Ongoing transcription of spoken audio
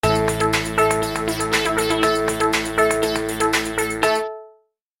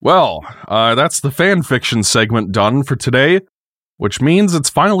Well, that's the fan fiction segment done for today, which means it's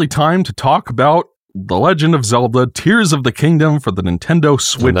finally time to talk about The Legend of Zelda Tears of the Kingdom for the Nintendo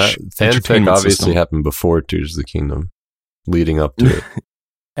Switch. And that fanfic obviously happened before Tears of the Kingdom, leading up to it.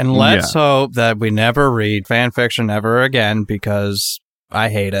 And let's hope that we never read fanfiction ever again, because I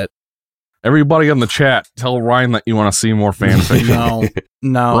hate it. Everybody in the chat, tell Ryan that you want to see more fanfiction.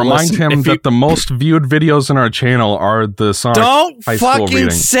 No. Remind him that the most viewed videos on our channel are the Sonic High School reading. Don't fucking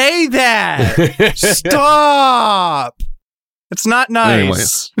say that! Stop! It's not nice.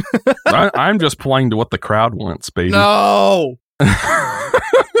 Anyways, I'm just playing to what the crowd wants, baby. No! And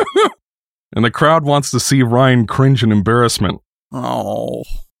the crowd wants to see Ryan cringe in embarrassment. Oh.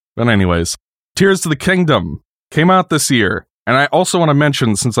 But anyways, Tears of the Kingdom came out this year. And I also want to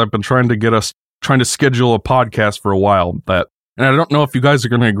mention, since I've been trying to schedule a podcast for a while, that, and I don't know if you guys are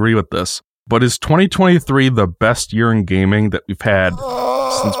going to agree with this, but is 2023 the best year in gaming that we've had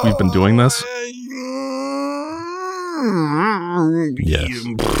since we've been doing this? Yes.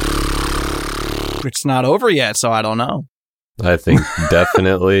 It's not over yet, so I don't know. I think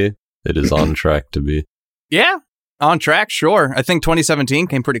definitely it is on track to be. Yeah, on track, sure. I think 2017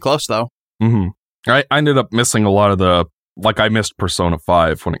 came pretty close, though. Mm-hmm. I ended up missing a lot of I missed Persona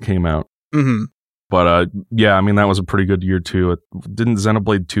 5 when it came out. Mm-hmm. But, yeah, I mean, that was a pretty good year, too. Didn't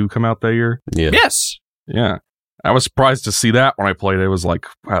Xenoblade 2 come out that year? Yeah. Yes. Yeah. I was surprised to see that when I played it. It was like,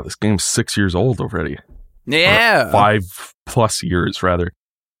 wow, this game's 6 years old already. Yeah. 5+ years, rather.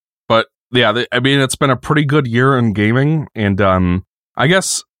 But, yeah, I mean, it's been a pretty good year in gaming. And I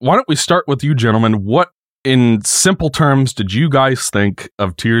guess, why don't we start with you, gentlemen? What, in simple terms, did you guys think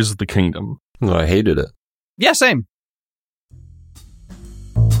of Tears of the Kingdom? No, I hated it. Yeah, same.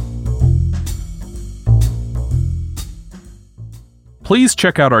 Please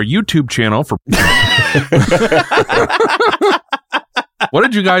check out our YouTube channel for... What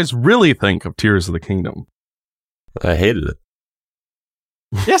did you guys really think of Tears of the Kingdom? I hated it.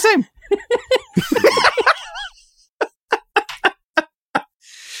 Yeah, same.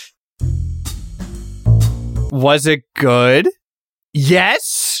 Was it good?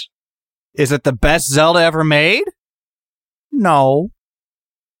 Yes. Is it the best Zelda ever made? No.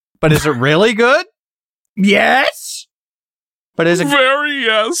 But is it really good? Yes. But is it very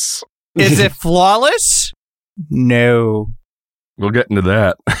yes? Is it flawless? No. We'll get into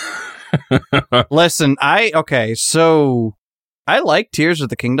that. Listen, so I like Tears of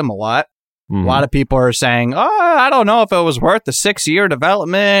the Kingdom a lot. Mm-hmm. A lot of people are saying, I don't know if it was worth the 6-year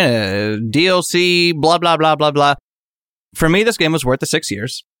development, DLC, blah, blah, blah, blah, blah. For me, this game was worth the 6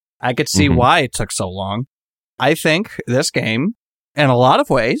 years. I could see why it took so long. I think this game, in a lot of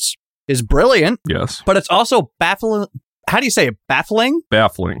ways, is brilliant. Yes. But it's also baffling. How do you say it? Baffling?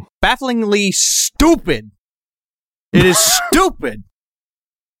 Baffling. Bafflingly stupid. It is stupid.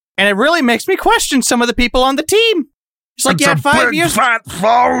 And it really makes me question some of the people on the team. It's like, you had 5 years. Fat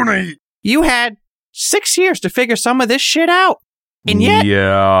phony. You had 6 years to figure some of this shit out. And yet,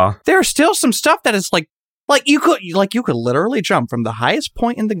 there's still some stuff that is like you could literally jump from the highest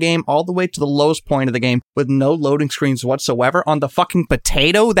point in the game all the way to the lowest point of the game with no loading screens whatsoever on the fucking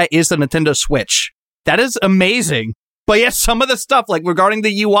potato that is the Nintendo Switch. That is amazing. But yet some of the stuff like regarding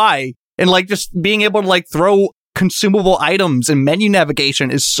the UI and like just being able to like throw consumable items and menu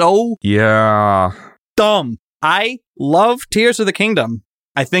navigation is so dumb. I love Tears of the Kingdom.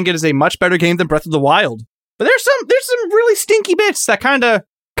 I think it is a much better game than Breath of the Wild. But there's some really stinky bits that kind of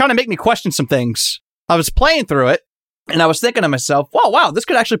make me question some things. I was playing through it, and I was thinking to myself, wow, this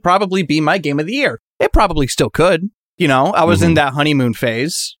could actually probably be my game of the year. It probably still could. You know, I was in that honeymoon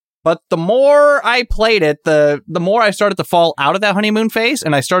phase. But the more I played it, the more I started to fall out of that honeymoon phase,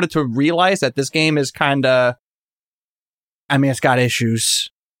 and I started to realize that this game is it's got issues.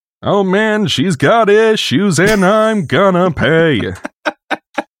 Oh man, she's got issues, and I'm gonna pay.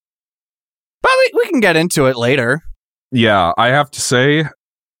 But we can get into it later. Yeah, I have to say,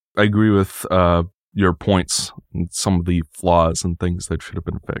 I agree with your points and some of the flaws and things that should have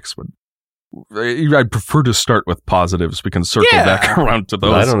been fixed, but I'd prefer to start with positives. We can circle back around to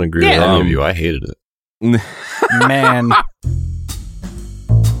those. I don't agree with any of you. I hated it. Man.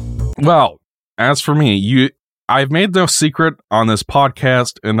 Well, as for me, I've made no secret on this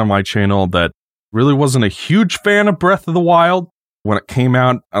podcast and on my channel that really wasn't a huge fan of Breath of the Wild. When it came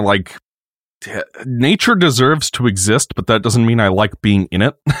out, nature deserves to exist, but that doesn't mean I like being in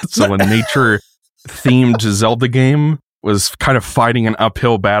it. So a nature-themed Zelda game was kind of fighting an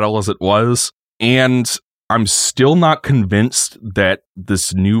uphill battle as it was. And I'm still not convinced that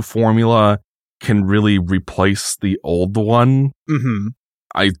this new formula can really replace the old one. Mm-hmm.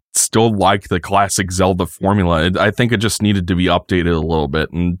 I still like the classic Zelda formula. I think it just needed to be updated a little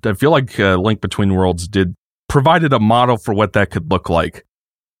bit. And I feel like Link Between Worlds provided a model for what that could look like.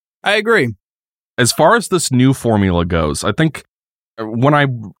 I agree. As far as this new formula goes, I think when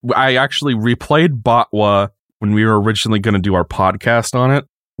I actually replayed Batwa when we were originally going to do our podcast on it,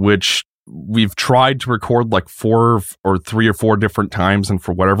 which we've tried to record like 3 or 4 different times, and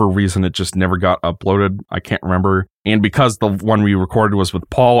for whatever reason, it just never got uploaded. I can't remember. And because the one we recorded was with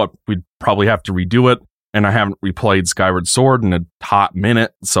Paul, we'd probably have to redo it. And I haven't replayed Skyward Sword in a hot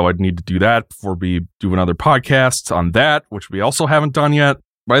minute, so I'd need to do that before we do another podcast on that, which we also haven't done yet.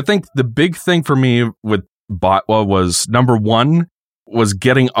 But I think the big thing for me with Batwa was, number one, was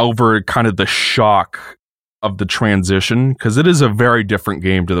getting over kind of the shock of the transition, because it is a very different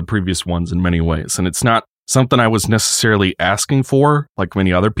game to the previous ones in many ways, and it's not something I was necessarily asking for, like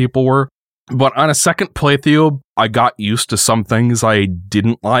many other people were. But on a second playthrough, I got used to some things I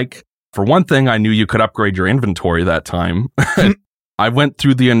didn't like. For one thing, I knew you could upgrade your inventory that time. I went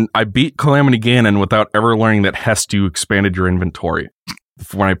through I beat Calamity Ganon without ever learning that Hestu expanded your inventory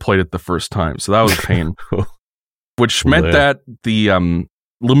when I played it the first time, so that was a pain. Which meant that the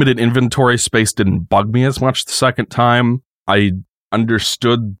limited inventory space didn't bug me as much the second time. I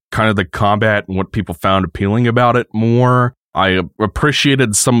understood kind of the combat and what people found appealing about it more. I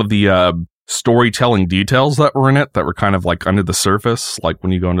appreciated some of the storytelling details that were in it that were kind of like under the surface, like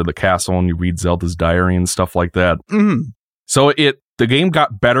when you go into the castle and you read Zelda's diary and stuff like that. Mm-hmm. So the game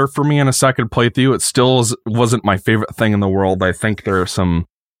got better for me in a second playthrough. It still wasn't my favorite thing in the world. I think there are some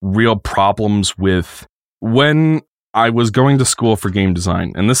real problems with when I was going to school for game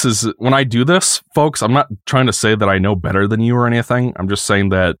design. And this is, when I do this, folks, I'm not trying to say that I know better than you or anything. I'm just saying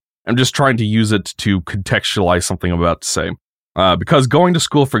that I'm just trying to use it to contextualize something I'm about to say. Because going to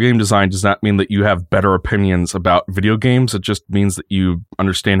school for game design does not mean that you have better opinions about video games. It just means that you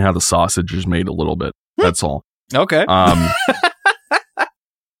understand how the sausage is made a little bit. That's all. Okay.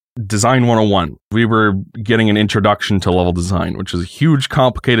 Design 101. We were getting an introduction to level design, which is a huge,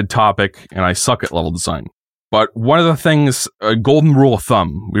 complicated topic, and I suck at level design. But one of the things, a golden rule of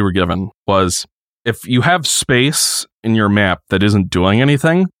thumb we were given was, if you have space in your map that isn't doing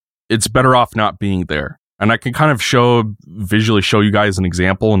anything, it's better off not being there. And I can kind of visually show you guys an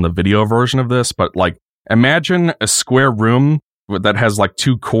example in the video version of this, but like, imagine a square room that has like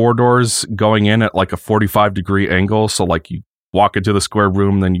 2 corridors going in at like a 45-degree angle. So like you walk into the square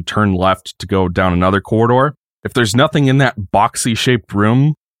room, then you turn left to go down another corridor. If there's nothing in that boxy shaped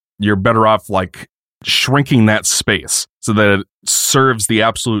room, you're better off like shrinking that space so that it serves the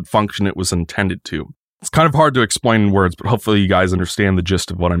absolute function it was intended to. It's kind of hard to explain in words, but hopefully you guys understand the gist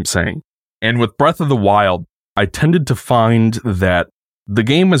of what I'm saying. And with Breath of the Wild, I tended to find that the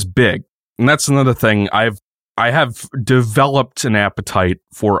game is big. And that's another thing. I have developed an appetite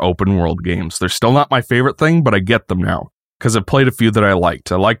for open world games. They're still not my favorite thing, but I get them now because I've played a few that I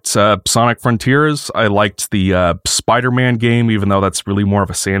liked. I liked Sonic Frontiers. I liked the Spider-Man game, even though that's really more of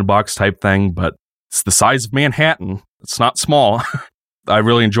a sandbox type thing, but it's the size of Manhattan. It's not small. I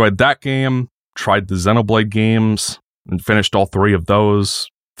really enjoyed that game. Tried the Xenoblade games and finished all 3 of those.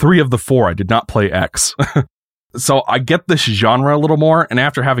 3 of the 4, I did not play X. So I get this genre a little more, and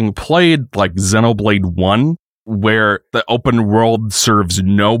after having played like Xenoblade 1, where the open world serves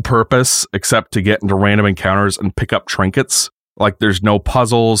no purpose except to get into random encounters and pick up trinkets. Like, there's no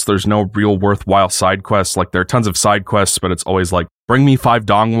puzzles, there's no real worthwhile side quests. Like, there are tons of side quests, but it's always like, bring me 5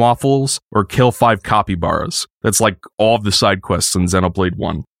 dong waffles or kill 5 capybaras. That's like all of the side quests in Xenoblade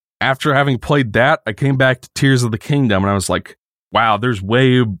 1. After having played that, I came back to Tears of the Kingdom, and I was like, wow, there's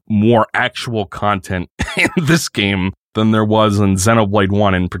way more actual content in this game than there was in Xenoblade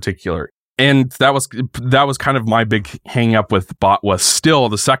 1 in particular. And that was kind of my big hang up with Batwa. Still,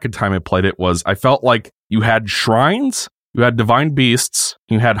 the second time I played it was, I felt like you had shrines, you had divine beasts,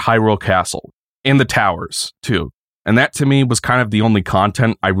 you had Hyrule Castle, and the towers, too. And that, to me, was kind of the only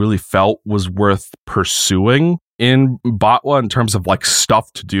content I really felt was worth pursuing in Batwa in terms of, like,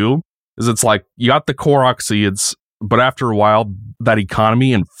 stuff to do. Is it's like, you got the Korok seeds, but after a while, that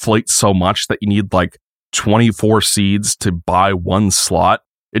economy inflates so much that you need, like, 24 seeds to buy 1 slot.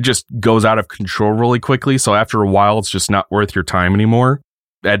 It just goes out of control really quickly, so after a while, it's just not worth your time anymore.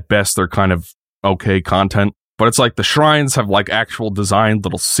 At best, they're kind of okay content. But it's like the shrines have like actual designed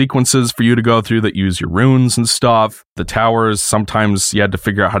little sequences for you to go through that use your runes and stuff. The towers, sometimes you had to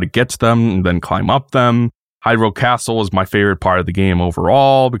figure out how to get to them and then climb up them. Hyrule Castle was my favorite part of the game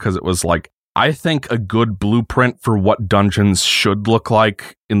overall because it was like, I think, a good blueprint for what dungeons should look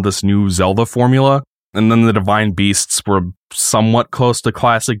like in this new Zelda formula. And then the Divine Beasts were somewhat close to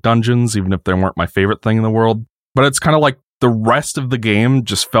classic dungeons, even if they weren't my favorite thing in the world. But it's kind of like the rest of the game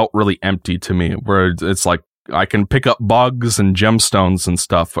just felt really empty to me, where it's like I can pick up bugs and gemstones and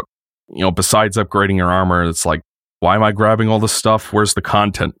stuff, but, besides upgrading your armor, it's like, why am I grabbing all this stuff? Where's the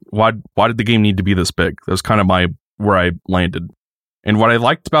content? Why did the game need to be this big? That was kind of where I landed. And what I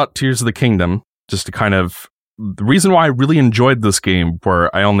liked about Tears of the Kingdom, just to kind of, the reason why I really enjoyed this game,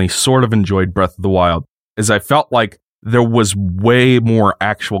 where I only sort of enjoyed Breath of the Wild, is I felt like there was way more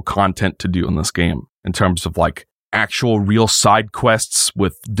actual content to do in this game, in terms of like actual real side quests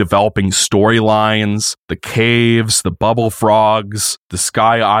with developing storylines, the caves, the bubble frogs, the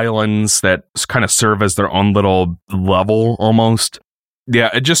sky islands that kind of serve as their own little level almost. Yeah,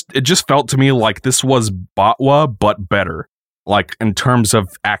 it just felt to me like this was Botwa, but better, like in terms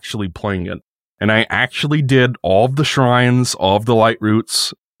of actually playing it. And I actually did all of the shrines, all of the light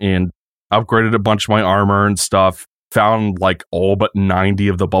roots, and upgraded a bunch of my armor and stuff. Found like all but 90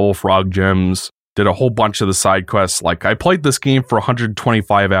 of the bubble frog gems. Did a whole bunch of the side quests. Like, I played this game for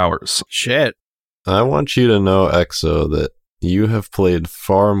 125 hours. Shit. I want you to know, Exo, that you have played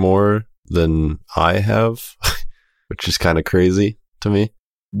far more than I have, which is kind of crazy to me.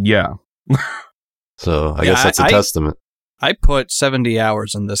 Yeah. So I guess that's a testament. I put 70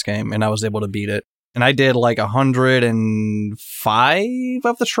 hours in this game, and I was able to beat it. And I did like 105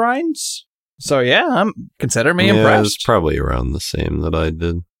 of the shrines. So yeah, consider me impressed. It's probably around the same that I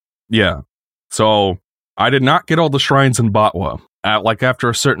did. Yeah. So I did not get all the shrines in Botwa. After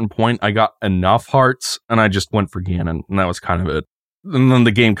a certain point, I got enough hearts, and I just went for Ganon, and that was kind of it. And then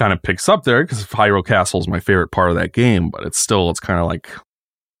the game kind of picks up there, because Hyrule Castle is my favorite part of that game, but it's kind of like,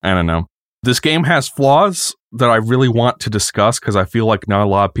 I don't know. This game has flaws that I really want to discuss, because I feel like not a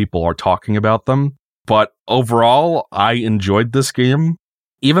lot of people are talking about them. But overall, I enjoyed this game.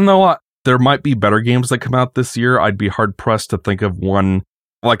 Even though there might be better games that come out this year, I'd be hard-pressed to think of one.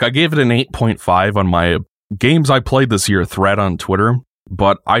 Like, I gave it an 8.5 on my games I played this year thread on Twitter,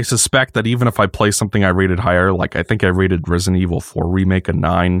 but I suspect that even if I play something I rated higher, like I think I rated Resident Evil 4 Remake a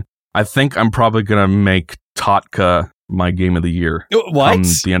 9, I think I'm probably going to make Totka my game of the year. What? On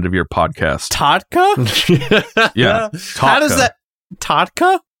the end of your podcast. Totka? Yeah. Totka. How does that...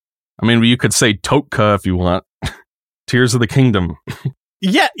 Totka? I mean, you could say Totka if you want. Tears of the Kingdom.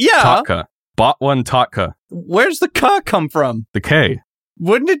 Yeah. Totka. Botwa and Totka. Where's the K come from? The K.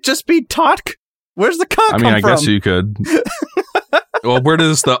 Wouldn't it just be Totk? Where's the K come from? I guess you could. Well, where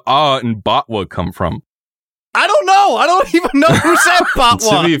does the in Botwa come from? I don't know. I don't even know who said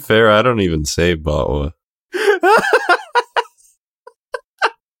Botwa. To be fair, I don't even say Botwa.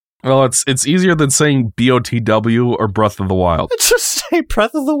 Well, it's easier than saying BOTW or Breath of the Wild. Just say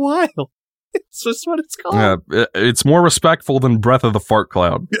Breath of the Wild. It's just what it's called. Yeah, it's more respectful than Breath of the Fart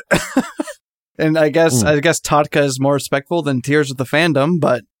Cloud. And I guess Totka is more respectful than Tears of the Fandom,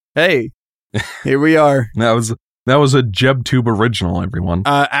 but hey, here we are. That was a JebTube original, everyone.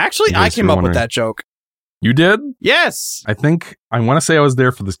 Actually, I came up with that joke. You did? Yes. I want to say I was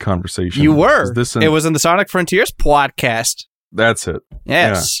there for this conversation. You were. It was in the Sonic Frontiers podcast. That's it.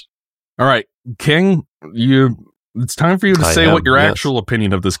 Yes. Yeah. All right, King, it's time for you to say what your actual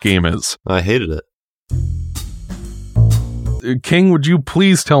opinion of this game is. I hated it. King, would you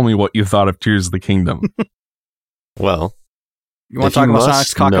please tell me what you thought of Tears of the Kingdom? Well, you want to talk about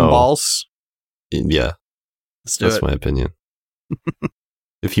Sonic's cock and balls? Yeah, that's my opinion.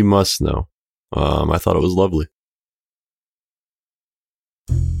 If you must know, I thought it was lovely.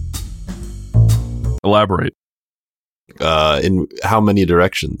 Elaborate. In how many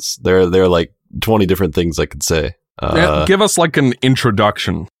directions? There are like 20 different things I could say. Give us like an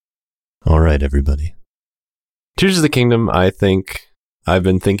introduction. All right, everybody. Tears of the Kingdom, I think I've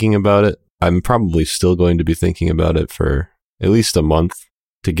been thinking about it. I'm probably still going to be thinking about it for at least a month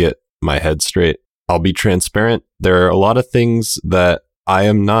to get my head straight. I'll be transparent. There are a lot of things that I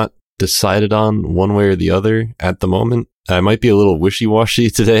am not decided on one way or the other at the moment. I might be a little wishy-washy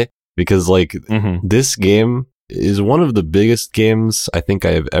today because this game is one of the biggest games I think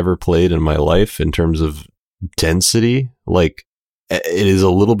I have ever played in my life in terms of density. Like, it is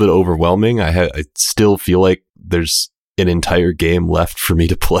a little bit overwhelming. I still feel like there's an entire game left for me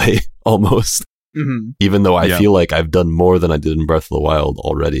to play almost, even though I feel like I've done more than I did in Breath of the Wild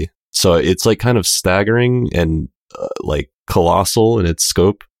already. So it's like kind of staggering and like colossal in its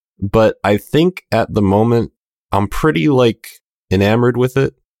scope. But I think at the moment I'm pretty like enamored with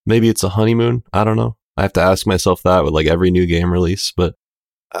it. Maybe it's a honeymoon. I don't know. I have to ask myself that with like every new game release, but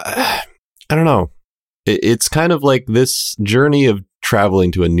I don't know. It's kind of like this journey of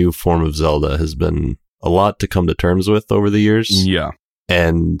traveling to a new form of Zelda has been a lot to come to terms with over the years. Yeah.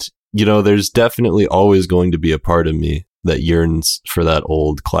 And, there's definitely always going to be a part of me that yearns for that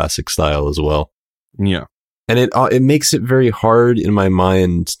old classic style as well. Yeah. And it makes it very hard in my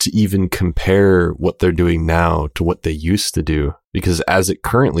mind to even compare what they're doing now to what they used to do. Because as it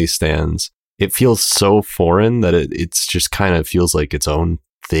currently stands, it feels so foreign that it's just kind of feels like its own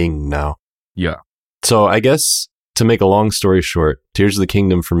thing now. Yeah. So I guess to make a long story short, Tears of the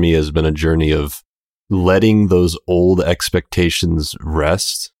Kingdom for me has been a journey of letting those old expectations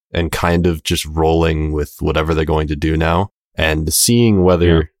rest and kind of just rolling with whatever they're going to do now and seeing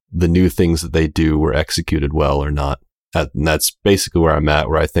whether the new things that they do were executed well or not. And that's basically where I'm at,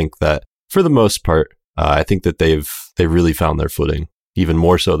 where I think that for the most part, I think that they really found their footing, even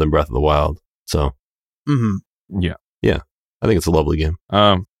more so than Breath of the Wild. So, yeah, I think it's a lovely game.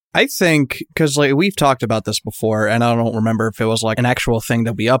 I think, because like we've talked about this before, and I don't remember if it was like an actual thing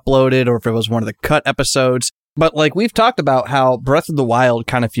that we uploaded or if it was one of the cut episodes, but like we've talked about how Breath of the Wild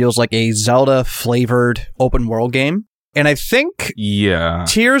kind of feels like a Zelda-flavored open world game. And I think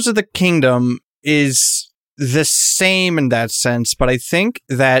Tears of the Kingdom is the same in that sense, but I think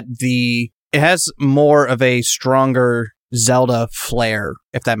that it has more of a stronger Zelda flair,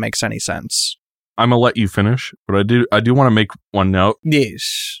 if that makes any sense. I'm gonna let you finish, but I do want to make one note.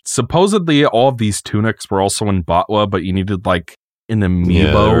 Yes. Supposedly, all of these tunics were also in Botwa, but you needed like an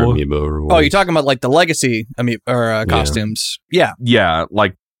amiibo. Oh, you're talking about like the legacy costumes? Yeah. Yeah,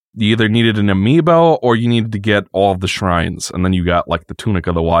 like you either needed an amiibo or you needed to get all of the shrines, and then you got like the Tunic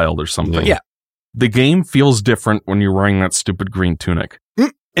of the Wild or something. Yeah. The game feels different when you're wearing that stupid green tunic.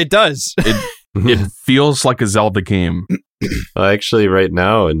 It does. It feels like a Zelda game. Actually, right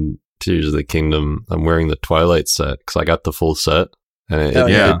now in Tears of the Kingdom, I'm wearing the Twilight set because I got the full set, and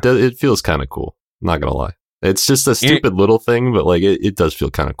it feels kind of cool. I'm not gonna lie, it's just a stupid little thing, but like it does feel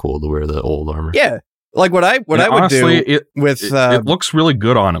kind of cool to wear the old armor. Yeah, like what I would honestly, do it looks really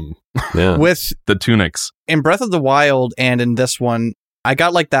good on him. Yeah, with the tunics in Breath of the Wild and in this one, I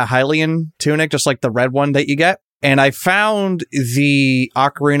got like that Hylian tunic, just like the red one that you get, and I found the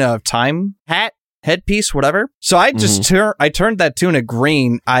Ocarina of Time headpiece, whatever. So I just I turned that tunic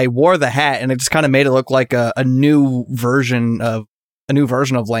green. I wore the hat, and it just kind of made it look like a new version of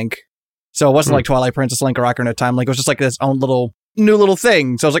Link. So it wasn't like Twilight Princess Link or Ocarina of Time Link. It was just like this own new little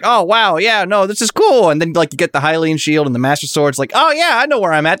thing. So I was like, oh wow, yeah, no, this is cool. And then like you get the Hylian shield and the Master Sword. It's like, oh yeah, I know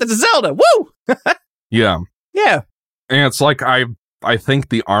where I'm at. This is Zelda. Woo! Yeah. And it's like I think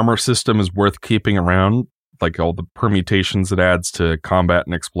the armor system is worth keeping around. Like all the permutations it adds to combat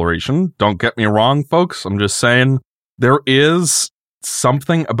and exploration. Don't get me wrong, folks. I'm just saying there is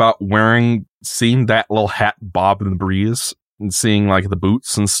something about seeing that little hat bob in the breeze and seeing like the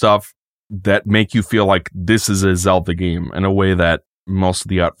boots and stuff that make you feel like this is a Zelda game in a way that most of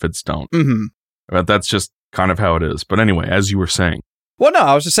the outfits don't. But that's just kind of how it is. But anyway, as you were saying. Well, no,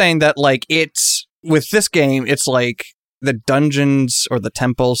 I was just saying that like with this game, it's like the dungeons or the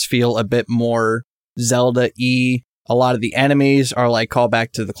temples feel a bit more Zelda-y. A lot of the enemies are like call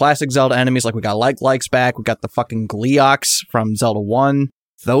back to the classic Zelda enemies. Like we got likes back. We got the fucking Gleeoks from Zelda 1.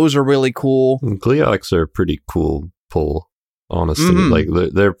 Those are really cool. Gleeoks are a pretty cool pull, honestly. Like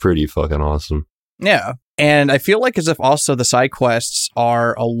they're pretty fucking awesome. Yeah. And I feel like as if also the side quests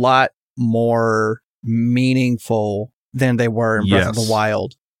are a lot more meaningful than they were in Breath of the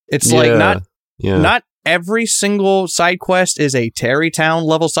Wild. It's like not every single side quest is a Tarrytown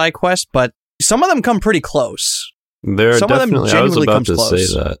level side quest, but some of them come pretty close. There are definitely, I was about to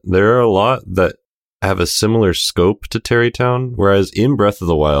say that. There are a lot that have a similar scope to Tarrytown, whereas in Breath of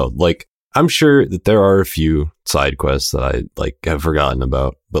the Wild, like, I'm sure that there are a few side quests that I, like, have forgotten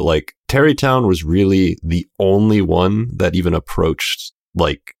about, but, like, Tarrytown was really the only one that even approached,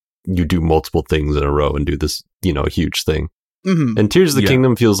 like, you do multiple things in a row and do this, huge thing. And Tears of the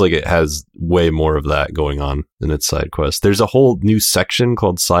Kingdom feels like it has way more of that going on in its side quest. There's a whole new section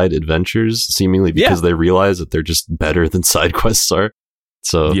called Side Adventures, seemingly because they realize that they're just better than side quests are.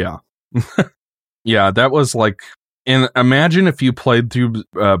 So yeah, that was like, and imagine if you played through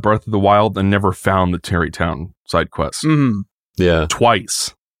Breath of the Wild and never found the Tarrytown side quest. Yeah,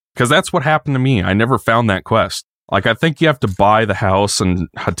 twice, because that's what happened to me. I never found that quest. Like, I think you have to buy the house in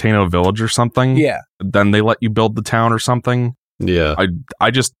Hateno Village or something. Yeah. Then they let you build the town or something. Yeah.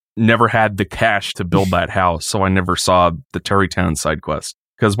 I just never had the cash to build that house, so I never saw the Tarrytown side quest.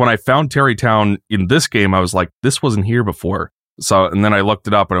 Because when I found Tarrytown in this game, I was like, this wasn't here before. So, and then I looked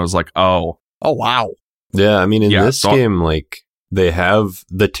it up and I was like, oh. Oh, wow. Yeah, I mean, in this game, like, they have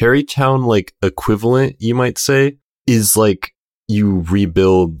the Tarrytown, like, equivalent, you might say, is like you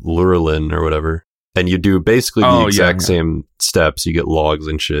rebuild Lurelin or whatever. And you do basically the exact same steps. You get logs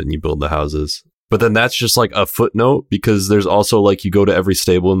and shit and you build the houses. But then that's just like a footnote, because there's also like you go to every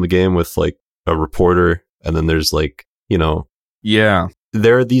stable in the game with like a reporter. And then there's like, Yeah.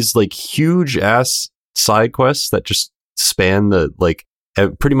 There are these like huge ass side quests that just span the, like,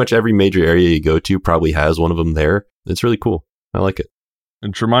 pretty much every major area you go to probably has one of them there. It's really cool. I like it.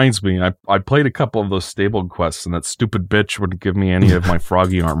 It reminds me, I played a couple of those stable quests, and that stupid bitch wouldn't give me any of my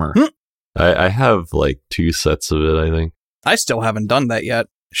froggy armor. I have like 2 sets of it, I think. I still haven't done that yet.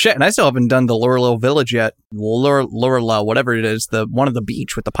 Shit, and I still haven't done the Lurlow Village yet. Lurlow, whatever it is, the one of the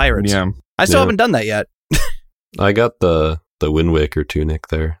beach with the pirates. Yeah. I still haven't done that yet. I got the Wind Waker tunic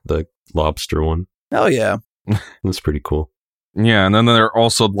there, the lobster one. Oh, yeah. That's pretty cool. Yeah, and then there are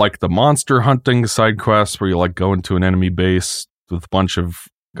also like the monster hunting side quests where you like go into an enemy base with a bunch of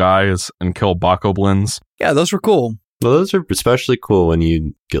guys and kill bokoblins. Yeah, those were cool. Well, those are especially cool when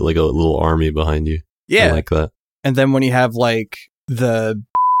you get like a little army behind you. Yeah. I like that. And then when you have like the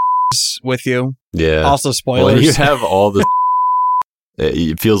with you. Yeah. Also spoilers. When you have all the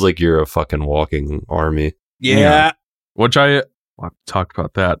it feels like you're a fucking walking army. Yeah. Which I'll talk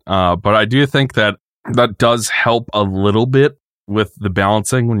about that. But I do think that does help a little bit with the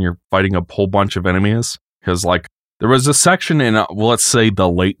balancing when you're fighting a whole bunch of enemies. Because like there was a section in, let's say the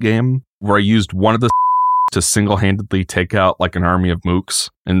late game where I used one of the to single-handedly take out like an army of mooks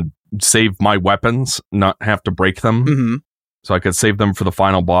and save my weapons, not have to break them. Mm-hmm. So I could save them for the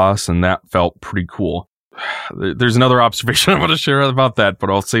final boss, and that felt pretty cool. There's another observation I want to share about that, but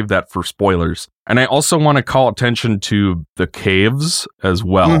I'll save that for spoilers. And I also want to call attention to the caves as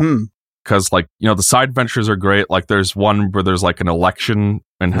well. Because, like, you know, the side ventures are great. Like, there's one where there's, like, an election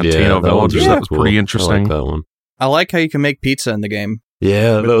in Hateno Village. That was pretty interesting. I like that one. I like how you can make pizza in the game.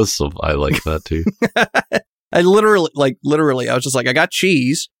 Yeah, I like that, too. I literally, I was just like, I got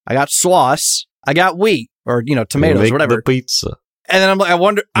cheese, I got sauce, I got wheat, or, you know, tomatoes, make whatever. The pizza. And then I'm like, I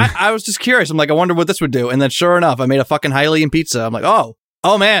wonder, I was just curious. I'm like, I wonder what this would do. And then sure enough, I made a fucking Hylian pizza. I'm like,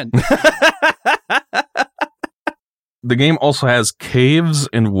 oh man. The game also has caves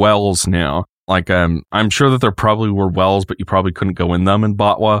and wells now. Like, I'm sure that there probably were wells, but you probably couldn't go in them in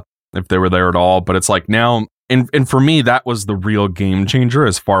Botwa if they were there at all. But it's like now, and for me, that was the real game changer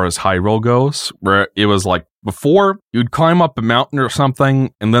as far as Hyrule goes, where it was like before you'd climb up a mountain or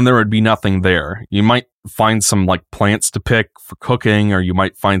something, and then there would be nothing there. You might find some like plants to pick for cooking, or you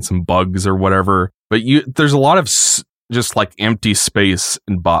might find some bugs or whatever. But there's a lot of just like empty space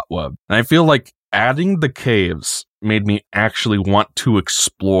in Botwa. And I feel like adding the caves made me actually want to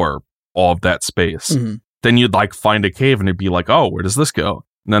explore all of that space. Mm-hmm. Then you'd like find a cave and it'd be like, oh, where does this go?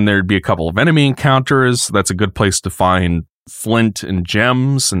 And then there'd be a couple of enemy encounters. That's a good place to find flint and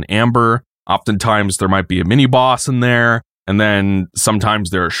gems and amber. Oftentimes there might be a mini boss in there. And then sometimes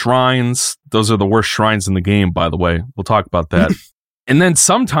there are shrines. Those are the worst shrines in the game, by the way. We'll talk about that. And then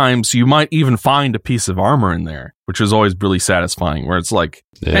sometimes you might even find a piece of armor in there, which is always really satisfying, where it's like,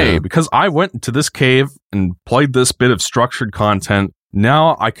 hey, because I went into this cave and played this bit of structured content,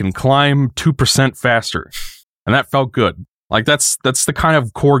 now I can climb 2% faster. And that felt good. Like, that's the kind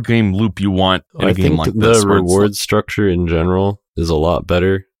of core game loop you want in a game like this. The reward structure in general is a lot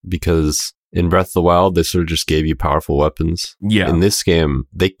better because in Breath of the Wild, they sort of just gave you powerful weapons. Yeah. In this game,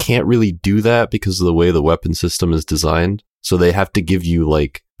 they can't really do that because of the way the weapon system is designed. So they have to give you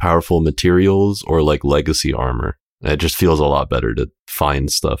like powerful materials or like legacy armor. And it just feels a lot better to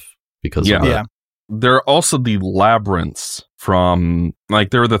find stuff because of that. Yeah. There are also the labyrinths from, like,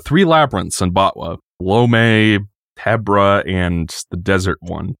 there are the 3 labyrinths in Botwa: Lome, Tebra, and the desert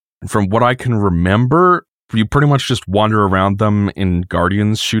one. And from what I can remember, you pretty much just wander around them and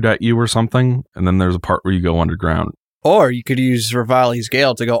guardians shoot at you or something. And then there's a part where you go underground. Or you could use Rivali's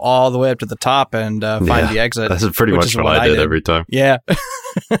Gale to go all the way up to the top and find the exit. That's pretty much what I did every time. Yeah.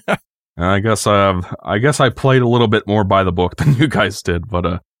 I guess I played a little bit more by the book than you guys did, but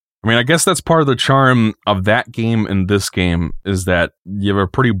I mean, I guess that's part of the charm of that game and this game is that you have a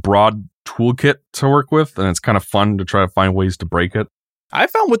pretty broad toolkit to work with, and it's kind of fun to try to find ways to break it. I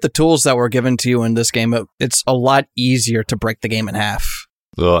found with the tools that were given to you in this game, it's a lot easier to break the game in half.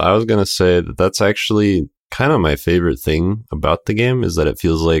 Well, I was going to say that's actually kind of my favorite thing about the game is that it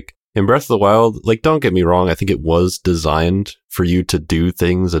feels like in Breath of the Wild, like, don't get me wrong, I think it was designed for you to do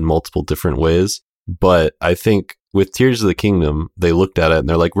things in multiple different ways. But I think with Tears of the Kingdom, they looked at it and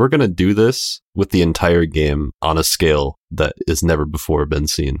they're like, we're going to do this with the entire game on a scale that has never before been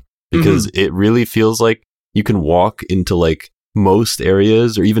seen. Because it really feels like you can walk into like most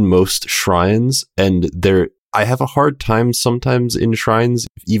areas or even most shrines, and I have a hard time sometimes in shrines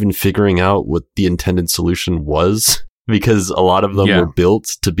even figuring out what the intended solution was, because a lot of them were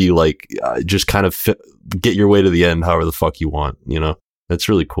built to be like, just kind of get your way to the end however the fuck you want, you know? That's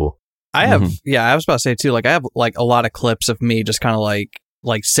really cool. I have, I was about to say too, like I have like a lot of clips of me just kind of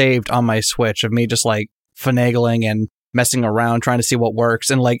like saved on my Switch of me just like finagling and messing around trying to see what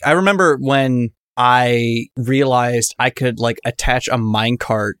works. And like, I remember when I realized I could like attach a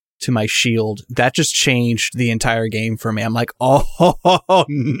minecart to my shield. That just changed the entire game for me. I'm like, oh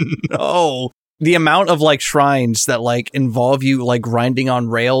no. The amount of like shrines that like involve you like grinding on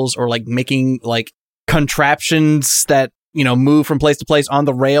rails or like making like contraptions that, you know, move from place to place on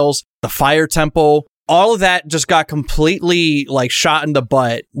the rails, the fire temple, all of that just got completely like shot in the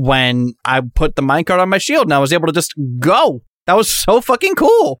butt when I put the minecart on my shield and I was able to just go. That was so fucking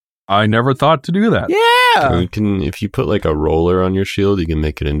cool. I never thought to do that. Yeah. You can, if you put like a roller on your shield, you can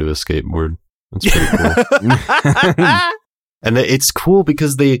make it into a skateboard. That's pretty cool. And it's cool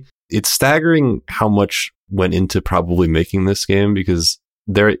because it's staggering how much went into probably making this game, because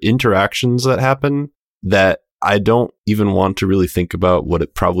there are interactions that happen that I don't even want to really think about what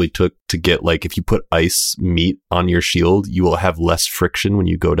it probably took to get. Like, if you put ice meat on your shield, you will have less friction when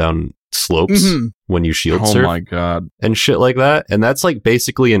you go down slopes when you shield surf. Oh my god. And shit like that. And that's like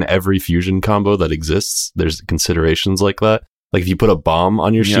basically in every fusion combo that exists. There's considerations like that. Like if you put a bomb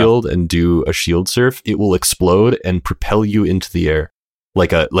on your shield and do a shield surf, it will explode and propel you into the air.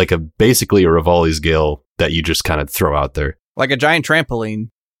 Like a basically a Rivali's Gale that you just kind of throw out there. Like a giant trampoline.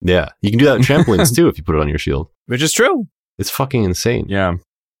 Yeah. You can do that in trampolines too if you put it on your shield. Which is true. It's fucking insane. Yeah.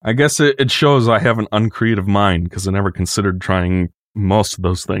 I guess it shows I have an uncreative mind because I never considered trying most of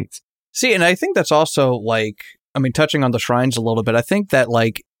those things. See, and I think that's also like, I mean, touching on the shrines a little bit, I think that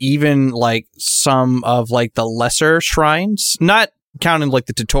like even like some of like the lesser shrines, not counting like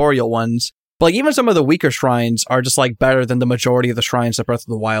the tutorial ones, but like even some of the weaker shrines are just like better than the majority of the shrines that Breath of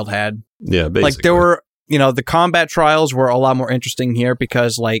the Wild had. Yeah, basically. Like there were, you know, the combat trials were a lot more interesting here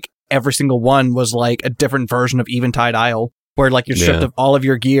because like every single one was like a different version of Eventide Isle, where like you're stripped of all of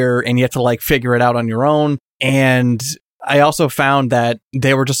your gear and you have to like figure it out on your own. And I also found that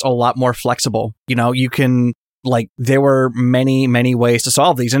they were just a lot more flexible. You know, you can like, there were many, many ways to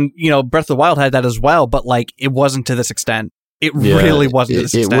solve these. And, you know, Breath of the Wild had that as well, but like it wasn't to this extent. It really wasn't to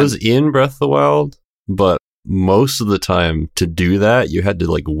this extent. It was in Breath of the Wild, but most of the time to do that, you had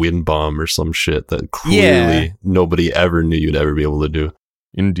to like wind bomb or some shit that clearly nobody ever knew you'd ever be able to do.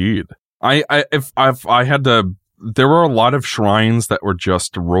 Indeed. If I had to, there were a lot of shrines that were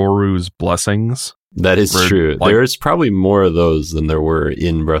just Roru's blessings. That is true. Like, there's probably more of those than there were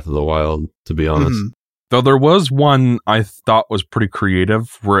in Breath of the Wild, to be honest. Though there was one I thought was pretty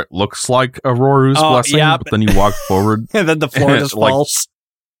creative, where it looks like a Roru's blessing, but then you walk forward. And then the floor just falls.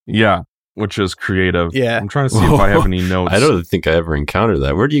 Yeah, which is creative. Yeah. I'm trying to see if I have any notes. I don't think I ever encountered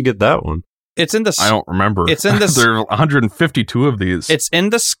that. Where do you get that one? It's in the... I don't remember. It's in the... There are 152 of these. It's in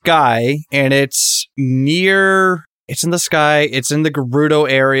the sky, and it's near... It's in the sky. It's in the Gerudo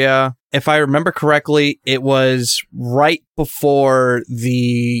area. If I remember correctly, it was right before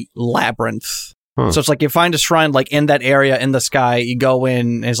the labyrinth. So it's like you find a shrine like in that area in the sky. You go in,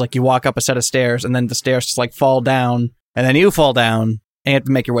 and it's like you walk up a set of stairs, and then the stairs just like fall down, and then you fall down, and you have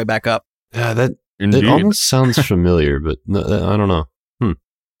to make your way back up. Yeah, that almost sounds familiar, but I don't know.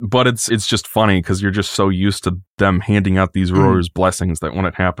 But it's just funny because you're just so used to them handing out these Roru's blessings that when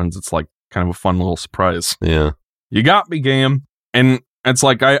it happens, it's like kind of a fun little surprise. Yeah. You got me, game. And it's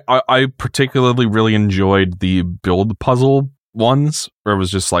like I particularly really enjoyed the build puzzle ones, where it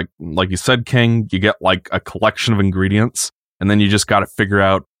was just like you said, King, you get like a collection of ingredients, and then you just got to figure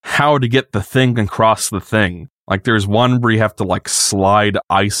out how to get the thing across the thing. Like there's one where you have to like slide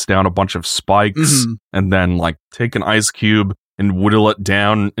ice down a bunch of spikes and then like take an ice cube and whittle it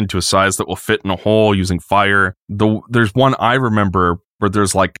down into a size that will fit in a hole using fire. There's one I remember where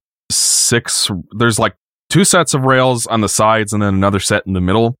there's like there's like 2 sets of rails on the sides and then another set in the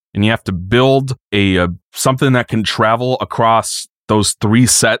middle, and you have to build a something that can travel across those 3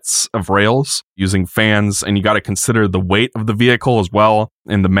 sets of rails using fans, and you got to consider the weight of the vehicle as well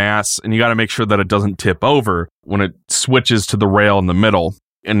and the mass, and you got to make sure that it doesn't tip over when it switches to the rail in the middle,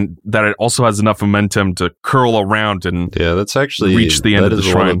 and that it also has enough momentum to curl around and that's actually reach the end of the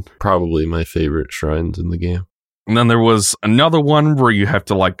shrine. Probably my favorite shrines in the game. And then there was another one where you have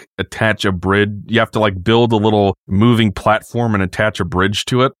to like attach a bridge. You have to like build a little moving platform and attach a bridge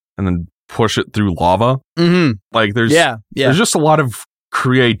to it and then push it through lava. Like there's just a lot of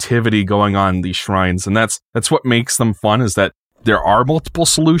creativity going on in these shrines. And that's what makes them fun, is that there are multiple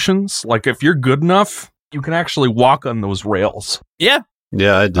solutions. Like if you're good enough, you can actually walk on those rails. Yeah.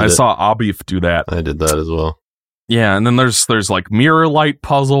 Yeah, I saw Abif do that. I did that as well. Yeah, and then there's like mirror light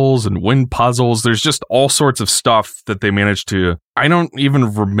puzzles and wind puzzles. There's just all sorts of stuff that they managed to... I don't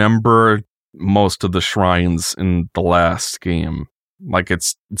even remember most of the shrines in the last game. Like,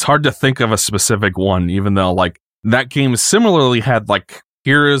 it's hard to think of a specific one, even though, like, that game similarly had, like,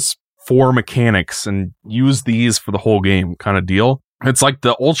 here is 4 mechanics and use these for the whole game kind of deal. It's like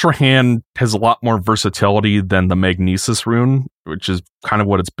the Ultra Hand has a lot more versatility than the Magnesis rune, which is kind of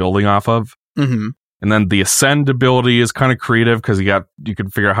what it's building off of. Mm-hmm. And then the Ascend ability is kind of creative because you can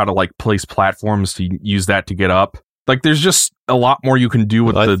figure out how to like place platforms to use that to get up. Like there's just a lot more you can do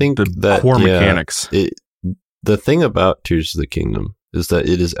with the core mechanics. The thing about Tears of the Kingdom is that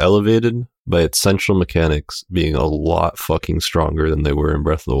it is elevated by its central mechanics being a lot fucking stronger than they were in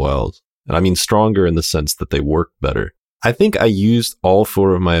Breath of the Wild. And I mean stronger in the sense that they work better. I think I used all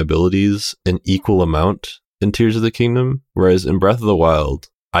 4 of my abilities an equal amount in Tears of the Kingdom, whereas in Breath of the Wild,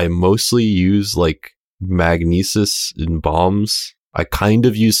 I mostly use like Magnesis and bombs. I kind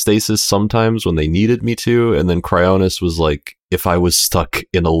of use Stasis sometimes when they needed me to, and then Cryonis was like, if I was stuck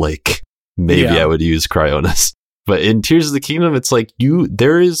in a lake, maybe I would use Cryonis. But in Tears of the Kingdom, it's like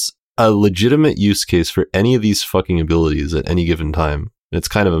there is a legitimate use case for any of these fucking abilities at any given time. It's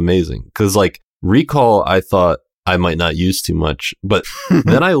kind of amazing. Because like Recall, I thought I might not use too much, but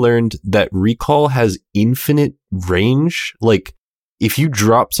then I learned that Recall has infinite range. Like if you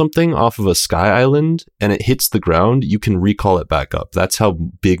drop something off of a sky island and it hits the ground, you can recall it back up. That's how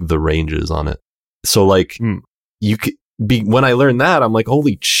big the range is on it. So like you could when I learned that, I'm like,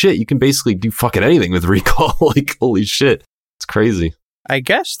 holy shit, you can basically do fucking anything with Recall. Like, holy shit. It's crazy. I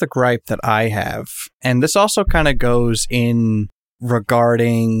guess the gripe that I have, and this also kind of goes in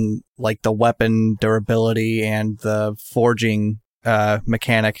regarding like the weapon durability and the forging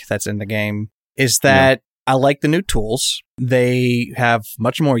mechanic that's in the game, is that I like the new tools. They have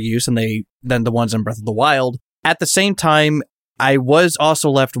much more use than the ones in Breath of the Wild. At the same time, I was also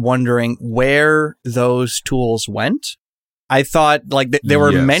left wondering where those tools went. I thought like there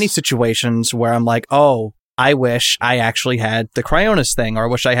were many situations where I'm like, oh, I wish I actually had the Cryonis thing, or I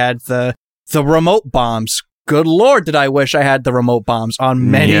wish I had the remote bombs. Good Lord, did I wish I had the remote bombs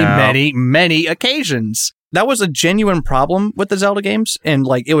on many occasions. That was a genuine problem with the Zelda games, and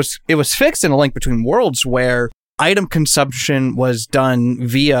like it was fixed in A Link Between Worlds, where item consumption was done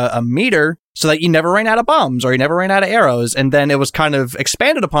via a meter so that you never ran out of bombs or you never ran out of arrows. And then it was kind of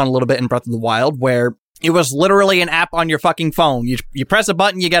expanded upon a little bit in Breath of the Wild, where it was literally an app on your fucking phone. You press a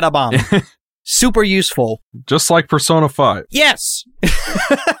button, you get a bomb. Super useful. Just like Persona 5. Yes.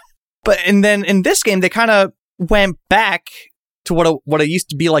 And then in this game, they kind of went back to what it used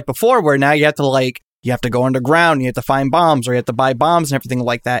to be like before, where now you have to go underground, you have to find bombs, or you have to buy bombs and everything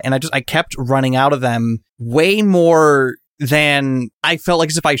like that. And I kept running out of them way more than I felt like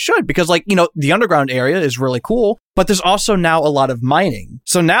as if I should, because like, you know, the underground area is really cool, but there's also now a lot of mining.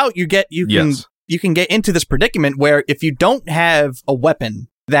 So now you can get into this predicament where if you don't have a weapon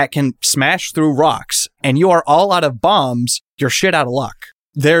that can smash through rocks and you are all out of bombs, you're shit out of luck.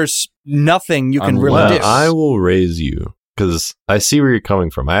 There's nothing you can really do. I will raise you, because I see where you're coming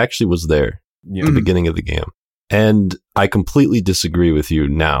from. I actually was there at the beginning of the game, and I completely disagree with you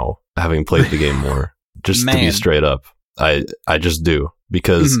now, having played the game more. Just to be straight up, I just do,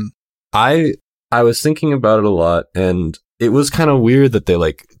 because I was thinking about it a lot, and it was kind of weird that they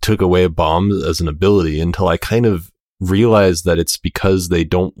like took away bombs as an ability, until I kind of realized that it's because they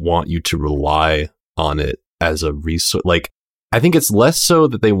don't want you to rely on it as a resource. Like, I think it's less so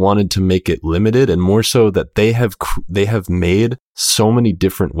that they wanted to make it limited, and more so that they have made so many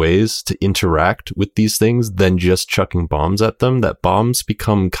different ways to interact with these things than just chucking bombs at them, that bombs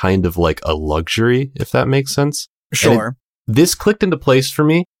become kind of like a luxury, if that makes sense. Sure. This clicked into place for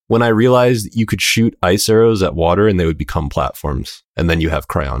me when I realized you could shoot ice arrows at water and they would become platforms, and then you have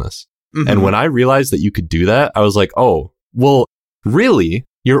Cryonis. And when I realized that you could do that, I was like, oh, well, really?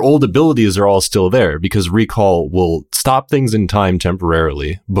 Your old abilities are all still there, because recall will stop things in time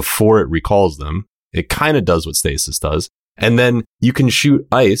temporarily before it recalls them. It kind of does what stasis does. And then you can shoot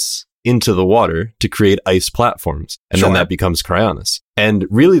ice into the water to create ice platforms. And then that becomes Cryonis. And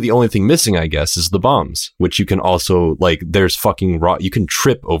really the only thing missing, I guess, is the bombs, which you can also, like, there's fucking rock. You can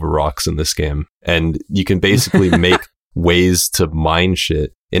trip over rocks in this game, and you can basically make ways to mine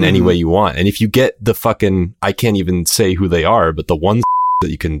shit in any way you want. And if you get the fucking, I can't even say who they are, but the ones that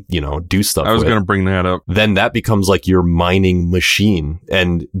you can, you know, do stuff with. I was going to bring that up. Then that becomes like your mining machine.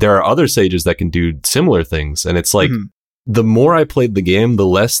 And there are other sages that can do similar things. And it's like, the more I played the game, the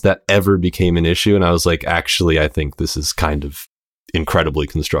less that ever became an issue. And I was like, actually, I think this is kind of incredibly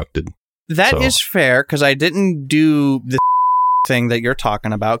constructed. That is fair, because I didn't do the thing that you're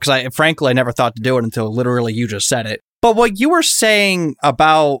talking about, because I never thought to do it until literally you just said it. But what you were saying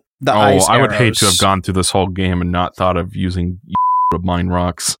about the ice arrows, I would hate to have gone through this whole game and not thought of using to mine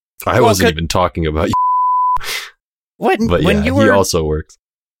rocks. I wasn't even talking about he also works.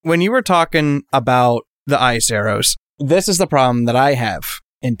 When you were talking about the ice arrows, this is the problem that I have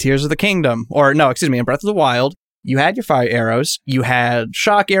in Tears of the Kingdom, in Breath of the Wild. you had your fire arrows, you had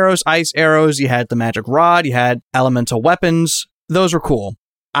shock arrows, ice arrows, you had the magic rod, you had elemental weapons. Those were cool.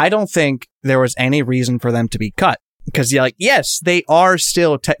 I don't think there was any reason for them to be cut. Because you're like, yes, they are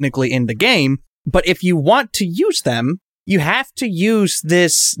still technically in the game, but if you want to use them, you have to use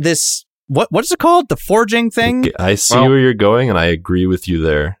this what is it called? The forging thing? I see where you're going, and I agree with you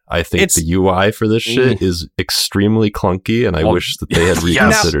there. I think the UI for this shit is extremely clunky, and I wish that they had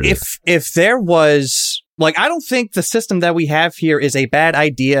reconsidered it. If there was, like, I don't think the system that we have here is a bad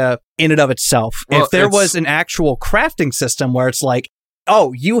idea in and of itself. Well, if there was an actual crafting system where it's like,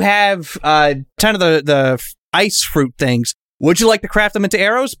 oh, you have 10 of the ice fruit things. Would you like to craft them into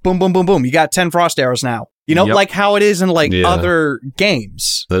arrows? Boom, boom, boom, boom. You got 10 frost arrows now. You know, like how it is in other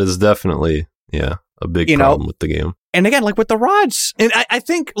games. That is definitely, a big problem with the game. And again, like with the rods, and I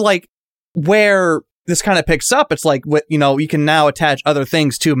think like where this kind of picks up, it's like, you can now attach other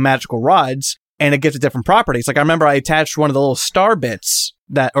things to magical rods and it gives it different properties. Like I remember I attached one of the little star bits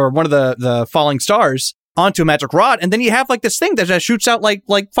or one of the falling stars onto a magic rod. And then you have like this thing that just shoots out like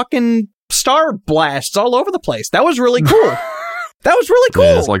fucking star blasts all over the place. That was really cool. That was really cool.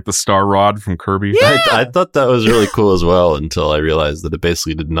 Yeah, it's like the star rod from Kirby. Yeah. I thought that was really cool as well until I realized that it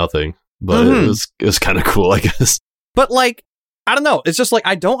basically did nothing. But it was kind of cool, I guess. But like, I don't know. It's just like,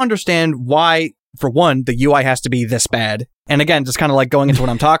 I don't understand why, for one, the UI has to be this bad. And again, just kind of like going into what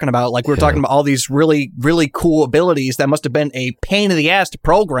I'm talking about, like we were talking about all these really, really cool abilities that must have been a pain in the ass to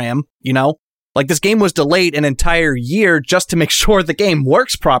program, Like this game was delayed an entire year just to make sure the game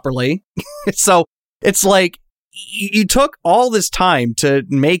works properly. So it's like, you took all this time to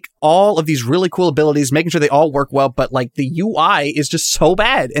make all of these really cool abilities, making sure they all work well, but like the UI is just so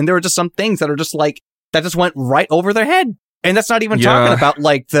bad. And there are just some things that are just like, that just went right over their head. And that's not even talking about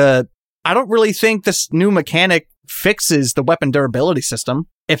like I don't really think this new mechanic fixes the weapon durability system.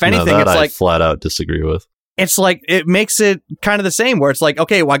 If anything, it's like, I flat out disagree with. It's like, it makes it kind of the same where it's like,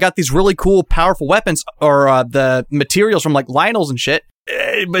 okay, well, I got these really cool, powerful weapons or the materials from like Lionel's and shit.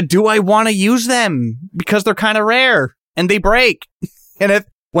 But do I want to use them? Because they're kind of rare and they break. And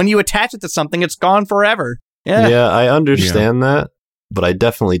when you attach it to something, it's gone forever. Yeah, I understand that, but I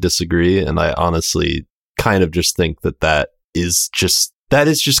definitely disagree. And I honestly kind of just think that is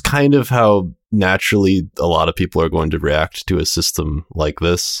just kind of how naturally a lot of people are going to react to a system like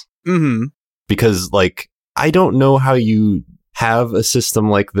this. Mm-hmm. Because like, I don't know how you have a system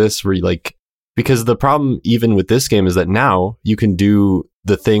like this where you like, because the problem even with this game is that now you can do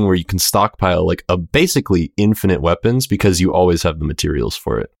the thing where you can stockpile like a basically infinite weapons because you always have the materials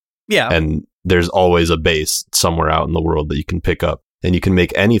for it. Yeah. And there's always a base somewhere out in the world that you can pick up and you can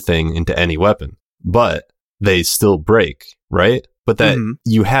make anything into any weapon, but they still break, right? But that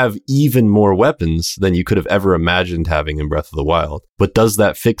you have even more weapons than you could have ever imagined having in Breath of the Wild. But does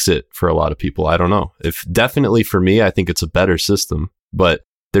that fix it for a lot of people? I don't know. Definitely for me, I think it's a better system, but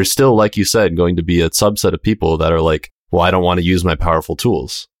there's still, like you said, going to be a subset of people that are like, well, I don't want to use my powerful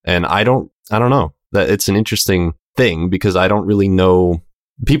tools. And I don't know. That it's an interesting thing because I don't really know.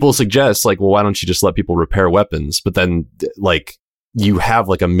 People suggest like, well, why don't you just let people repair weapons? But then like you have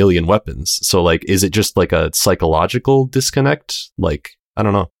like a million weapons. So like, is it just like a psychological disconnect? Like, I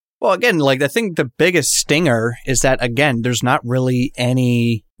don't know. Well, again, like I think the biggest stinger is that, again, there's not really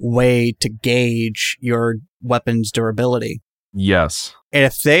any way to gauge your weapon's durability. Yes. And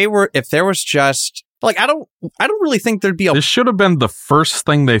if there was just like, I don't really think there'd be This should have been the first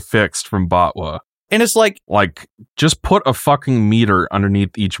thing they fixed from Botwa. And it's like, just put a fucking meter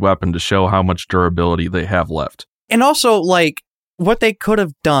underneath each weapon to show how much durability they have left. And also like what they could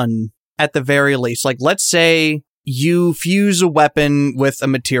have done at the very least, like let's say you fuse a weapon with a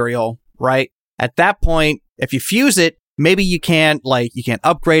material, right? At that point, if you fuse it, maybe you can't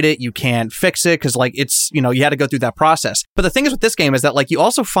upgrade it, you can't fix it, because like it's, you had to go through that process. But the thing is with this game is that like you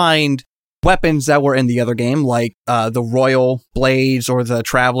also find weapons that were in the other game, like the royal blades or the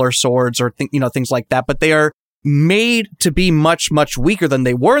traveler swords or things like that, but they are made to be much, much weaker than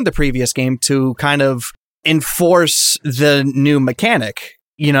they were in the previous game to kind of enforce the new mechanic,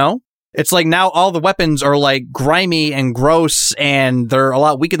 It's like now all the weapons are like grimy and gross and they're a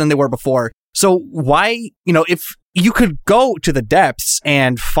lot weaker than they were before. So why, if you could go to the depths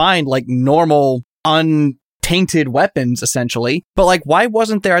and find like normal, untainted weapons essentially, but like why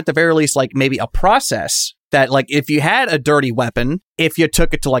wasn't there at the very least like maybe a process that like if you had a dirty weapon, if you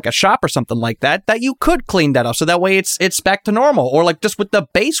took it to like a shop or something like that you could clean that up so that way it's back to normal, or like just with the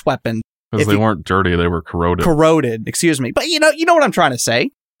base weapon. Because they weren't dirty, they were corroded. Corroded, excuse me. But you know what I'm trying to say?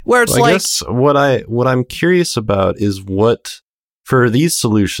 Where it's I guess what I'm curious about is what, for these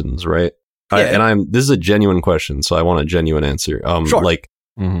solutions, right? This is a genuine question, so I want a genuine answer. Sure.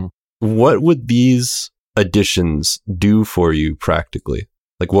 What would these additions do for you practically?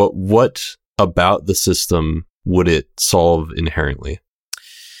 Like what about the system would it solve inherently?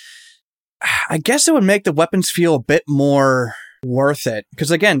 I guess it would make the weapons feel a bit more worth it.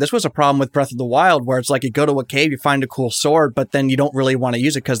 Because again, this was a problem with Breath of the Wild where it's like you go to a cave, you find a cool sword, but then you don't really want to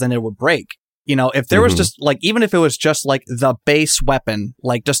use it because then it would break. You know, if there was just like, even if it was just like the base weapon,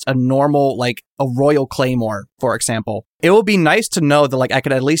 like just a normal, like a Royal Claymore, for example, it would be nice to know that like I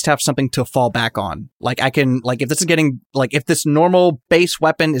could at least have something to fall back on. Like I can, like if this is getting, like if this normal base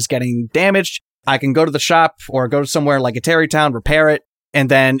weapon is getting damaged, I can go to the shop or go to somewhere like a Terrytown, repair it. And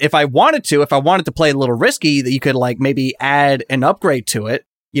then if I wanted to play a little risky, that you could like maybe add an upgrade to it,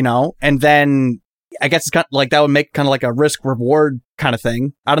 you know, and then I guess it's kind of like that would make kind of like a risk reward kind of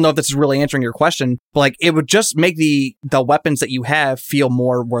thing. I don't know if this is really answering your question, but like it would just make the weapons that you have feel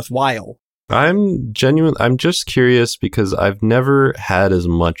more worthwhile. I'm just curious because I've never had as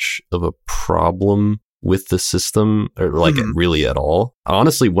much of a problem with the system or like really at all.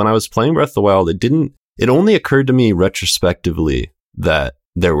 Honestly, when I was playing Breath of the Wild, it only occurred to me retrospectively that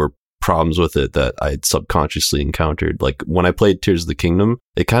there were problems with it that I'd subconsciously encountered. Like when I played Tears of the Kingdom,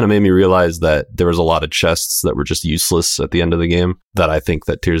 it kind of made me realize that there was a lot of chests that were just useless at the end of the game that I think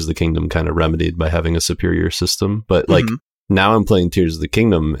that Tears of the Kingdom kind of remedied by having a superior system. But like now I'm playing Tears of the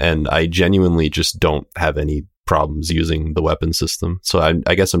Kingdom and I genuinely just don't have any problems using the weapon system. So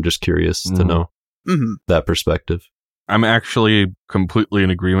I guess I'm just curious to know that perspective. I'm actually completely in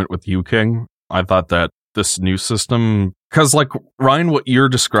agreement with you, King. I thought that this new system, because like Ryan, what you're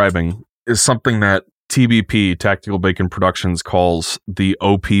describing is something that TBP, Tactical Bacon Productions, calls the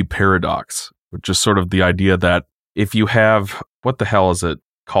OP paradox, which is sort of the idea that if you have, what the hell is it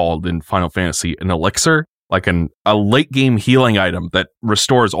called in Final Fantasy, an elixir, like a late game healing item that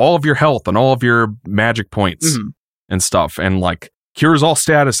restores all of your health and all of your magic points and stuff, and like cures all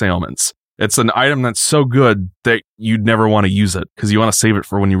status ailments. It's an item that's so good that you'd never want to use it because you want to save it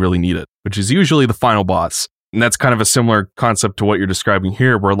for when you really need it, which is usually the final boss. And that's kind of a similar concept to what you're describing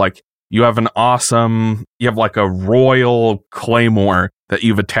here, where like you have like a Royal Claymore that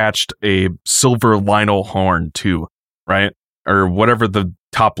you've attached a silver Lionel horn to, right? Or whatever the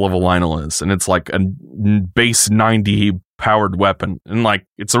top level Lionel is. And it's like a base 90 powered weapon. And like,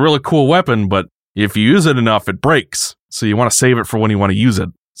 it's a really cool weapon, but if you use it enough, it breaks. So you want to save it for when you want to use it.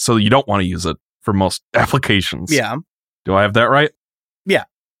 So you don't want to use it for most applications. Yeah. Do I have that right? Yeah.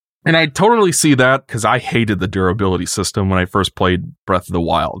 And I totally see that because I hated the durability system when I first played Breath of the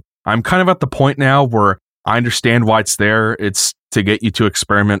Wild. I'm kind of at the point now where I understand why it's there. It's to get you to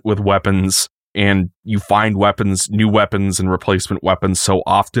experiment with weapons, and you find weapons, new weapons and replacement weapons so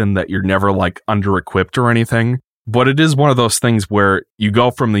often that you're never like under-equipped or anything. But it is one of those things where you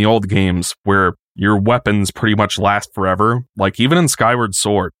go from the old games where your weapons pretty much last forever. Like even in Skyward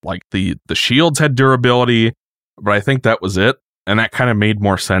Sword, like the shields had durability, but I think that was it. And that kind of made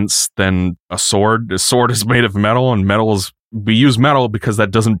more sense than a sword. A sword is made of metal, and we use metal because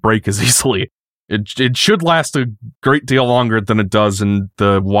that doesn't break as easily. It should last a great deal longer than it does in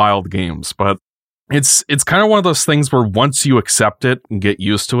the Wild games, but it's kind of one of those things where once you accept it and get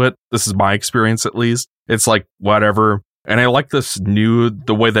used to it, this is my experience at least, it's like whatever. And I like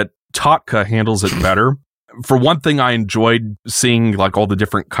the way that Totka handles it better. For one thing, I enjoyed seeing like all the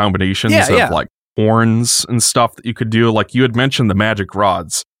different combinations of like horns and stuff that you could do. Like you had mentioned the magic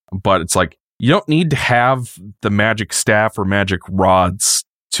rods, but it's like you don't need to have the magic staff or magic rods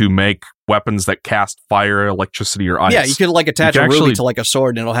to make weapons that cast fire, electricity, or ice. Yeah, you could like attach a ruby to like a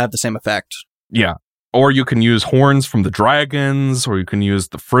sword and it'll have the same effect. Yeah. Or you can use horns from the dragons, or you can use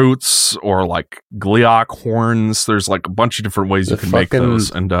the fruits, or like Gleeok horns. There's like a bunch of different ways you can make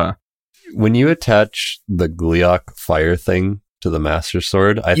those. And when you attach the Gleeok fire thing to the Master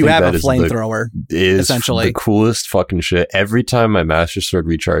Sword, I think that is flamethrower. Is essentially the coolest fucking shit. Every time my Master Sword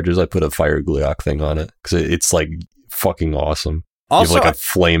recharges, I put a fire Gleeok thing on it because it's like fucking awesome. Also, you have like a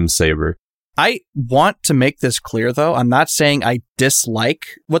flame saber. I want to make this clear, though. I'm not saying I dislike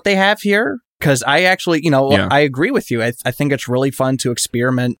what they have here, because I actually, I agree with you. I think it's really fun to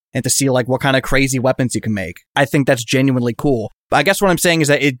experiment and to see like what kind of crazy weapons you can make. I think that's genuinely cool. But I guess what I'm saying is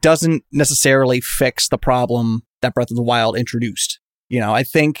that it doesn't necessarily fix the problem that Breath of the Wild introduced. I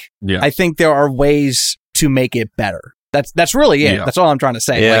think there are ways to make it better. That's really it. Yeah. That's all I'm trying to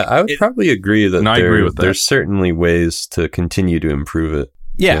say. Yeah, I would probably agree that there's certainly ways to continue to improve it.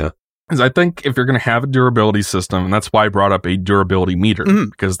 Yeah. Because I think if you're going to have a durability system, and that's why I brought up a durability meter,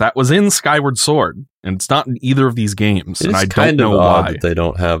 because that was in Skyward Sword, and it's not in either of these games, and I don't know why. That they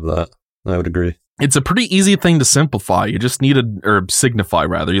don't have that. I would agree. It's a pretty easy thing to simplify. You just need or signify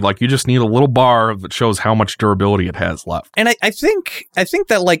rather. You just need a little bar that shows how much durability it has left. And I think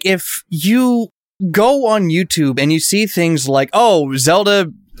that like if you go on YouTube and you see things like, oh, Zelda,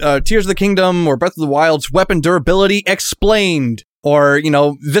 Tears of the Kingdom or Breath of the Wild's weapon durability explained, or, you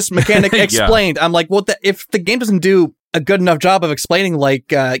know, this mechanic explained. I'm like, well, if the game doesn't do a good enough job of explaining,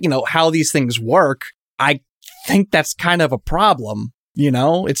 like, you know, how these things work, I think that's kind of a problem. You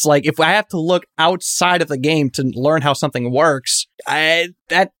know, it's like, if I have to look outside of the game to learn how something works, I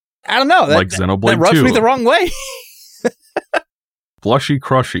don't know. Like Xenoblade 2. That rubs me the wrong way. Blushy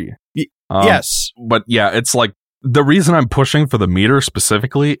crushy. Yes. But yeah, it's like, the reason I'm pushing for the meter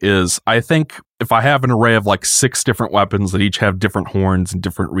specifically is I think if I have an array of like 6 different weapons that each have different horns and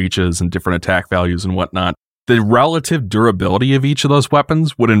different reaches and different attack values and whatnot, the relative durability of each of those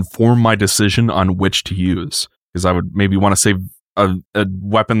weapons would inform my decision on which to use. Because I would maybe want to save a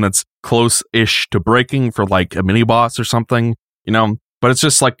weapon that's close-ish to breaking for like a mini boss or something, you know? But it's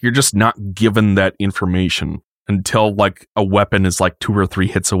just like, you're just not given that information until like a weapon is like 2 or 3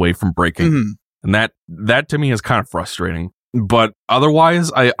 hits away from breaking. Mm-hmm. And that to me is kind of frustrating. But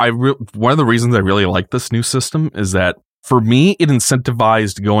otherwise, one of the reasons I really like this new system is that for me, it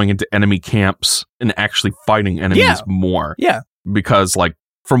incentivized going into enemy camps and actually fighting enemies more. Yeah. Because like,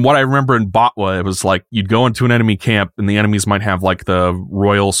 from what I remember in Botwa, it was like you'd go into an enemy camp and the enemies might have like the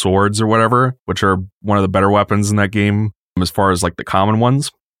royal swords or whatever, which are one of the better weapons in that game as far as like the common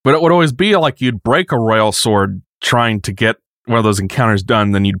ones. But it would always be like you'd break a royal sword trying to get one of those encounters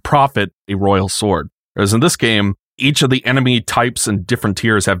done, then you'd profit a royal sword. Whereas in this game, each of the enemy types and different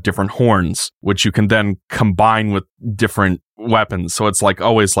tiers have different horns, which you can then combine with different weapons. So it's like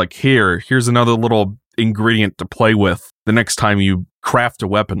always like, here's another little ingredient to play with the next time you craft a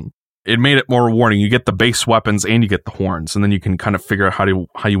weapon. It made it more rewarding. You get the base weapons and you get the horns, and then you can kind of figure out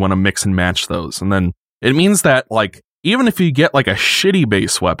how you want to mix and match those. And then it means that like, even if you get like a shitty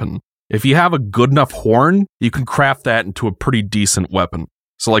base weapon, if you have a good enough horn, you can craft that into a pretty decent weapon.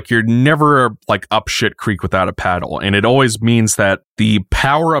 So like, you're never like up shit creek without a paddle. And it always means that the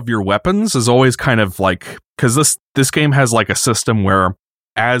power of your weapons is always kind of like, because this game has like a system where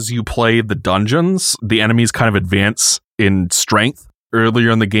as you play the dungeons, the enemies kind of advance in strength. Earlier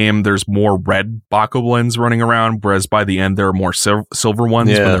in the game, there's more red bokoblins running around, whereas by the end, there are more silver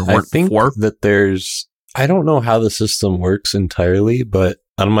ones. Yeah, there weren't I think before. that I don't know how the system works entirely, but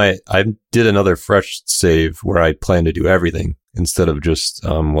I did another fresh save where I plan to do everything instead of just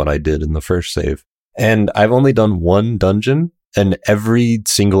what I did in the first save. And I've only done one dungeon, and every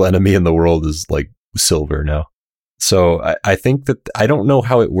single enemy in the world is like silver now. So I think that I don't know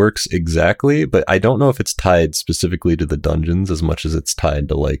how it works exactly, but I don't know if it's tied specifically to the dungeons as much as it's tied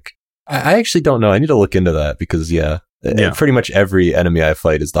to like, I actually don't know. I need to look into that because pretty much every enemy I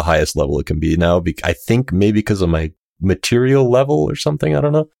fight is the highest level it can be now. I think maybe because of my material level or something. I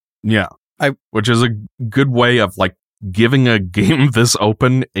don't know. Yeah. Which is a good way of like giving a game this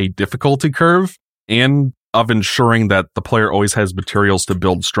open a difficulty curve and of ensuring that the player always has materials to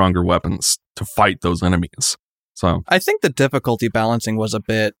build stronger weapons to fight those enemies. So I think the difficulty balancing was a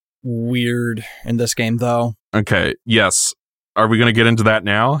bit weird in this game, though. Okay. Yes. Are we going to get into that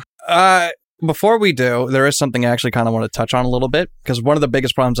now? Before we do, there is something I actually kind of want to touch on a little bit, because one of the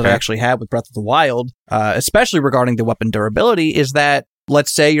biggest problems that I actually had with Breath of the Wild, especially regarding the weapon durability, is that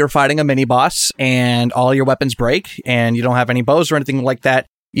let's say you're fighting a mini boss and all your weapons break and you don't have any bows or anything like that.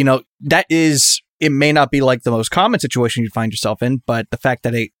 You know, it may not be like the most common situation you'd find yourself in, but the fact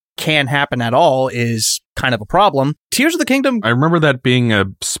that it can happen at all is kind of a problem. Tears of the Kingdom. I remember that being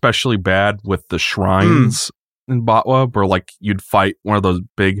especially bad with the shrines in Botwa, where like you'd fight one of those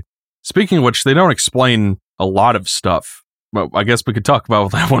big. Speaking of which, they don't explain a lot of stuff. But I guess we could talk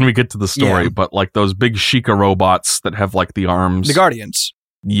about that when we get to the story. Yeah. But like those big Sheikah robots that have like the arms. The Guardians.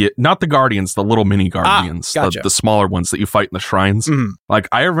 Yeah, not the Guardians, the little mini Guardians. Gotcha. The smaller ones that you fight in the shrines. Mm-hmm. Like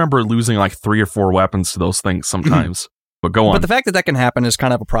I remember losing like 3 or 4 weapons to those things sometimes. But go on. But the fact that can happen is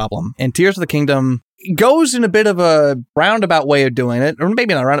kind of a problem. And Tears of the Kingdom goes in a bit of a roundabout way of doing it. Or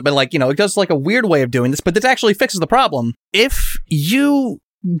maybe not roundabout, but like, you know, it goes like a weird way of doing this. But this actually fixes the problem. If you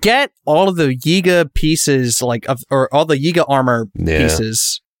get all of the Yiga pieces, or all the Yiga armor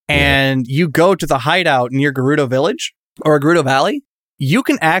pieces, and you go to the hideout near Gerudo Village or Gerudo Valley, you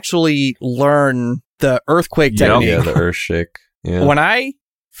can actually learn the earthquake technique. Yeah, the earthshake. Yeah. When I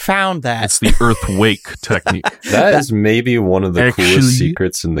found that, it's the earthwake technique. That is maybe one of the coolest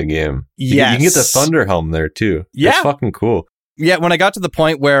secrets in the game. Yes. You can get the Thunder Helm there too. Yeah. It's fucking cool. Yeah, when I got to the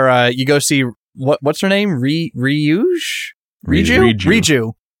point where you go see what's her name? Riju.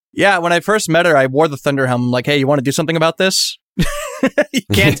 Yeah, when I first met her, I wore the Thunder Helm. I'm like, hey, you want to do something about this? You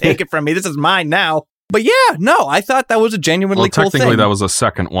can't take it from me. This is mine now. But yeah, no, I thought that was a genuinely cool thing. Technically, that was a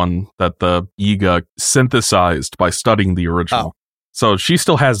second one that the Yiga synthesized by studying the original. So she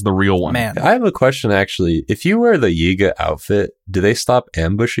still has the real one. Man. I have a question, actually. If you wear the Yiga outfit, do they stop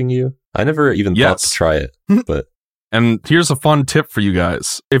ambushing you? I never even thought to try it, but... And here's a fun tip for you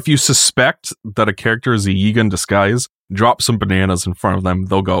guys. If you suspect that a character is a Yiga in disguise, drop some bananas in front of them.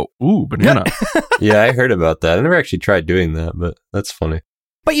 They'll go, ooh, banana. Yeah, I heard about that. I never actually tried doing that, but that's funny.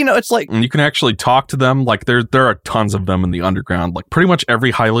 But, it's like... And you can actually talk to them. Like, there are tons of them in the underground. Like, pretty much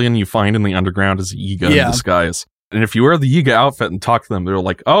every Hylian you find in the underground is a Yiga in disguise. And if you wear the Yiga outfit and talk to them, they're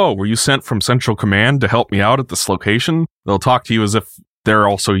like, oh, were you sent from Central Command to help me out at this location? They'll talk to you as if they're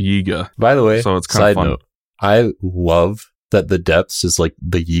also Yiga. By the way, so it's kind of fun. Note, I love that the Depths is like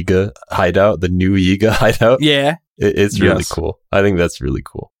the Yiga hideout, the new Yiga hideout. Yeah. It's really cool. I think that's really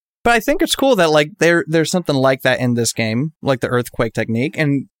cool. But I think it's cool that like there's something like that in this game, like the earthquake technique.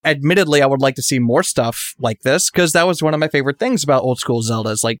 And admittedly, I would like to see more stuff like this because that was one of my favorite things about old school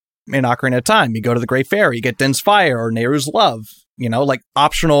Zeldas. Like in Ocarina of Time, you go to the Great Fairy, you get Din's Fire or Nehru's Love. Like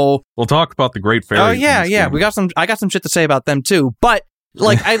optional. We'll talk about the Great Fairy. Oh yeah. I got some shit to say about them too. But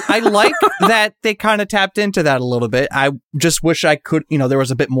like I like that they kind of tapped into that a little bit. I just wish I could. There was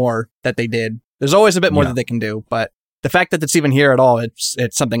a bit more that they did. There's always a bit more that they can do, but the fact that it's even here at all, it's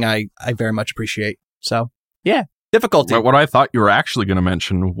something I very much appreciate. So, yeah, difficulty. But what I thought you were actually going to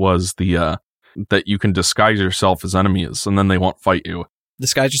mention was the that you can disguise yourself as enemies, and then they won't fight you.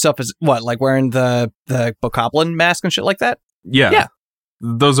 Disguise yourself as what? Like wearing the Bokoblin mask and shit like that? Yeah.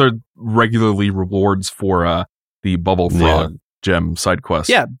 Those are regularly rewards for the Bubble Frog gem side quest.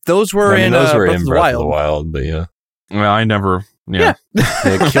 Yeah, those were in Breath of the Wild. But yeah. Well, I never... Yeah.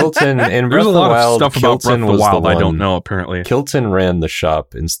 Kilton in Breath of the Wild. Stuff about Breath of the Wild I don't know, apparently. Kilton ran the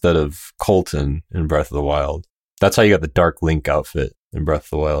shop instead of Colton in Breath of the Wild. That's how you got the Dark Link outfit in Breath of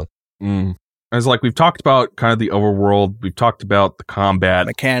the Wild. As like we've talked about kind of the overworld, we've talked about the combat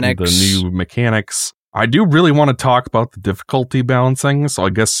mechanics, the new mechanics. I do really want to talk about the difficulty balancing, so I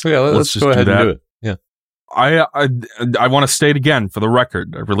guess let's just go ahead do that. And do it. Yeah. I want to state again for the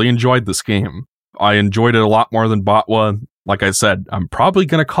record, I really enjoyed this game. I enjoyed it a lot more than Botwa. Like I said, I'm probably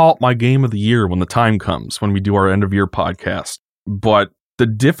going to call it my game of the year when the time comes, when we do our end of year podcast. But the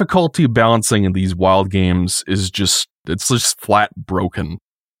difficulty balancing in these wild games is just flat broken.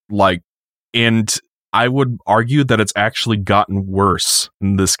 Like, and I would argue that it's actually gotten worse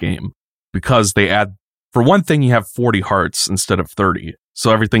in this game because they add, for one thing, you have 40 hearts instead of 30.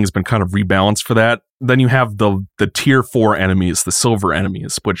 So everything's been kind of rebalanced for that. Then you have the tier 4 enemies, the silver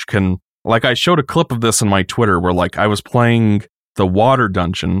enemies, which can, like I showed a clip of this on my Twitter where like I was playing the water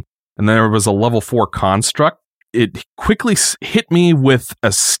dungeon and there was a level 4 construct. It quickly hit me with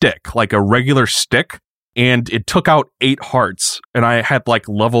a stick, like a regular stick, and it took out 8 hearts and I had like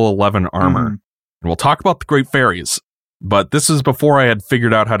level 11 armor. And we'll talk about the Great Fairies, but this is before I had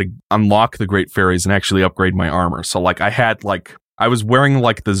figured out how to unlock the Great Fairies and actually upgrade my armor. So like I was wearing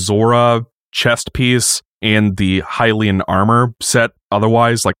like the Zora chest piece and the Hylian armor set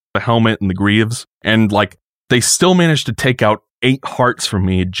otherwise, like the helmet and the greaves. And like they still managed to take out 8 hearts from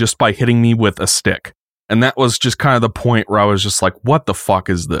me just by hitting me with a stick. And that was just kind of the point where I was just like, what the fuck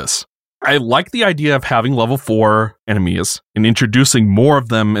is this? I like the idea of having level 4 enemies and introducing more of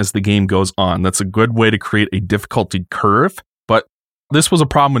them as the game goes on. That's a good way to create a difficulty curve. But this was a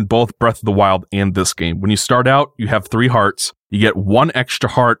problem in both Breath of the Wild and this game. When you start out, you have 3 hearts. You get 1 extra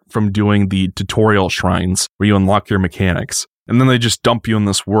heart from doing the tutorial shrines where you unlock your mechanics. And then they just dump you in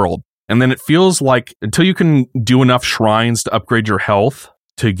this world. And then it feels like until you can do enough shrines to upgrade your health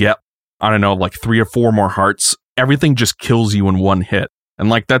to get, I don't know, like 3 or 4 more hearts, everything just kills you in one hit. And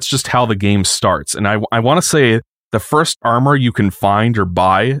like that's just how the game starts. And I want to say the first armor you can find or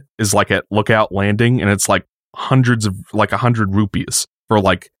buy is like at Lookout Landing, and it's like 100 rupees for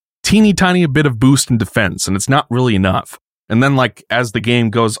like teeny tiny bit of boost in defense, and it's not really enough. And then like as the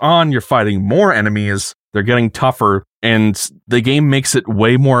game goes on, you're fighting more enemies, they're getting tougher, and the game makes it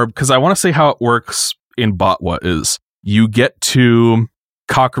way more, because I want to say how it works in Botwa is you get to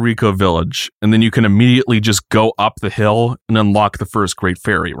Kakariko Village, and then you can immediately just go up the hill and unlock the first Great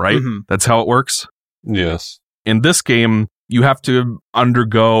Fairy, right? Mm-hmm. That's how it works? Yes. In this game, you have to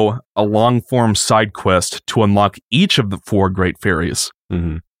undergo a long-form side quest to unlock each of the 4 Great Fairies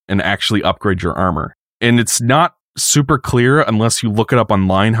and actually upgrade your armor. And it's not super clear unless you look it up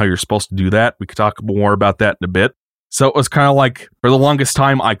online how you're supposed to do that. We could talk more about that in a bit. So it was kind of like, for the longest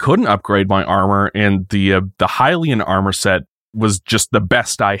time, I couldn't upgrade my armor, and the Hylian armor set was just the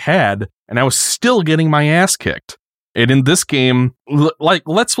best I had, and I was still getting my ass kicked. And in this game, like,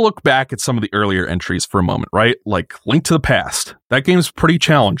 let's look back at some of the earlier entries for a moment, right? Like Link to the Past. That game's pretty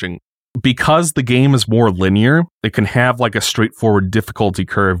challenging. because the game is more linear, it can have like a straightforward difficulty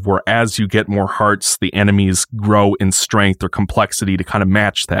curve where as you get more hearts, the enemies grow in strength or complexity to kind of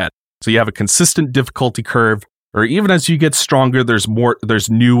match that. So you have a consistent difficulty curve, or even as you get stronger, there's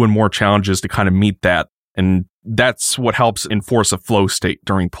new and more challenges to kind of meet that. And that's what helps enforce a flow state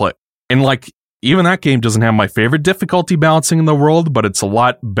during play. And like, even that game doesn't have my favorite difficulty balancing in the world, but it's a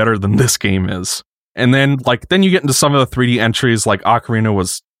lot better than this game is. And then you get into some of the 3D entries, like Ocarina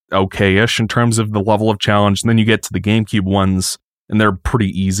was okay-ish in terms of the level of challenge. And then you get to the GameCube ones, and they're pretty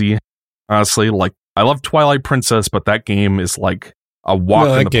easy. Honestly, like, I love Twilight Princess, but that game is like a walk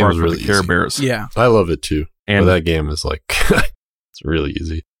in the park with the Care Bears. Yeah. I love it too. And that game is like, it's really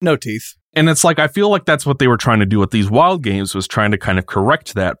easy. No teeth. And it's like, I feel like that's what they were trying to do with these wild games, was trying to kind of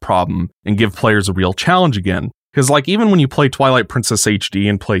correct that problem and give players a real challenge again. Because like, even when you play Twilight Princess HD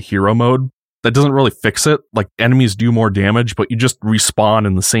and play hero mode, that doesn't really fix it. Like, enemies do more damage, but you just respawn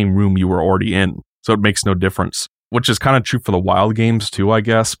in the same room you were already in. So it makes no difference, which is kind of true for the wild games too, I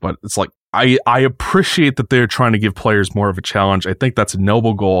guess. But it's like, I appreciate that they're trying to give players more of a challenge. I think that's a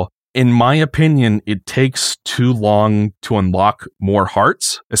noble goal. In my opinion, it takes too long to unlock more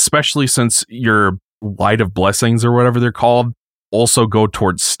hearts, especially since your Light of Blessings or whatever they're called also go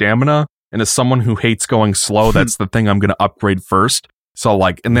towards stamina. And as someone who hates going slow, that's the thing I'm going to upgrade first. So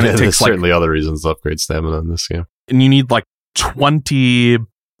like, and then it takes certainly other reasons to upgrade stamina in this game. And you need like 20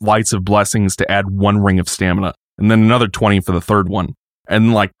 Lights of Blessings to add 1 ring of stamina, and then another 20 for the third one.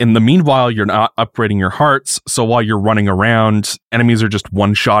 And like, in the meanwhile, you're not upgrading your hearts. So while you're running around, enemies are just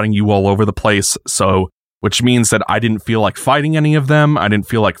one-shotting you all over the place. So, which means that I didn't feel like fighting any of them. I didn't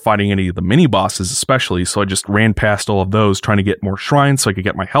feel like fighting any of the mini bosses, especially. So I just ran past all of those, trying to get more shrines so I could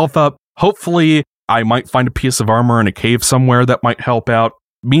get my health up. Hopefully, I might find a piece of armor in a cave somewhere that might help out.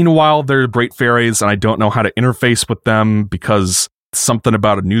 Meanwhile, there are great fairies, and I don't know how to interface with them because something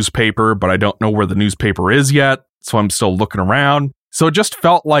about a newspaper, but I don't know where the newspaper is yet. So I'm still looking around. So it just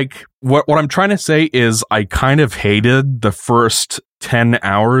felt like, what I'm trying to say is I kind of hated the first 10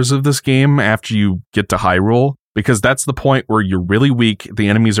 hours of this game after you get to Hyrule, because that's the point where you're really weak, the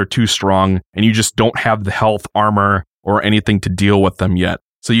enemies are too strong, and you just don't have the health, armor, or anything to deal with them yet.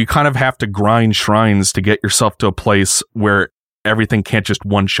 So you kind of have to grind shrines to get yourself to a place where everything can't just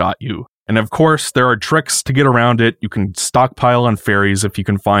one-shot you. And of course, there are tricks to get around it. You can stockpile on fairies if you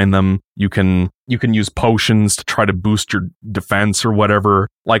can find them. You can use potions to try to boost your defense or whatever.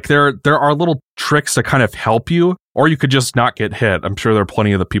 Like, there are little tricks to kind of help you, or you could just not get hit. I'm sure there are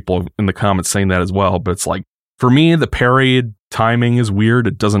plenty of the people in the comments saying that as well. But it's like, for me, the parry timing is weird.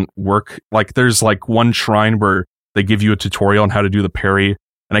 It doesn't work. Like, there's like one shrine where they give you a tutorial on how to do the parry,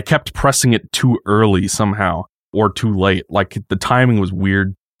 and I kept pressing it too early somehow, or too late. Like, the timing was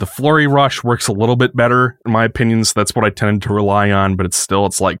weird. The flurry rush works a little bit better, in my opinion, so that's what I tend to rely on, but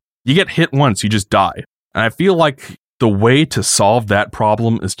it's like, you get hit once, you just die. And I feel like the way to solve that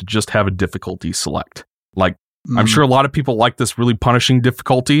problem is to just have a difficulty select. Like, I'm sure a lot of people like this really punishing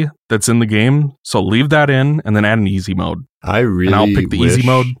difficulty that's in the game, so leave that in, and then add an easy mode. And I'll pick the easy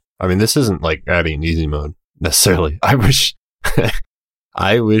mode. I mean, this isn't like adding easy mode, necessarily. I wish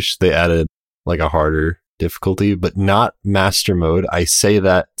they added like a harder difficulty, but not master mode. I say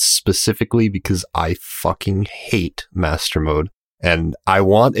that specifically because I fucking hate master mode, and I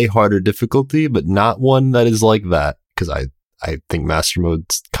want a harder difficulty, but not one that is like that, because I think master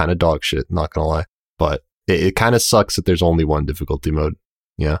mode's kind of dog shit, not gonna lie. But it kind of sucks that there's only one difficulty mode.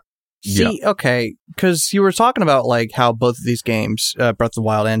 Yeah. See, okay, because you were talking about like how both of these games, Breath of the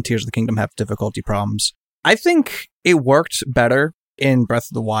Wild and Tears of the Kingdom, have difficulty problems. I think it worked better in Breath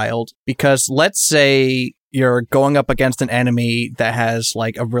of the Wild, because let's say you're going up against an enemy that has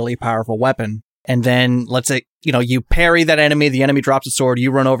like a really powerful weapon, and then let's say, you parry that enemy, the enemy drops a sword, you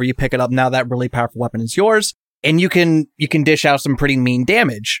run over, you pick it up, now that really powerful weapon is yours, and you can dish out some pretty mean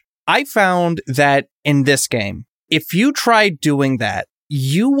damage. I found that in this game, if you try doing that,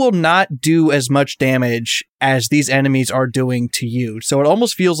 you will not do as much damage as these enemies are doing to you. So it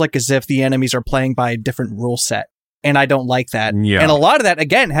almost feels like as if the enemies are playing by a different rule set. And I don't like that. Yeah. And a lot of that,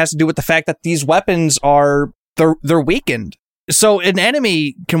 again, has to do with the fact that these weapons they're weakened. So an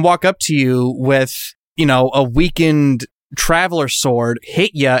enemy can walk up to you with, a weakened traveler sword,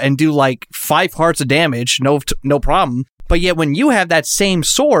 hit you, and do like 5 hearts of damage, no problem. But yet when you have that same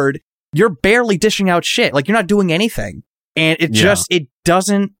sword, you're barely dishing out shit. Like, you're not doing anything. And it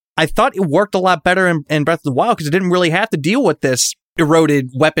doesn't... I thought it worked a lot better in Breath of the Wild, because it didn't really have to deal with this eroded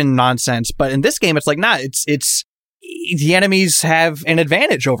weapon nonsense. But in this game, it's like, nah, it's the enemies have an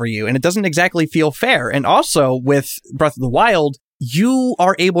advantage over you, and it doesn't exactly feel fair. And also with Breath of the Wild, you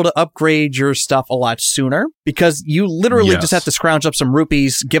are able to upgrade your stuff a lot sooner because you literally just have to scrounge up some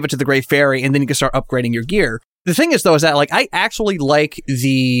rupees, give it to the Great Fairy, and then you can start upgrading your gear. The thing is, though, is that like I actually like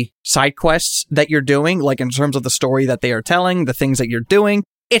the side quests that you're doing, like in terms of the story that they are telling, the things that you're doing.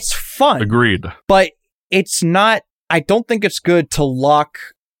 It's fun. Agreed. But it's not, I don't think it's good to lock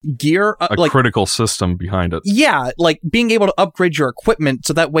gear. A critical system behind it. Yeah, like being able to upgrade your equipment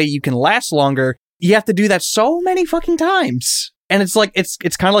so that way you can last longer. You have to do that so many fucking times. And it's like, it's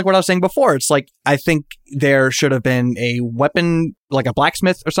kind of like what I was saying before. It's like, I think there should have been a weapon, like a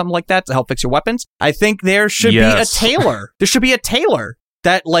blacksmith or something like that to help fix your weapons. I think there should be a tailor. There should be a tailor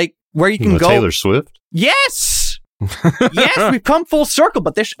that like, where you can go. Taylor Swift? Yes! Yes, we've come full circle,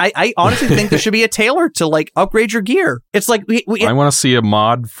 but I honestly think there should be a tailor to like upgrade your gear. It's like, I want to see a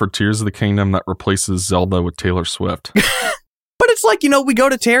mod for Tears of the Kingdom that replaces Zelda with Taylor Swift. But it's like, we go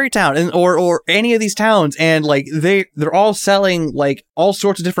to Terrytown and or any of these towns and like they're all selling like all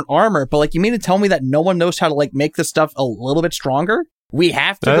sorts of different armor. But like, you mean to tell me that no one knows how to like make this stuff a little bit stronger? We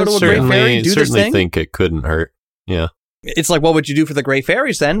have to go to a Great Fairy and do this thing? I think it couldn't hurt. Yeah. It's like, what would you do for the Great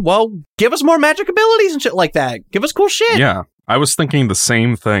Fairies then? Well, give us more magic abilities and shit like that. Give us cool shit. Yeah. I was thinking the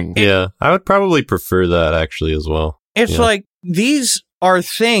same thing. Yeah. I would probably prefer that actually as well. It's like, these are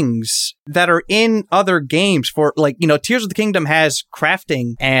things that are in other games for like, Tears of the Kingdom has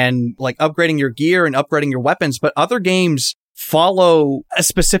crafting and like upgrading your gear and upgrading your weapons, but other games follow a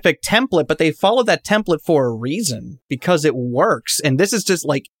specific template, but they follow that template for a reason because it works. And this is just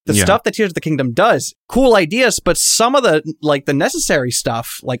like the stuff that Tears of the Kingdom does. Cool ideas, but some of the like the necessary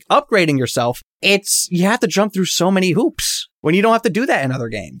stuff, like upgrading yourself, you have to jump through so many hoops when you don't have to do that in other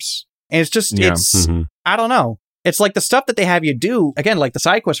games. And it's just, I don't know. It's like the stuff that they have you do, again, like the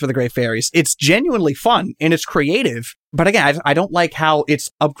side quest for the Great Fairies, it's genuinely fun and it's creative. But again, I don't like how it's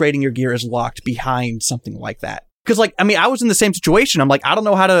upgrading your gear is locked behind something like that. Because like, I mean, I was in the same situation. I'm like, I don't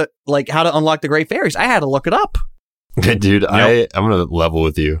know how to unlock the Great Fairies. I had to look it up. Dude, I'm going to level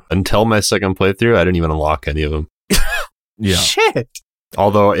with you. Until my second playthrough, I didn't even unlock any of them. Yeah. Shit.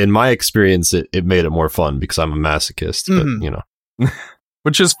 Although in my experience, it made it more fun because I'm a masochist, but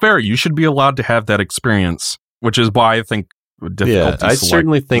Which is fair. You should be allowed to have that experience. Which is why I think difficulty I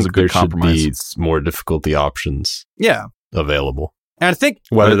certainly think there compromise. Should be more difficulty options available. And I think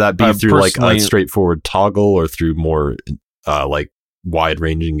whether that be through like a straightforward toggle or through more like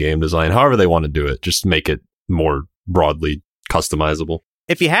wide-ranging game design, however they want to do it, just make it more broadly customizable.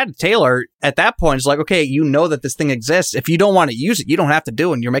 If you had a tailor, at that point, it's like, okay, you know that this thing exists. If you don't want to use it, you don't have to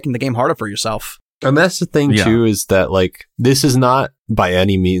do it, and you're making the game harder for yourself. And that's the thing, too, is that like this is not by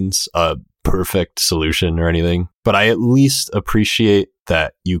any means a perfect solution or anything, but I at least appreciate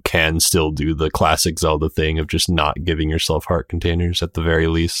that you can still do the classic Zelda thing of just not giving yourself heart containers at the very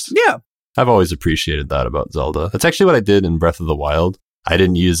least. Yeah. I've always appreciated that about Zelda. That's actually what I did in Breath of the Wild. I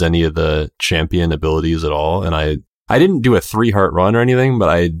didn't use any of the champion abilities at all, and I didn't do a 3-heart run or anything, but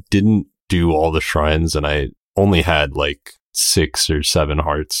I didn't do all the shrines, and I only had like 6 or 7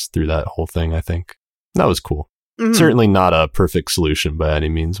 hearts through that whole thing, I think. That was cool. Mm-hmm. Certainly not a perfect solution by any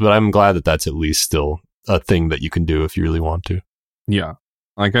means, but I'm glad that that's at least still a thing that you can do if you really want to. Yeah.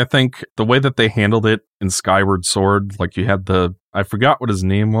 Like, I think the way that they handled it in Skyward Sword, like you had I forgot what his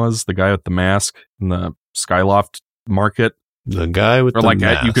name was, the guy with the mask in the Skyloft market. The guy with the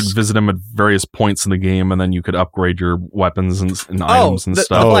mask. You could visit him at various points in the game, and then you could upgrade your weapons and items and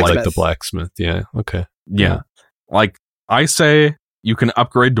stuff. Like the blacksmith. Yeah. Okay. Yeah. Like, I say you can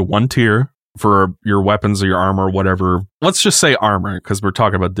upgrade to 1 tier for your weapons or your armor, whatever. Let's just say armor, because we're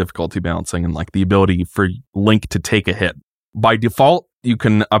talking about difficulty balancing and like the ability for Link to take a hit. By default, you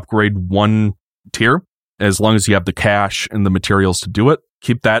can upgrade 1 tier as long as you have the cash and the materials to do it.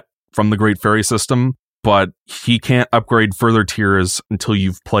 Keep that from the Great Fairy system, but he can't upgrade further tiers until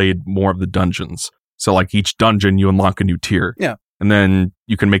you've played more of the dungeons. So like each dungeon, you unlock a new tier. Yeah. And then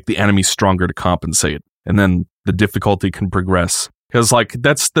you can make the enemy stronger to compensate. And then the difficulty can progress. Because like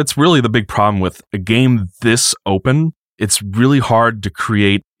that's really the big problem with a game this open. It's really hard to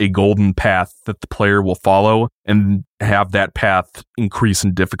create a golden path that the player will follow and have that path increase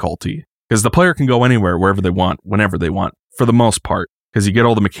in difficulty. Because the player can go anywhere, wherever they want, whenever they want, for the most part. Because you get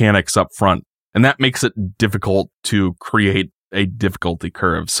all the mechanics up front. And that makes it difficult to create a difficulty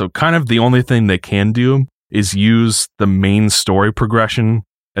curve. So kind of the only thing they can do is use the main story progression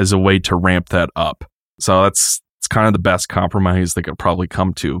as a way to ramp that up. So it's kind of the best compromise they could probably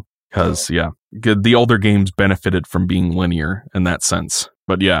come to. Because, the older games benefited from being linear in that sense.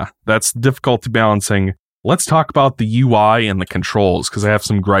 But yeah, that's difficulty balancing. Let's talk about the UI and the controls, because I have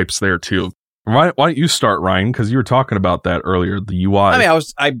some gripes there too. Why don't you start, Ryan? Because you were talking about that earlier, the UI. I mean,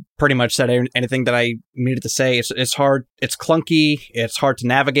 I pretty much said anything that I needed to say. It's hard. It's clunky. It's hard to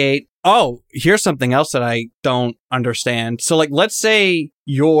navigate. Oh, here's something else that I don't understand. So, like, let's say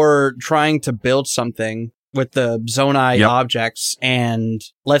you're trying to build something with the Zonai objects, and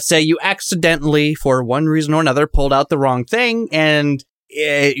let's say you accidentally, for one reason or another, pulled out the wrong thing, and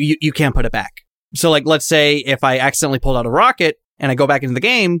you can't put it back. So, like, let's say if I accidentally pulled out a rocket, and I go back into the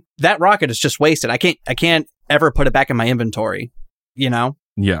game, that rocket is just wasted. I can't ever put it back in my inventory, you know?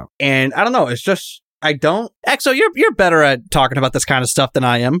 Yeah. And I don't know, it's just, I don't... Exo, you're better at talking about this kind of stuff than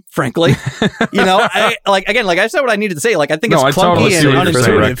I am, frankly. You know, I said what I needed to say. Like, I think it's clunky and unintuitive.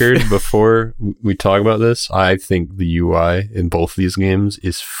 For the record, before we talk about this, I think the UI in both these games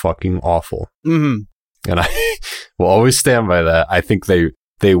is fucking awful. Mm-hmm. And I will always stand by that. I think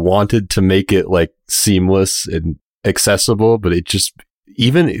they wanted to make it, like, seamless and accessible, but it just,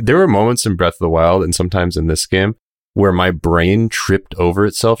 even there were moments in Breath of the Wild and sometimes in this game where my brain tripped over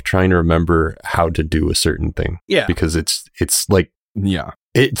itself trying to remember how to do a certain thing. Yeah. Because it's like,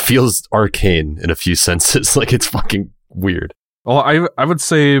 it feels arcane in a few senses. Like, it's fucking weird. Well, I would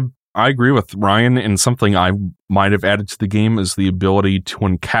say I agree with Ryan, and something I might have added to the game is the ability to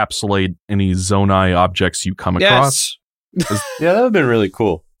encapsulate any Zonai objects you come across. Yeah, that would have been really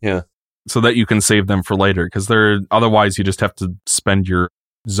cool. Yeah. So that you can save them for later, because otherwise you just have to spend your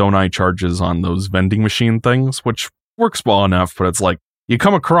Zonai charges on those vending machine things, which works well enough, but it's like you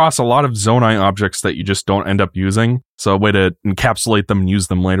come across a lot of Zonai objects that you just don't end up using. So a way to encapsulate them and use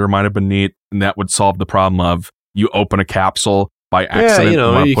them later might have been neat, and that would solve the problem of you open a capsule by accident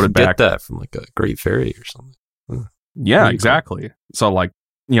and want to put it back. Get that from like a Great Fairy or something. Yeah, exactly. So like,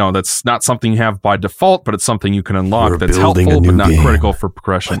 you know, that's not something you have by default, but it's something you can unlock that's helpful, but not critical for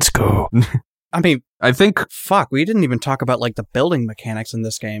progression. Let's go. I mean, I think... Fuck, we didn't even talk about, like, the building mechanics in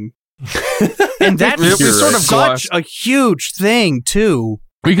this game. And that's sort of such a huge thing, too.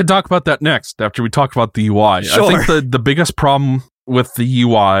 We could talk about that next, after we talk about the UI. Sure. I think the biggest problem with the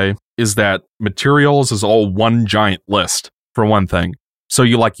UI is that materials is all one giant list, for one thing. So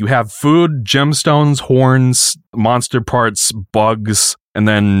you have food, gemstones, horns, monster parts, bugs, and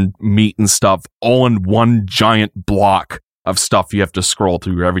then meat and stuff all in one giant block of stuff you have to scroll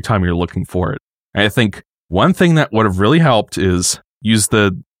through every time you're looking for it. And I think one thing that would have really helped is use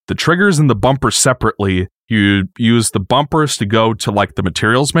the triggers and the bumpers separately. You use the bumpers to go to like the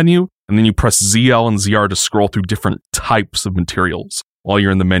materials menu, and then you press ZL and ZR to scroll through different types of materials while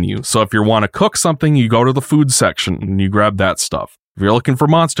you're in the menu. So if you want to cook something, you go to the food section and you grab that stuff. If you're looking for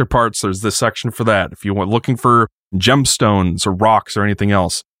monster parts, there's this section for that. If you're looking for gemstones or rocks or anything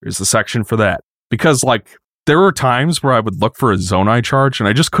else, there's the section for that. Because, like, there were times where I would look for a Zonai charge and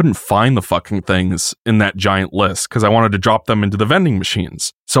I just couldn't find the fucking things in that giant list because I wanted to drop them into the vending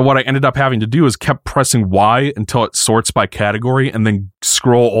machines. So what I ended up having to do is kept pressing Y until it sorts by category and then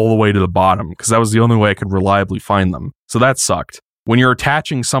scroll all the way to the bottom because that was the only way I could reliably find them. So that sucked. When you're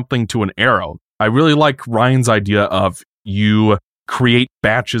attaching something to an arrow, I really like Ryan's idea of you create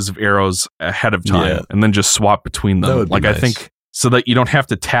batches of arrows ahead of time and then just swap between them. Like, nice. I think so that you don't have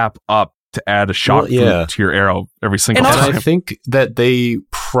to tap up to add a shot to your arrow every single time. And I think that they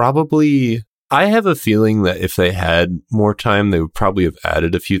probably... I have a feeling that if they had more time, they would probably have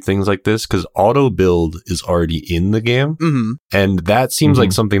added a few things like this, because auto build is already in the game. Mm-hmm. And that seems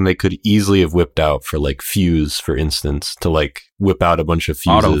like something they could easily have whipped out for, like, fuse, for instance, to, like, whip out a bunch of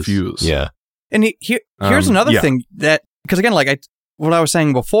fuses. Auto fuse. Yeah. And here's another thing that... Because again, like, what I was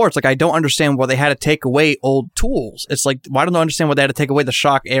saying before, it's like I don't understand why they had to take away old tools. It's like, why don't I understand why they had to take away the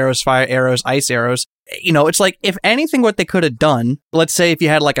shock arrows, fire arrows, ice arrows? You know, it's like, if anything, what they could have done, let's say if you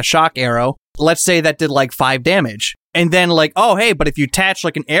had like a shock arrow, let's say that did like 5 damage. And then like, oh, hey, but if you attach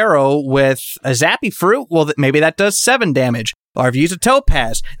like an arrow with a zappy fruit, well, maybe that does 7 damage. Or if you use a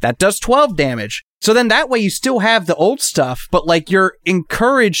topaz, that does 12 damage. So then that way you still have the old stuff, but like you're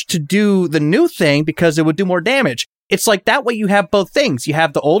encouraged to do the new thing because it would do more damage. It's like that way you have both things. You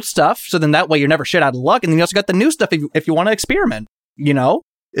have the old stuff, so then that way you're never shit out of luck, and then you also got the new stuff if you want to experiment, you know?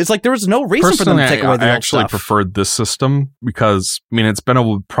 It's like there was no reason for them to take away the old stuff. I actually preferred this system because, I mean, it's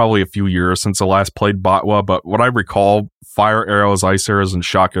been probably a few years since I last played Botwa, but what I recall, fire arrows, ice arrows, and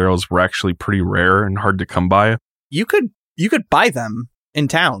shock arrows were actually pretty rare and hard to come by. You could buy them in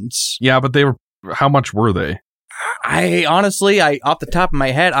towns. Yeah, but how much were they? I honestly, off the top of my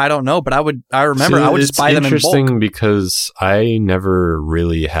head, I don't know, but I remember I would just buy them in bulk. It's interesting because I never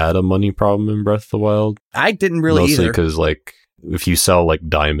really had a money problem in Breath of the Wild. I didn't really either. Mostly because, like, if you sell, like,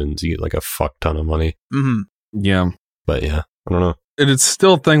 diamonds, you get, like, a fuck ton of money. Mm-hmm. Yeah. But, yeah, I don't know. It's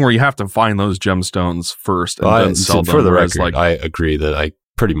still a thing where you have to find those gemstones first and then sell them. For the record, I agree that I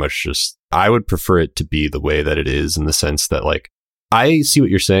pretty much just I would prefer it to be the way that it is, in the sense that, like, I see what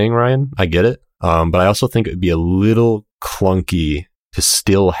you're saying, Ryan. I get it. But I also think it would be a little clunky to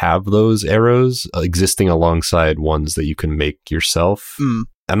still have those arrows existing alongside ones that you can make yourself.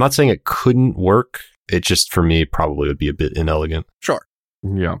 I'm not saying it couldn't work. It just, for me, probably would be a bit inelegant. Sure.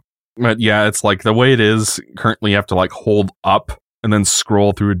 Yeah. But yeah, it's like the way it is currently, you have to like hold up and then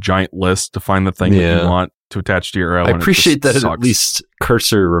scroll through a giant list to find the thing that you want to attach to your arrow. I appreciate that at least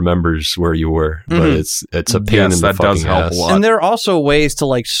cursor remembers where you were, but it's a pain in the fucking ass. A lot. And there are also ways to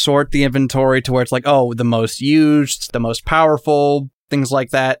like sort the inventory to where it's like, oh, the most used, the most powerful, things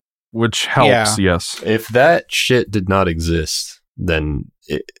like that. Which helps, yes. If that shit did not exist, then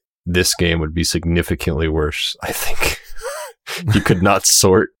this game would be significantly worse, I think. You could not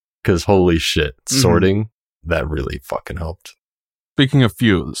sort, because holy shit, sorting, that really fucking helped. Speaking of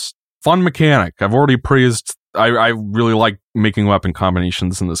fuse, fun mechanic. I've already praised. I really like making weapon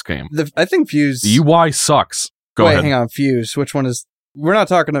combinations in this game. I think fuse. The UI sucks. Go ahead. Hang on. Fuse. Which one is? We're not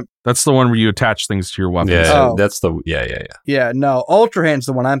talking about. That's the one where you attach things to your weapons. Yeah, that's the. Yeah. No, Ultra Hand's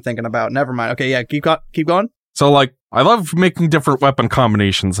the one I'm thinking about. Never mind. Okay, yeah. Keep going. So, like, I love making different weapon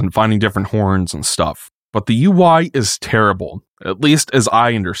combinations and finding different horns and stuff. But the UI is terrible, at least as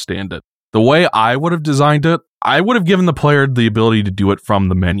I understand it. The way I would have designed it, I would have given the player the ability to do it from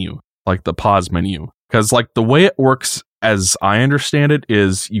the menu, like the pause menu. Because, like, the way it works, as I understand it,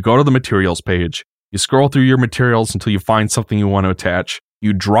 is you go to the materials page, you scroll through your materials until you find something you want to attach,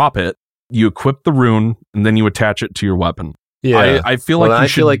 you drop it, you equip the rune, and then you attach it to your weapon. Yeah, I feel like you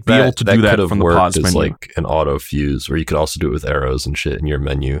should be able to do that from the pause menu. Like an auto fuse, where you could also do it with arrows and shit in your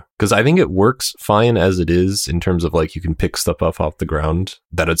menu. Because I think it works fine as it is, in terms of like you can pick stuff up off the ground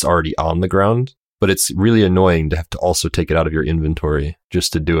that it's already on the ground. But it's really annoying to have to also take it out of your inventory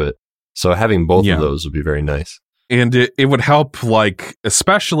just to do it. So having both of those would be very nice. And it would help, like,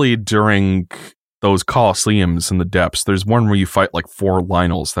 especially during those Colosseums in the depths. There's one where you fight like 4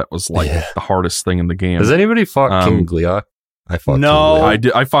 Lionels. That was like the hardest thing in the game. Has anybody fought King Gliok? I fought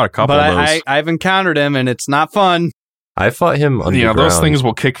I fought a couple of those. I've encountered him, and it's not fun. I fought him underground. Yeah, those things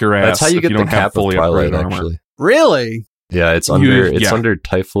will kick your ass. That's how you get the cap of Twilight, actually. Really? Yeah, it's under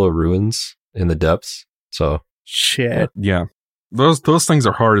Typhlo ruins in the depths. So shit. Yeah, those things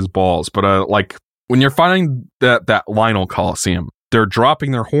are hard as balls. But like when you're fighting that Lionel Colosseum, they're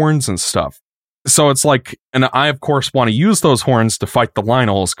dropping their horns and stuff. So it's like, and I, of course, want to use those horns to fight the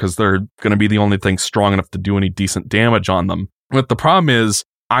Lionels because they're going to be the only thing strong enough to do any decent damage on them. But the problem is,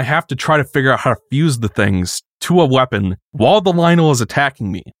 I have to try to figure out how to fuse the things to a weapon while the Lionel is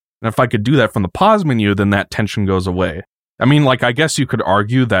attacking me. And if I could do that from the pause menu, then that tension goes away. I mean, like, I guess you could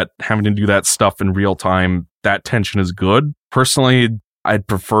argue that having to do that stuff in real time, that tension is good. Personally, I'd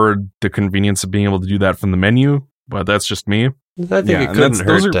prefer the convenience of being able to do that from the menu, but that's just me. I think it couldn't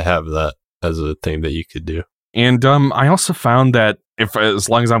hurt to have that as a thing that you could do. And I also found that as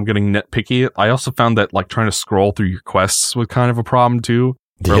long as I'm getting nitpicky, I also found that like trying to scroll through your quests was kind of a problem too.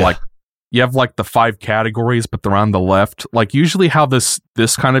 Where like you have like the 5 categories, but they're on the left. Like usually how this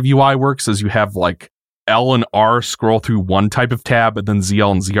kind of UI works is you have like L and R scroll through one type of tab, and then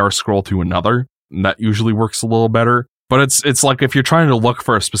ZL and ZR scroll through another. And that usually works a little better. But it's like if you're trying to look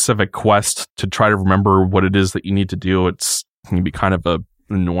for a specific quest to try to remember what it is that you need to do, it can be kind of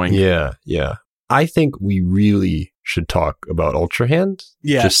annoying. Yeah. I think we really should talk about Ultra Hand.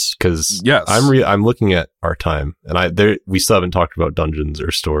 Yeah. Just because I'm looking at our time, and we still haven't talked about dungeons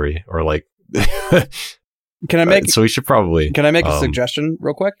or story or like. So we should probably. Can I make a suggestion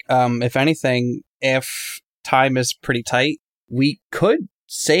real quick? If anything, if time is pretty tight, we could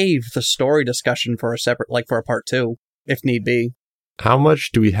save the story discussion for a separate, like for a part 2, if need be. How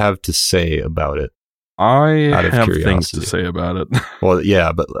much do we have to say about it? I have things to say about it. Well,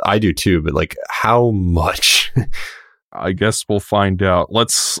 yeah, but I do too. But like, how much? I guess we'll find out.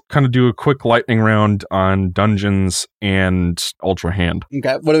 Let's kind of do a quick lightning round on dungeons and Ultra Hand.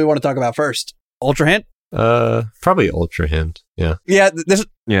 Okay, what do we want to talk about first? Ultra Hand? Probably Ultra Hand. Yeah. Yeah.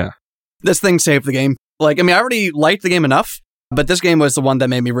 This thing saved the game. Like, I mean, I already liked the game enough, but this game was the one that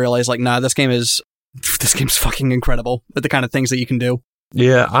made me realize, like, nah, this game's fucking incredible at the kind of things that you can do.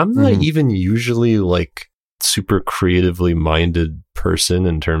 Yeah, I'm not even usually like super creatively minded person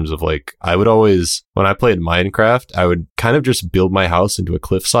in terms of like, I would always, when I played Minecraft, I would kind of just build my house into a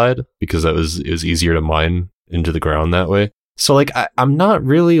cliffside because it was easier to mine into the ground that way. So like, I'm not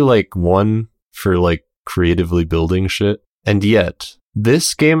really like one for like creatively building shit. And yet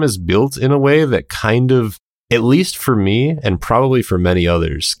this game is built in a way that kind of, at least for me and probably for many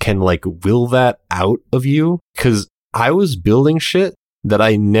others, can like will that out of you. Cause I was building shit that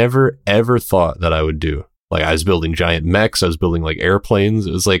I never ever thought that I would do. Like I was building giant mechs, I was building like airplanes.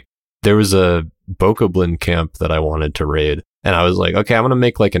 It was like there was a Bokoblin camp that I wanted to raid. And I was like, okay, I'm going to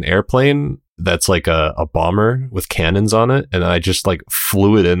make like an airplane that's like a bomber with cannons on it. And I just like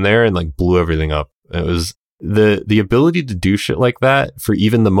flew it in there and like blew everything up. It was the ability to do shit like that for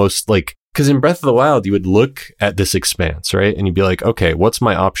even the most like, because in Breath of the Wild, you would look at this expanse, right? And you'd be like, okay, what's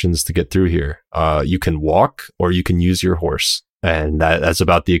my options to get through here? You can walk or you can use your horse. And that's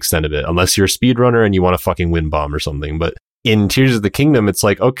about the extent of it, unless you're a speedrunner and you want to fucking wind bomb or something. But in Tears of the Kingdom, it's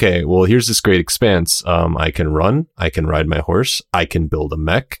like, okay, well, here's this great expanse. I can run, I can ride my horse, I can build a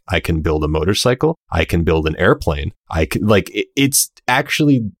mech, I can build a motorcycle, I can build an airplane. I can it's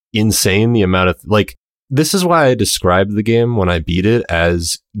actually insane the amount of like, this is why I described the game when I beat it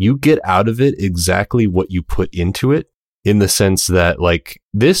as you get out of it exactly what you put into it, in the sense that like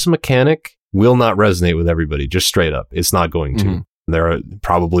this mechanic will not resonate with everybody, just straight up. It's not going to. Mm-hmm. There are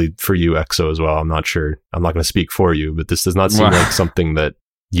probably for you, EXO, as well. I'm not sure. I'm not going to speak for you, but this does not seem like something that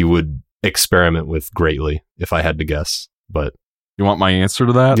you would experiment with greatly, if I had to guess. But you want my answer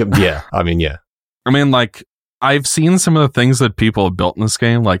to that? Yeah. I mean, yeah. I mean, like, I've seen some of the things that people have built in this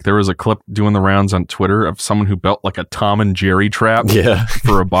game. Like, there was a clip doing the rounds on Twitter of someone who built like a Tom and Jerry trap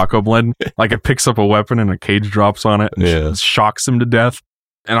for a Bokoblin. Like, it picks up a weapon and a cage drops on it and shocks him to death.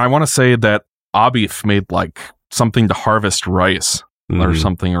 And I want to say that Abif made like something to harvest rice or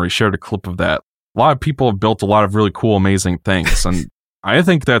something, or he shared a clip of that. A lot of people have built a lot of really cool, amazing things. And I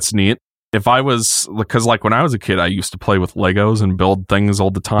think that's neat. If I was, because like when I was a kid, I used to play with Legos and build things all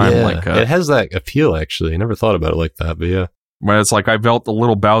the time. Yeah, like it has that appeal, actually. I never thought about it like that, but yeah. But it's like I built a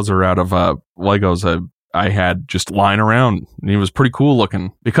little Bowser out of Legos I had just lying around, and he was pretty cool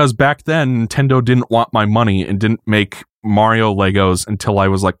looking. Because back then, Nintendo didn't want my money and didn't make Mario Legos until I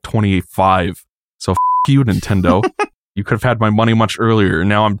was like 25. So you, Nintendo. You could have had my money much earlier, and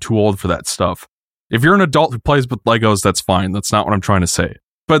now I'm too old for that stuff. If you're an adult who plays with Legos, that's fine. That's not what I'm trying to say.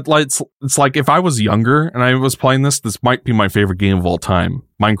 But like, it's like if I was younger and I was playing this might be my favorite game of all time.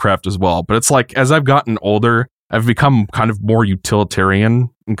 Minecraft as well. But it's like, as I've gotten older, I've become kind of more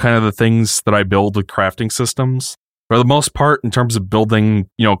utilitarian in kind of the things that I build with crafting systems. For the most part, in terms of building,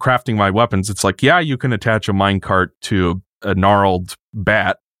 crafting my weapons, it's like, yeah, you can attach a minecart to a gnarled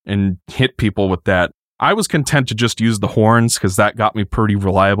bat and hit people with that. I was content to just use the horns because that got me pretty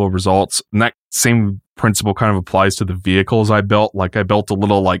reliable results. And that same principle kind of applies to the vehicles I built. Like I built a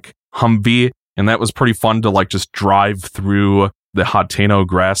little like Humvee, and that was pretty fun to like just drive through the Hateno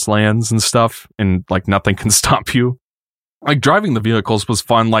grasslands and stuff, and like nothing can stop you. Like driving the vehicles was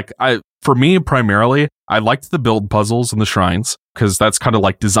fun. Like for me primarily, I liked the build puzzles and the shrines because that's kind of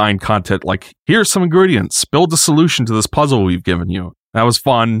like design content. Like here's some ingredients, build a solution to this puzzle we've given you. That was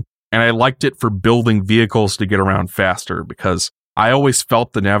fun. And I liked it for building vehicles to get around faster because I always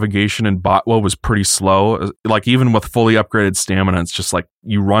felt the navigation in Botwa was pretty slow. Like even with fully upgraded stamina, it's just like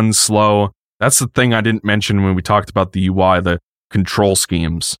you run slow. That's the thing I didn't mention when we talked about the UI, the control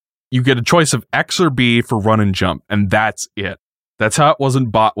schemes. You get a choice of X or B for run and jump, and that's it. That's how it was in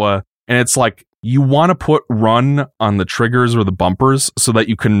Botwa. And it's like you want to put run on the triggers or the bumpers so that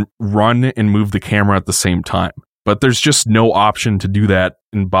you can run and move the camera at the same time. But there's just no option to do that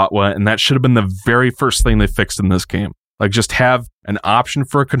in Botwa, and that should have been the very first thing they fixed in this game. Like, just have an option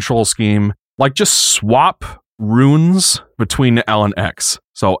for a control scheme. Like, just swap runes between L and X.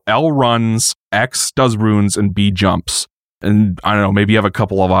 So L runs, X does runes, and B jumps. And I don't know, maybe you have a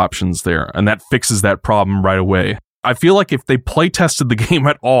couple of options there, and that fixes that problem right away. I feel like if they play tested the game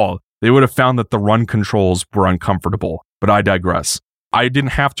at all, they would have found that the run controls were uncomfortable. But I digress. I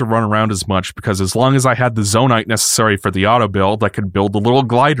didn't have to run around as much because as long as I had the zonite necessary for the auto build, I could build a little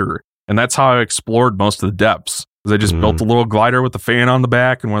glider. And that's how I explored most of the depths. I just built a little glider with the fan on the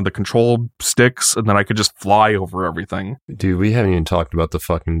back and one of the control sticks, and then I could just fly over everything. Dude, we haven't even talked about the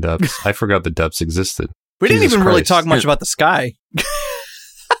fucking depths. I forgot the depths existed. We didn't even really talk much about the sky.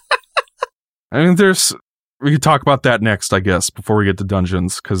 I mean, we could talk about that next, I guess, before we get to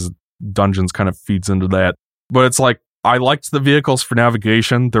dungeons, because dungeons kind of feeds into that. But it's like, I liked the vehicles for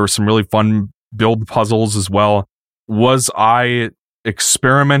navigation. There were some really fun build puzzles as well. Was I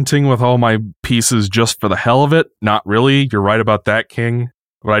experimenting with all my pieces just for the hell of it? Not really. You're right about that, King.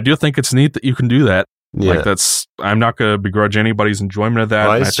 But I do think it's neat that you can do that. Yeah. Like I'm not going to begrudge anybody's enjoyment of that.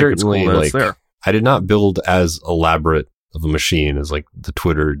 Well, I think it's cool that it's there. I did not build as elaborate of a machine as like the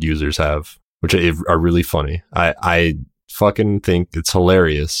Twitter users have, which are really funny. I fucking think it's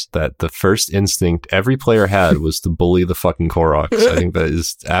hilarious that the first instinct every player had was to bully the fucking Koroks. I think that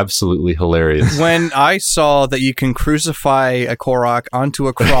is absolutely hilarious. When I saw that you can crucify a Korok onto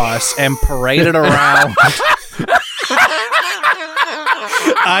a cross and parade it around,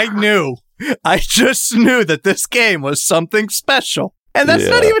 I just knew that this game was something special. And that's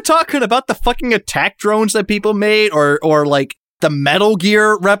not even talking about the fucking attack drones that people made or like the Metal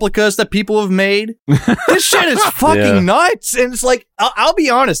Gear replicas that people have made. This shit is fucking nuts. And it's like, I'll be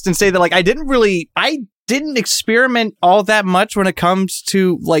honest and say that like I didn't experiment all that much when it comes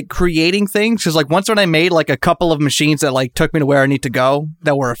to like creating things. Cause like once when I made like a couple of machines that like took me to where I need to go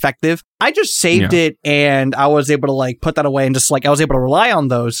that were effective, I just saved it and I was able to like put that away and just like I was able to rely on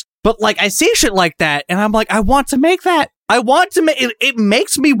those. But like I see shit like that and I'm like, I want to make that. I want to make it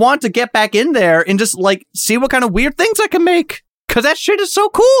makes me want to get back in there and just like see what kind of weird things I can make. Cause that shit is so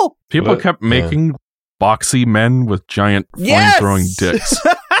cool. People kept making boxy men with giant flame-throwing dicks.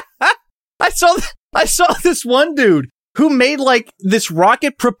 I saw this one dude who made like this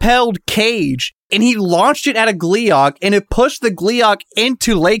rocket-propelled cage, and he launched it at a Gleeok, and it pushed the Gleeok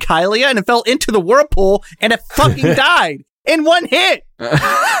into Lake Hylia, and it fell into the whirlpool, and it fucking died in one hit.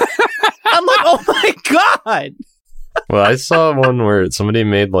 I'm like, oh my god. Well, I saw one where somebody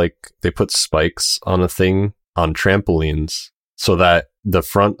made like they put spikes on a thing on trampolines so that the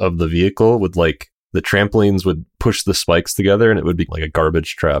front of the vehicle would like the trampolines would push the spikes together and it would be like a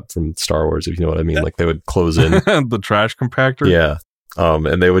garbage trap from Star Wars, if you know what I mean. Like they would close in. The trash compactor? Yeah.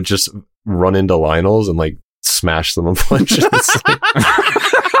 And they would just run into Lionels and like smash them a bunch.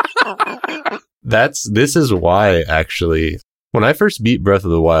 This is why actually, when I first beat Breath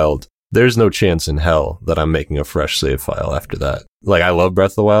of the Wild, there's no chance in hell that I'm making a fresh save file after that. Like I love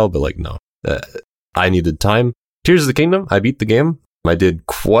Breath of the Wild, but like no. I needed time. Tears of the Kingdom, I beat the game. I did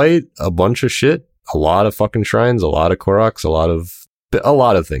quite a bunch of shit. A lot of fucking shrines, a lot of Koroks, a lot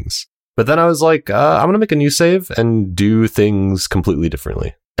of things. But then I was like, I'm going to make a new save and do things completely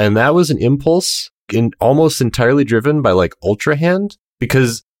differently. And that was an impulse almost entirely driven by like Ultra Hand,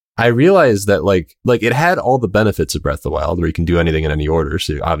 because I realized that like it had all the benefits of Breath of the Wild where you can do anything in any order.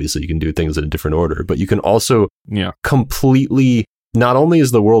 So obviously you can do things in a different order, but you can also completely, not only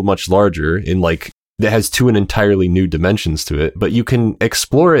is the world much larger in like, it has two entirely new dimensions to it, but you can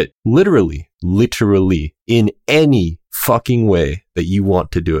explore it literally in any fucking way that you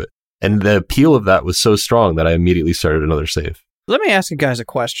want to do it. And the appeal of that was so strong that I immediately started another save. Let me ask you guys a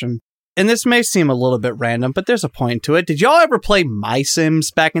question. And this may seem a little bit random, but there's a point to it. Did y'all ever play My Sims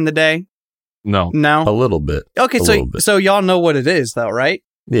back in the day? No. No? A little bit. Okay, so y'all know what it is though, right?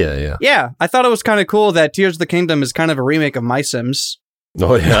 Yeah. Yeah, I thought it was kind of cool that Tears of the Kingdom is kind of a remake of My Sims.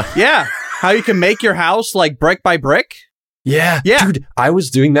 Oh, yeah. Yeah. How you can make your house like brick by brick. Yeah. Dude, I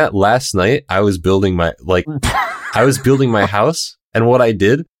was doing that last night. I was building my house. And what I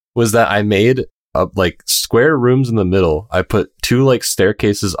did was that I made like square rooms in the middle. I put two like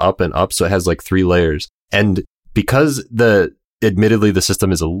staircases up and up. So it has like 3 layers. And because admittedly the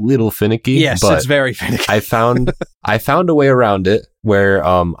system is a little finicky. Yes, but it's very finicky. I found a way around it where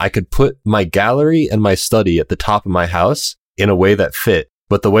I could put my gallery and my study at the top of my house in a way that fit.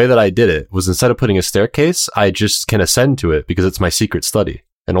 But the way that I did it was instead of putting a staircase, I just can ascend to it because it's my secret study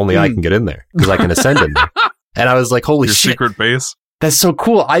and only I can get in there because I can ascend in there. And I was like, holy shit. Your secret base? That's so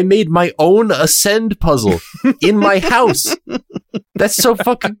cool. I made my own ascend puzzle in my house. That's so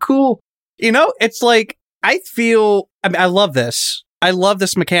fucking cool. You know, it's like, I love this. I love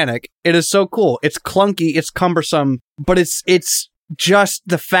this mechanic. It is so cool. It's clunky. It's cumbersome, but it's just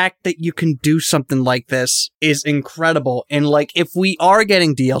the fact that you can do something like this is incredible. And like, if we are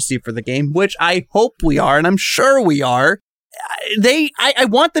getting DLC for the game, which I hope we are, and I'm sure we are, I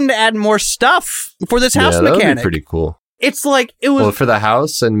want them to add more stuff for this house mechanic. That'd be pretty cool. It's like, it was... Well, for the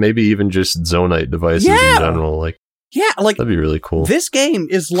house and maybe even just Zonite devices in general. Like, that'd be really cool. This game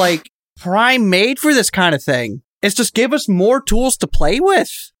is like prime made for this kind of thing. It's just give us more tools to play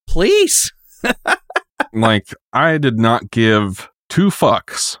with, please. Like, I did not give 2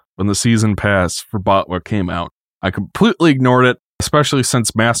 fucks when the season pass for Botwa came out. I completely ignored it, especially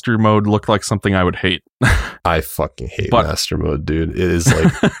since Master Mode looked like something I would hate. I fucking hate Master Mode, dude. It is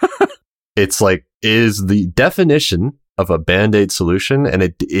like, it is the definition of a Band-Aid solution, and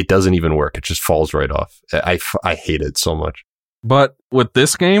it doesn't even work. It just falls right off. I hate it so much. But with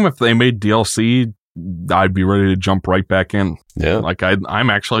this game, if they made DLC, I'd be ready to jump right back in. Yeah. Like, I'm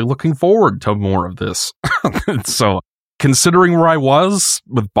actually looking forward to more of this. So, considering where I was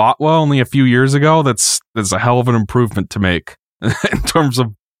with Botwa only a few years ago, that's a hell of an improvement to make in terms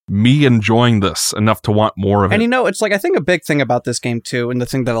of me enjoying this enough to want more of it. And you know, it's like, I think a big thing about this game too, and the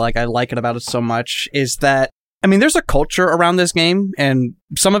thing that I like it about it so much is that, I mean, there's a culture around this game, and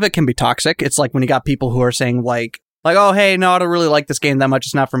some of it can be toxic. It's like when you got people who are saying like, oh, hey, no, I don't really like this game that much.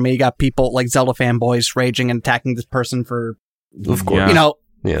 It's not for me. You got people like Zelda fanboys raging and attacking this person for, of course, you know,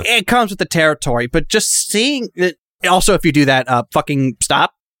 it comes with the territory. But just seeing it, also, if you do that, fucking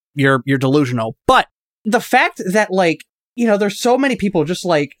stop. You're delusional. But the fact that like there's so many people just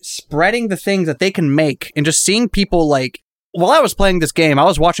like spreading the things that they can make and just seeing people like, while I was playing this game, I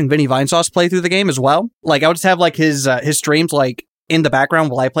was watching Vinny Vinesauce play through the game as well. Like I would just have like his streams like in the background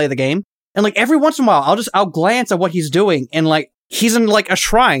while I play the game. And like every once in a while, I'll glance at what he's doing and like he's in like a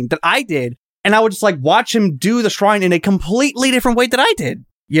shrine that I did. And I would just like watch him do the shrine in a completely different way that I did,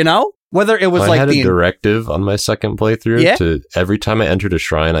 Whether it was I had a directive on my second playthrough to every time I entered a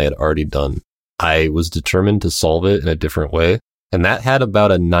shrine I had already done, I was determined to solve it in a different way. And that had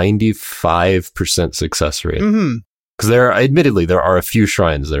about a 95% success rate. Mm-hmm. Because admittedly, there are a few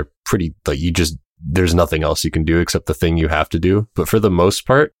shrines that are pretty, like there's nothing else you can do except the thing you have to do. But for the most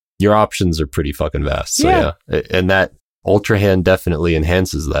part, your options are pretty fucking vast. So yeah. And that Ultra Hand definitely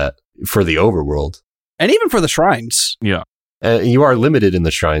enhances that for the overworld. And even for the shrines. Yeah. You are limited in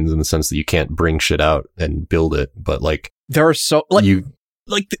the shrines in the sense that you can't bring shit out and build it. But like, there are so, like,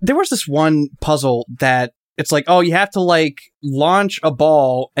 there was this one puzzle that it's like, oh, you have to like launch a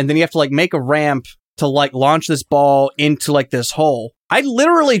ball and then you have to like make a ramp to like launch this ball into like this hole. I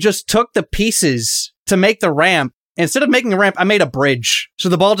literally just took the pieces to make the ramp. Instead of making a ramp, I made a bridge. So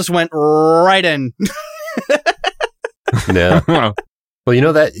the ball just went right in. Yeah.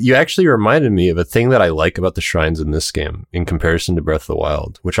 Well, that you actually reminded me of a thing that I like about the shrines in this game in comparison to Breath of the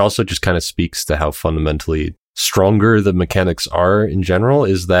Wild, which also just kind of speaks to how fundamentally stronger the mechanics are in general,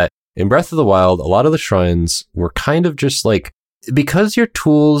 is that in Breath of the Wild, a lot of the shrines were kind of just like, because your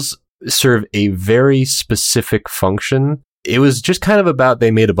tools serve a very specific function, it was just kind of about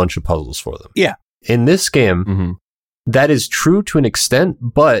they made a bunch of puzzles for them. Yeah. In this game, that is true to an extent,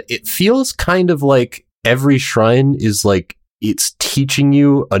 but it feels kind of like every shrine is like, it's teaching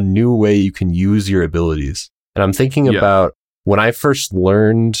you a new way you can use your abilities. And I'm thinking about when I first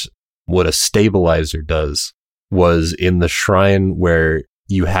learned what a stabilizer does was in the shrine where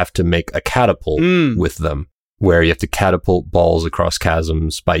you have to make a catapult with them, where you have to catapult balls across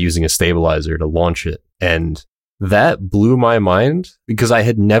chasms by using a stabilizer to launch it. And that blew my mind because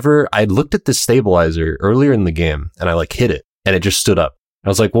I'd looked at this stabilizer earlier in the game and I like hit it and it just stood up. I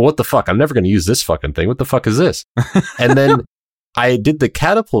was like, well, what the fuck? I'm never going to use this fucking thing. What the fuck is this? And then I did the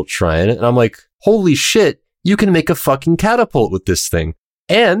catapult shrine and I'm like, holy shit, you can make a fucking catapult with this thing.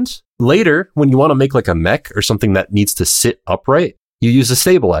 And later, when you want to make like a mech or something that needs to sit upright, you use a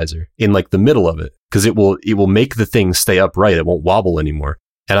stabilizer in like the middle of it because it will make the thing stay upright. It won't wobble anymore.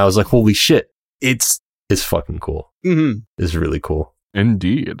 And I was like, holy shit, it's fucking cool. Mm-hmm. It's really cool.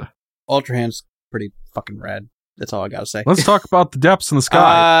 Indeed. Ultra Hand's pretty fucking rad. That's all I gotta say. Let's talk about the depths in the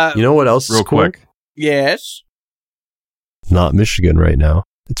sky. You know what else is cool? Quick. Yes. Not Michigan right now.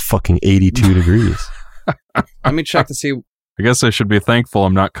 It's fucking 82 degrees. Let me check to see. I guess I should be thankful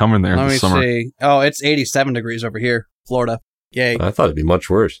I'm not coming there this summer. Let me see. Oh, it's 87 degrees over here, Florida. Yay. I thought it'd be much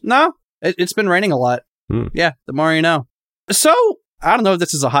worse. No, it's been raining a lot. Yeah, the more you know. So, I don't know if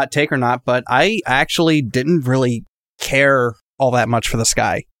this is a hot take or not, but I actually didn't really care all that much for the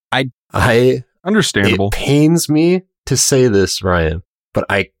sky. Understandable. It pains me to say this, Ryan, but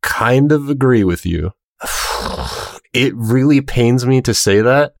I kind of agree with you. It really pains me to say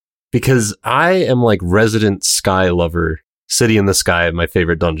that because I am like resident sky lover. City in the Sky, my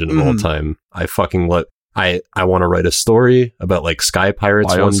favorite dungeon of all time. I fucking I want to write a story about like sky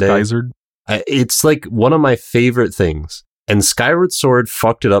pirates one day. It's like one of my favorite things. And Skyward Sword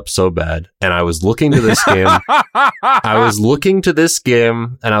fucked it up so bad. And I was looking to this game.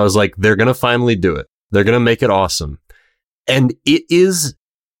 And I was like, they're going to finally do it. They're going to make it awesome. And it is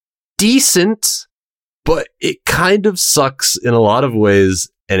decent, but it kind of sucks in a lot of ways.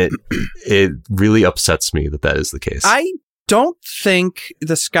 And it really upsets me that is the case. I don't think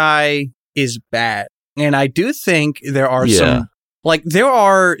the sky is bad. And I do think there are there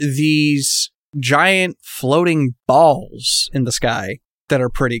are these giant floating balls in the sky that are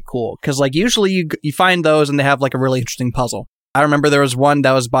pretty cool. Because like usually you find those and they have like a really interesting puzzle. I remember there was one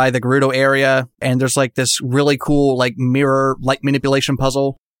that was by the Gerudo area and there's like this really cool like mirror light manipulation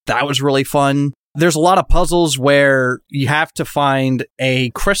puzzle. That was really fun. There's a lot of puzzles where you have to find a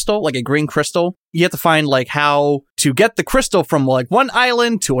crystal, like a green crystal. You have to find like how to get the crystal from like one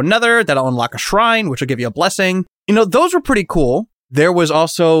island to another. That'll unlock a shrine, which will give you a blessing. Those were pretty cool. There was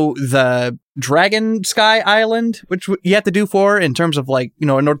also the Dragon Sky Island, which you have to do in terms of like, in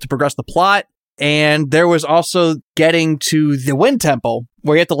order to progress the plot. And there was also getting to the Wind Temple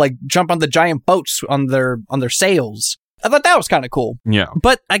where you have to like jump on the giant boats on their sails. I thought that was kind of cool. Yeah.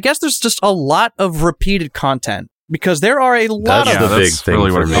 But I guess there's just a lot of repeated content because there are a lot of... That's the big thing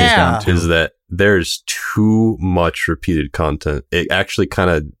really what it comes down to. Is that there's too much repeated content. It actually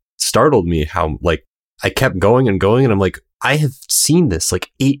kind of startled me how like I kept going and I'm like, I have seen this like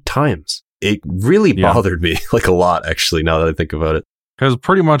 8 times. it really bothered me like a lot, actually, now that I think about it. Because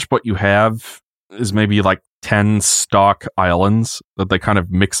pretty much what you have is maybe like 10 stock islands that they kind of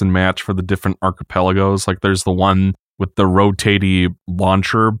mix and match for the different archipelagos. Like there's the one with the rotating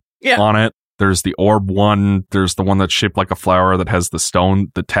launcher on it. There's the orb one. There's the one that's shaped like a flower that has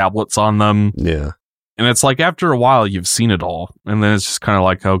the tablets on them. Yeah. And it's like after a while, you've seen it all. And then it's just kind of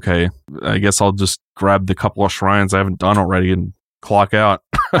like, okay, I guess I'll just grab the couple of shrines I haven't done already and clock out.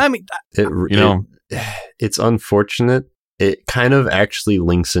 I mean, it's unfortunate. It kind of actually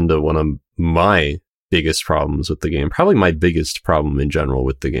links into one of my biggest problems with the game. Probably my biggest problem in general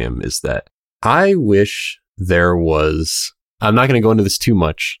with the game is that I wish there was, I'm not going to go into this too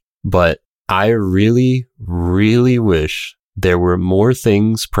much, but I really, really wish there were more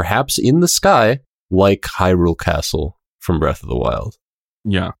things perhaps in the sky like Hyrule Castle from Breath of the Wild.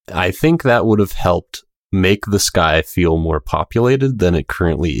 Yeah. I think that would have helped make the sky feel more populated than it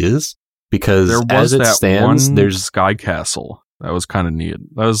currently is, because as it stands, there's Sky Castle. That was kind of neat.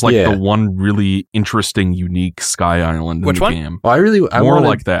 That was like the one really interesting, unique sky island in the game. Well, I more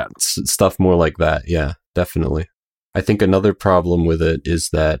like that. Stuff more like that. Yeah, definitely. I think another problem with it is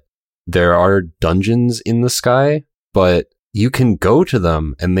that there are dungeons in the sky, but you can go to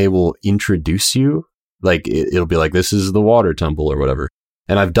them and they will introduce you. Like it'll be like, this is the water temple or whatever.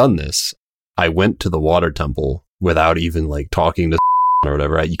 And I've done this. I went to the water temple without even like talking to or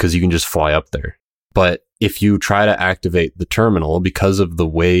whatever, right? Because you can just fly up there. But if you try to activate the terminal, because of the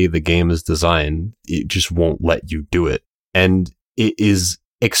way the game is designed, it just won't let you do it. And it is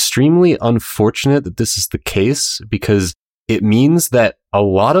extremely unfortunate that this is the case, because it means that a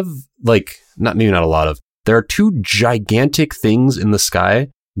lot of, like, not a lot of, there are two gigantic things in the sky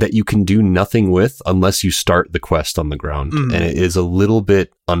that you can do nothing with unless you start the quest on the ground. And it is a little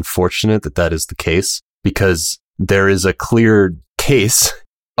bit unfortunate that that is the case, because there is a clear case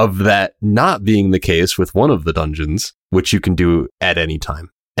of that not being the case with one of the dungeons, which you can do at any time.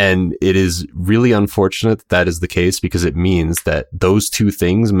 And it is really unfortunate that that is the case, because it means that those two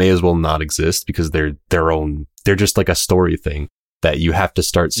things may as well not exist, because they're their own, they're just like a story thing that you have to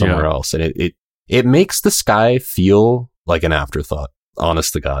start somewhere else. And it makes the sky feel like an afterthought,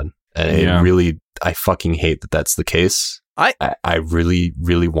 honest to God. And it really, I fucking hate that that's the case. I really,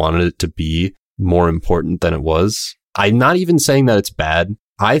 really wanted it to be more important than it was. I'm not even saying that it's bad.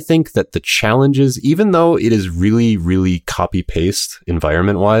 I think that the challenges, even though it is really, really copy-paste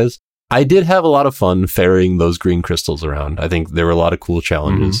environment-wise, I did have a lot of fun ferrying those green crystals around. I think there were a lot of cool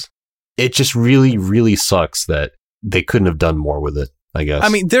challenges. It just really, really sucks that they couldn't have done more with it, I guess. I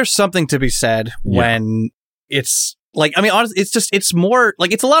mean, there's something to be said when it's like, I mean, honestly, it's more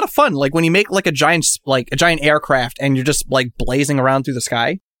like, it's a lot of fun. Like when you make like a giant aircraft and you're just like blazing around through the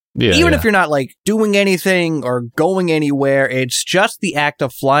sky. Yeah, even if you're not like doing anything or going anywhere, it's just the act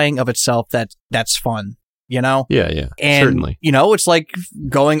of flying of itself that's fun, you know? Yeah, and, certainly. You know, it's like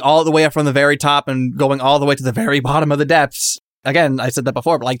going all the way up from the very top and going all the way to the very bottom of the depths. Again, I said that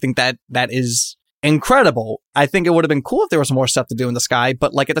before, but I think that is incredible. I think it would have been cool if there was more stuff to do in the sky,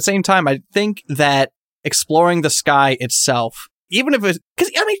 but like at the same time, I think that exploring the sky itself, even if it's,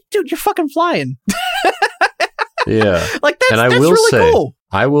 because I mean, dude, you're fucking flying. Yeah. Like that's really cool.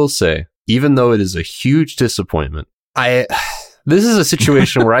 I will say, even though it is a huge disappointment, this is a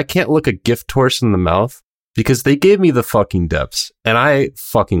situation where I can't look a gift horse in the mouth, because they gave me the fucking depths, and I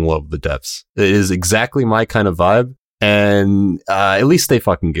fucking love the depths. It is exactly my kind of vibe, and at least they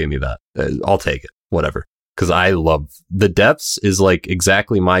fucking gave me that. I'll take it, whatever. Because I love the depths is like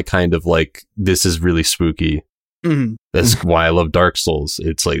exactly my kind of like, this is really spooky. That's why I love Dark Souls.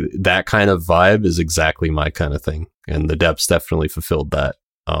 It's like that kind of vibe is exactly my kind of thing, and the depths definitely fulfilled that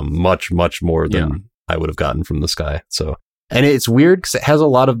much more than I would have gotten from the sky. So, and it's weird because it has a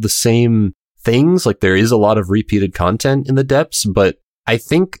lot of the same things. Like there is a lot of repeated content in the depths, but I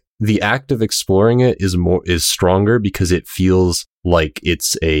think the act of exploring it is stronger because it feels like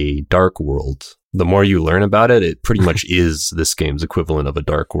it's a dark world. The more you learn about it, it pretty much is this game's equivalent of a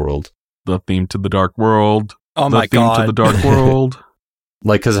dark world. The theme to the dark world. Oh my God. To the dark world.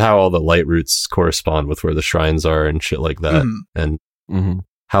 Like, because how all the light routes correspond with where the shrines are and shit like that. And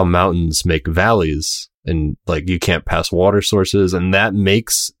how mountains make valleys, and like you can't pass water sources. And that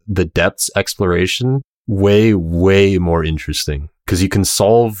makes the depths exploration way, way more interesting, because you can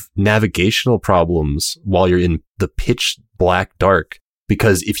solve navigational problems while you're in the pitch black dark.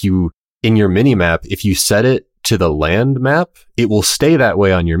 Because if you, in your minimap, if you set it to the land map, it will stay that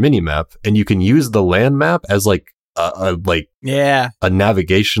way on your minimap, and you can use the land map as like a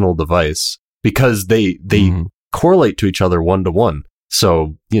navigational device, because they correlate to each other 1-to-1.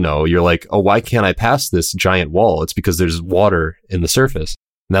 So, you know, you're like, oh, why can't I pass this giant wall? It's because there's water in the surface.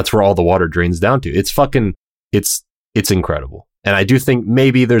 And that's where all the water drains down to. It's incredible. And I do think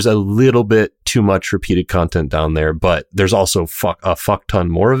maybe there's a little bit too much repeated content down there, but there's also a fuck ton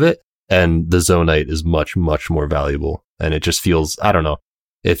more of it. And the Zonite is much, much more valuable. And it just feels, I don't know,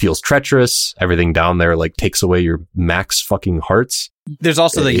 it feels treacherous. Everything down there like takes away your max fucking hearts. There's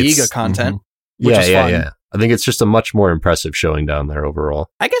also the Yiga content. Which is fun. Yeah. I think it's just a much more impressive showing down there overall.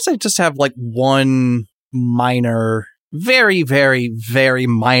 I guess I just have like one minor, very, very, very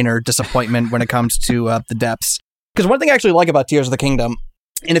minor disappointment when it comes to the depths. Because one thing I actually like about Tears of the Kingdom,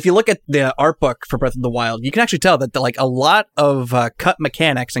 and if you look at the art book for Breath of the Wild, you can actually tell that like a lot of cut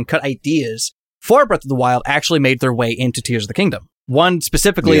mechanics and cut ideas for Breath of the Wild actually made their way into Tears of the Kingdom. One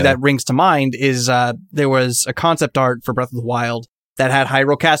specifically that rings to mind is there was a concept art for Breath of the Wild that had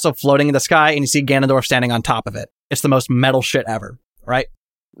Hyrule Castle floating in the sky, and you see Ganondorf standing on top of it. It's the most metal shit ever, right?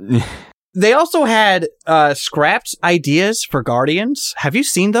 They also had scrapped ideas for Guardians. Have you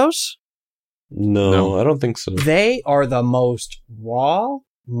seen those? No, I don't think so. They are the most raw,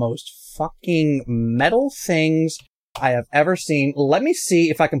 most fucking metal things I have ever seen. Let me see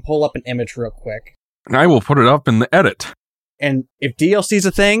if I can pull up an image real quick. And I will put it up in the edit. And if DLC is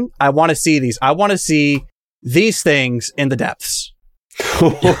a thing, I want to see these. I want to see these things in the depths.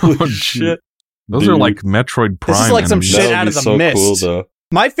 Holy shit. Those are like Metroid Prime. This is like some shit out of the mist. Cool, though.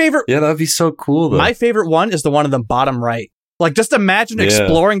 My favorite... Yeah, that'd be so cool, though. My favorite one is the one in the bottom right. Like, just imagine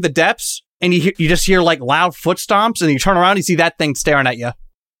exploring the depths, and you just hear, like, loud foot stomps, and you turn around and you see that thing staring at you.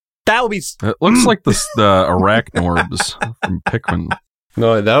 That would be... It looks like the Arachnorbs from Pikmin.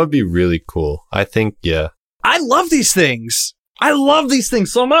 No, that would be really cool. I think, yeah. I love these things. I love these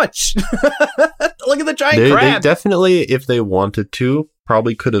things so much. Look at the giant crab. They definitely, if they wanted to,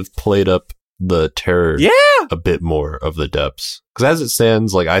 probably could have played up the terror a bit more of the depths. Because as it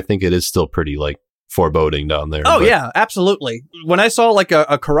stands, like, I think it is still pretty, like, foreboding down there. Oh, yeah, absolutely. When I saw, like,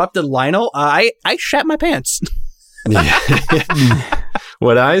 a corrupted Lino, I shat my pants.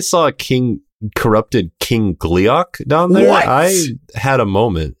 When I saw corrupted King Gleeok down there, I had a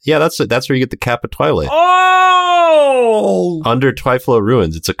moment. Yeah, that's where you get the Cap of Twilight. Oh! Under Twyflo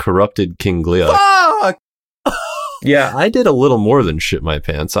Ruins, it's a corrupted King Gleeok. Fuck! Yeah, I did a little more than shit my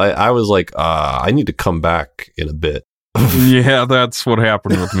pants. I was like, I need to come back in a bit. Yeah, that's what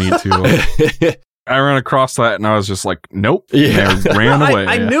happened with me too. I ran across that and I was just like, nope. Yeah. And I ran away.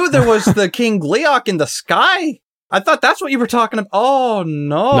 I knew there was the King Gleeok in the sky. I thought that's what you were talking about. Oh,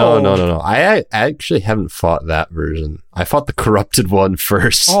 no. No. I actually haven't fought that version. I fought the corrupted one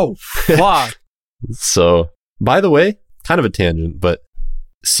first. Oh, fuck. So, by the way, kind of a tangent, but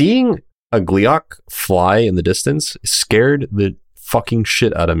seeing a Gleeok fly in the distance scared the fucking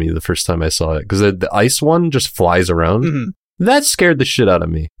shit out of me the first time I saw it. Because the ice one just flies around. Mm-hmm. That scared the shit out of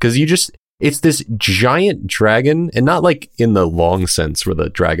me. Because it's this giant dragon, and not like in the long sense where the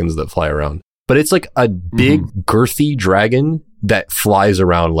dragons that fly around. But it's like a big, girthy dragon that flies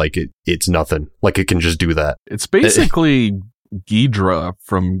around like it's nothing. Like it can just do that. It's basically Ghidra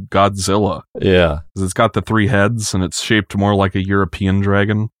from Godzilla. Yeah. It's got the 3 heads, and it's shaped more like a European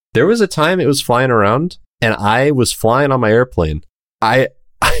dragon. There was a time it was flying around, and I was flying on my airplane. I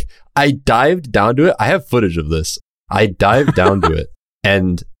dived down to it. I have footage of this. I dived down to it,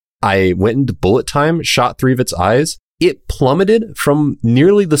 and I went into bullet time, shot 3 of its eyes. It plummeted from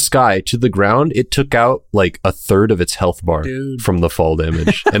nearly the sky to the ground. It took out like a third of its health bar from the fall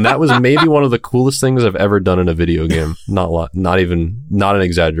damage. And that was maybe one of the coolest things I've ever done in a video game. Not an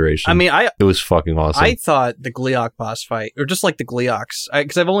exaggeration. I mean, it was fucking awesome. I thought the Gleeok boss fight, or just like the Gleeoks,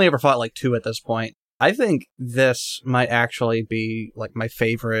 because I've only ever fought like 2 at this point. I think this might actually be like my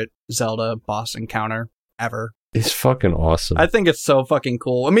favorite Zelda boss encounter ever. It's fucking awesome. I think it's so fucking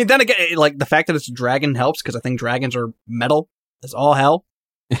cool. I mean, then again, like the fact that it's a dragon helps, because I think dragons are metal as all hell.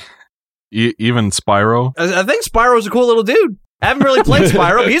 Even Spyro? I think Spyro's a cool little dude. I haven't really played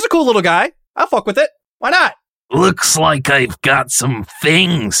Spyro, but he's a cool little guy. I'll fuck with it. Why not? Looks like I've got some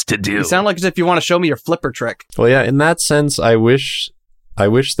things to do. You sound like as if you want to show me your flipper trick. Well, yeah, in that sense, I wish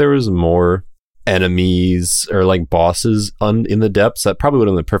there was more enemies or like bosses in the depths. That probably would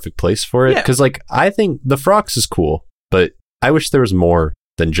have been the perfect place for it. Because like I think the Frox is cool, but I wish there was more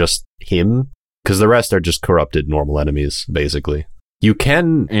than just him. Because the rest are just corrupted normal enemies, basically. You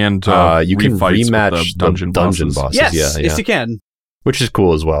can rematch the dungeon bosses. Yes, you can. Which is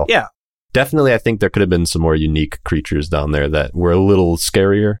cool as well. Yeah. Definitely, I think there could have been some more unique creatures down there that were a little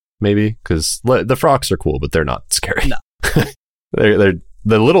scarier, maybe. Because the Frogs are cool, but they're not scary. No. they're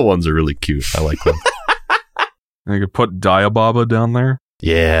the little ones are really cute. I like them. I could put Diababa down there.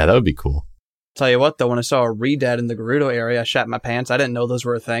 Yeah, that would be cool. Tell you what, though, when I saw a Redad in the Gerudo area, I shat my pants. I didn't know those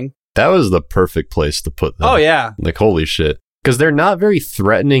were a thing. That was the perfect place to put them. Oh, yeah. Like, holy shit. because they're not very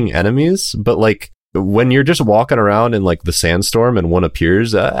threatening enemies, but like when you're just walking around in like the sandstorm and one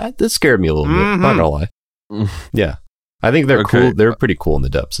appears, that scared me a little bit. Not gonna lie. Yeah, I think they're cool. They're pretty cool in the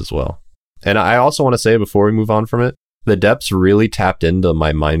depths as well. And I also want to say before we move on from it, the depths really tapped into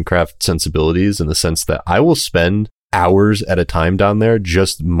my Minecraft sensibilities in the sense that I will spend hours at a time down there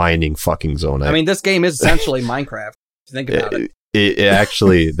just mining fucking zonite. I mean, this game is essentially Minecraft. Think about it. It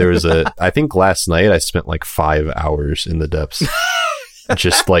actually, there was I think last night I spent like 5 hours in the depths.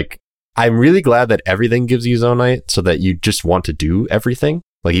 Just like, I'm really glad that everything gives you zonite so that you just want to do everything.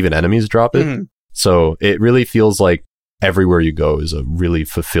 Like even enemies drop it. Mm-hmm. So it really feels like everywhere you go is a really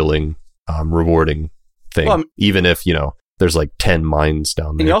fulfilling, rewarding thing. Well, even if, there's like 10 mines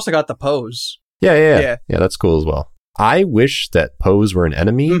down there. And you also got the pose. Yeah, that's cool as well. I wish that pose were an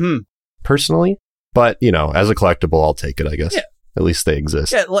enemy, personally. But, as a collectible, I'll take it, I guess. Yeah. At least they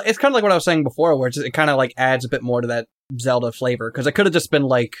exist. Yeah, it's kind of like what I was saying before, where it kind of like adds a bit more to that Zelda flavor. Because it could have just been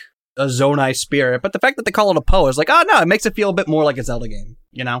like a Zonai spirit. But the fact that they call it a pose, like, oh no, it makes it feel a bit more like a Zelda game,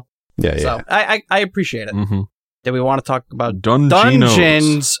 Yeah, So I appreciate it. Mm-hmm. Do we want to talk about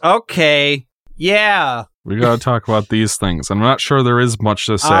dungeons? Okay. Yeah. We got to talk about these things. I'm not sure there is much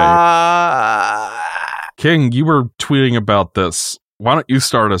to say. King, you were tweeting about this. Why don't you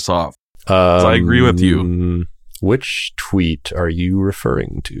start us off? I agree with you. Which tweet are you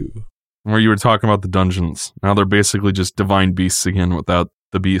referring to? Where you were talking about the dungeons. Now they're basically just divine beasts again without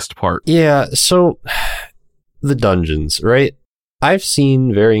the beast part. Yeah, so the dungeons, right? I've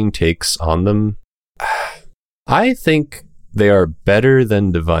seen varying takes on them. I think they are better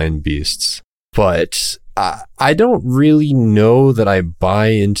than divine beasts, but I don't really know that I buy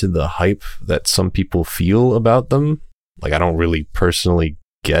into the hype that some people feel about them. Like, I don't really personally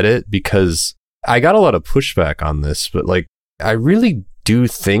get it because I got a lot of pushback on this, but like, I really do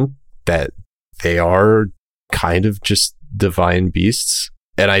think that they are kind of just divine beasts.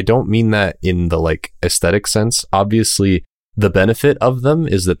 And I don't mean that in the like aesthetic sense. Obviously, the benefit of them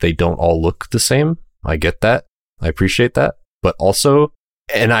is that they don't all look the same. I get that. I appreciate that. But also,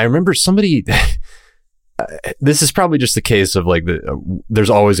 and I remember somebody, this is probably just the case of like,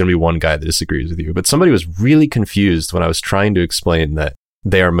 there's always going to be one guy that disagrees with you, but somebody was really confused when I was trying to explain that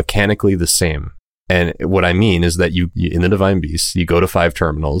they are mechanically the same. And what I mean is that you in the Divine Beast, you go to 5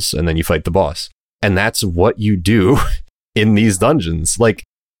 terminals and then you fight the boss. And that's what you do in these dungeons. Like,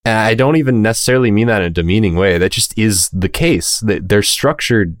 I don't even necessarily mean that in a demeaning way. That just is the case. They're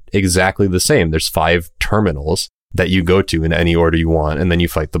structured exactly the same. There's 5 terminals that you go to in any order you want, and then you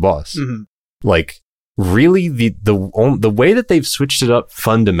fight the boss. Mm-hmm. Like, really, the way that they've switched it up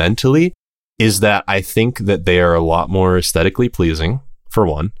fundamentally is that I think that they are a lot more aesthetically pleasing, for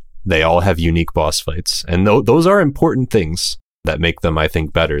one. They all have unique boss fights, and those are important things that make them, I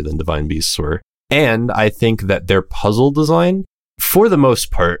think, better than Divine Beasts were. And I think that their puzzle design, for the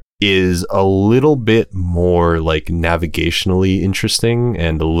most part, is a little bit more like navigationally interesting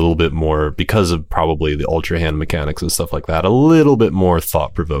and a little bit more, because of probably the ultra hand mechanics and stuff like that, a little bit more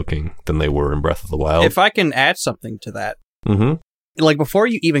thought-provoking than they were in Breath of the Wild. If I can add something to that. Mm-hmm. Like, before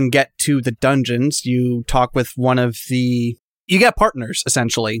you even get to the dungeons, you talk with one of the... You get partners,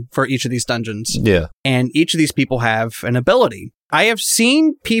 essentially, for each of these dungeons. Yeah. And each of these people have an ability. I have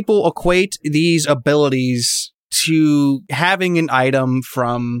seen people equate these abilities to having an item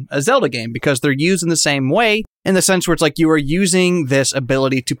from a Zelda game because they're used in the same way, in the sense where it's like you are using this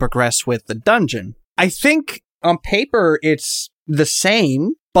ability to progress with the dungeon. I think on paper it's the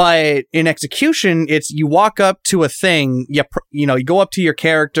same, but in execution, it's you walk up to a thing, you go up to your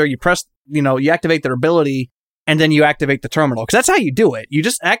character, you press, you activate their ability, and then you activate the terminal. Because that's how you do it. You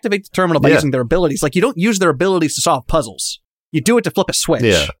just activate the terminal by using their abilities. Like, you don't use their abilities to solve puzzles. You do it to flip a switch.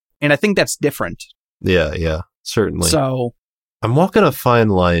 Yeah. And I think that's different. Yeah, certainly. So I'm walking a fine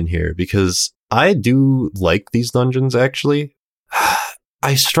line here because I do like these dungeons, actually.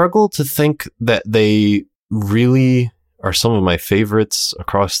 I struggle to think that they really are some of my favorites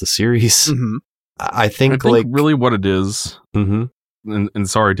across the series. Mm-hmm. I think like really what it is, and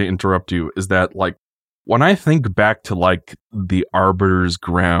sorry to interrupt you, is that like, when I think back to like the Arbiter's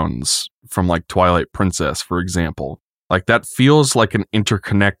Grounds from like Twilight Princess, for example, like that feels like an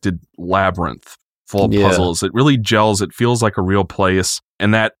interconnected labyrinth full of puzzles. It really gels. It feels like a real place.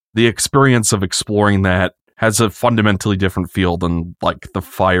 And that the experience of exploring that has a fundamentally different feel than like the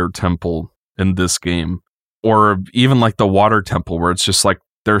Fire Temple in this game, or even like the Water Temple, where it's just like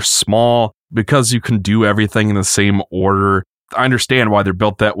they're small because you can do everything in the same order. I understand why they're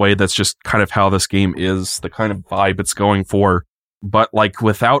built that way. That's just kind of how this game is, the kind of vibe it's going for. But like,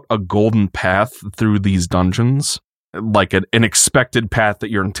 without a golden path through these dungeons, like an expected path that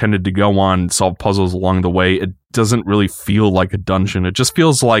you're intended to go on, solve puzzles along the way. It doesn't really feel like a dungeon. It just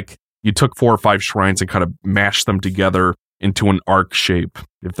feels like you took 4 or 5 shrines and kind of mashed them together into an arc shape,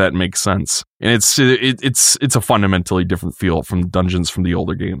 if that makes sense. And it's a fundamentally different feel from dungeons from the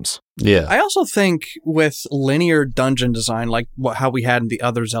older games. Yeah. I also think with linear dungeon design, like how we had in the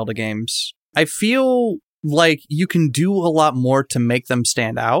other Zelda games, I feel like you can do a lot more to make them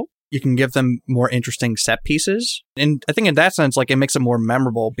stand out. You can give them more interesting set pieces. And I think in that sense, like, it makes it more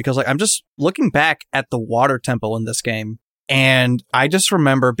memorable because, like, I'm just looking back at the water temple in this game, and I just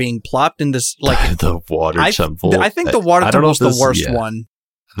remember being plopped in this, like... the water temple. I think the water temple is the worst one.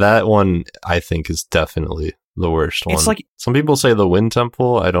 That one, I think, is definitely the worst one. It's like... Some people say the wind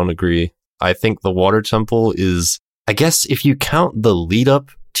temple. I don't agree. I think the water temple is... I guess if you count the lead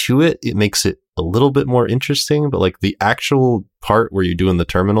up to it, it makes it a little bit more interesting, but like the actual part where you're doing the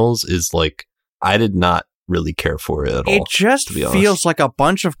terminals is like, I did not really care for it at all. It just feels like a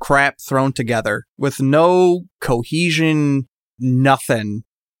bunch of crap thrown together with no cohesion, nothing,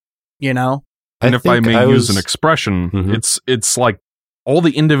 you know? And if I may use an expression, it's like all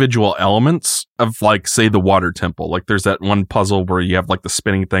the individual elements of, like, say, the water temple. Like, there's that one puzzle where you have like the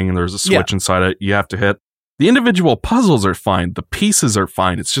spinning thing and there's a switch inside it you have to hit. The individual puzzles are fine. The pieces are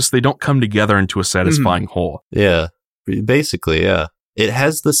fine. It's just they don't come together into a satisfying whole. Yeah, basically, yeah. It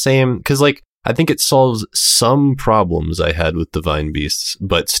has the same... Because, like, I think it solves some problems I had with Divine Beasts,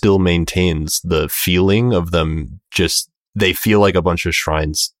 but still maintains the feeling of them just... They feel like a bunch of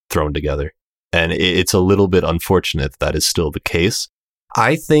shrines thrown together. And it's a little bit unfortunate that is still the case.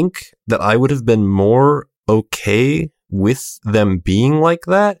 I think that I would have been more okay with them being like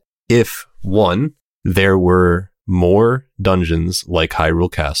that if, one... there were more dungeons like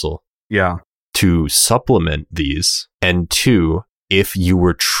Hyrule Castle. Yeah. To supplement these. And 2, if you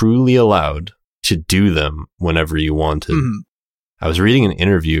were truly allowed to do them whenever you wanted. I was reading an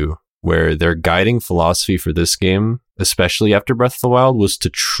interview where their guiding philosophy for this game, especially after Breath of the Wild, was to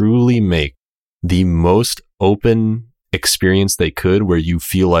truly make the most open experience they could, where you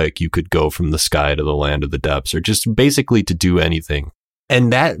feel like you could go from the sky to the land of the depths, or just basically to do anything.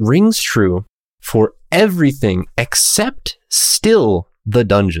 And that rings true for everything except still the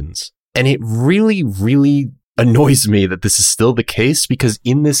dungeons. And it really, really annoys me that this is still the case, because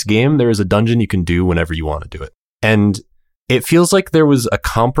in this game, there is a dungeon you can do whenever you want to do it. And it feels like there was a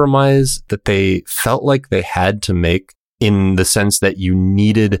compromise that they felt like they had to make, in the sense that you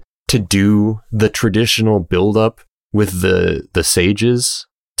needed to do the traditional build-up with the sages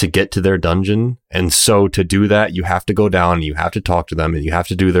to get to their dungeon. And so to do that, you have to go down and you have to talk to them and you have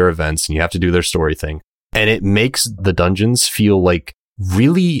to do their events and you have to do their story thing. And it makes the dungeons feel like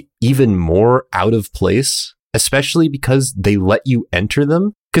really even more out of place, especially because they let you enter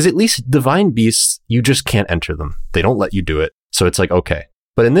them. Because at least Divine Beasts, you just can't enter them. They don't let you do it. So it's like, okay.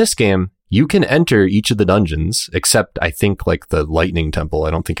 But in this game, you can enter each of the dungeons, except I think like the Lightning Temple.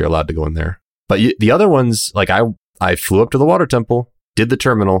 I don't think you're allowed to go in there. But the other ones, like I flew up to the Water Temple, did the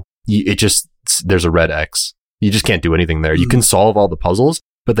terminal. There's a red X. You just can't do anything there. You can solve all the puzzles,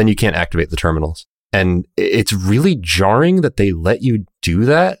 but then you can't activate the terminals. And it's really jarring that they let you do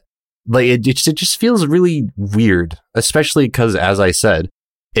that. Like it just feels really weird, especially because, as I said,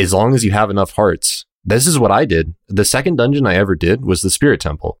 as long as you have enough hearts, this is what I did. The second dungeon I ever did was the Spirit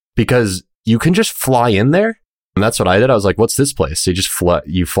Temple, because you can just fly in there. And that's what I did. I was like, what's this place? So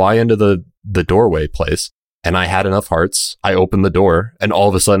you fly into the doorway place. And I had enough hearts. I opened the door and all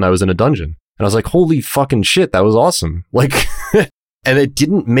of a sudden I was in a dungeon. And I was like, holy fucking shit, that was awesome. Like, and it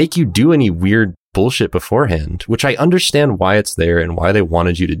didn't make you do any weird bullshit beforehand, which I understand why it's there and why they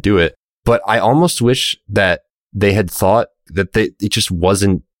wanted you to do it. But I almost wish that they had thought that it just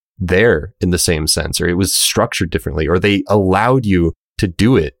wasn't there in the same sense, or it was structured differently, or they allowed you to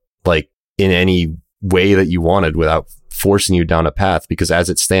do it like in any way that you wanted without forcing you down a path. Because as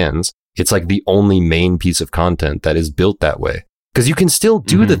it stands, it's like the only main piece of content that is built that way. Because you can still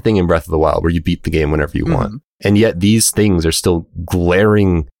do the thing in Breath of the Wild where you beat the game whenever you want. And yet these things are still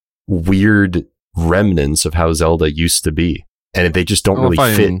glaring, weird remnants of how Zelda used to be. And they just don't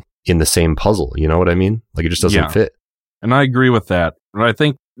really fit in the same puzzle. You know what I mean? Like it just doesn't fit. And I agree with that. But I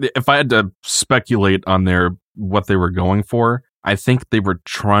think if I had to speculate on what they were going for, I think they were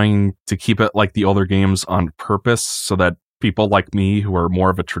trying to keep it like the older games on purpose so that people like me who are more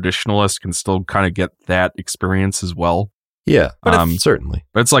of a traditionalist can still kind of get that experience as well. Yeah, but certainly.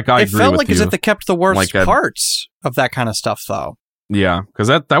 But it's like I agree with you. It felt like as if they kept the worst parts of that kind of stuff, though. Yeah, because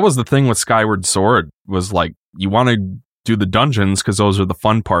that was the thing with Skyward Sword, was like, you want to do the dungeons because those are the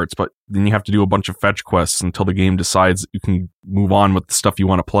fun parts, but then you have to do a bunch of fetch quests until the game decides you can move on with the stuff you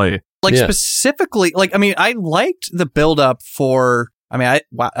want to play. Like specifically, like, I mean, I liked the build up for, I mean,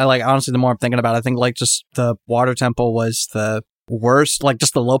 I like, honestly, the more I'm thinking about it, I think like just the water temple was the worst, like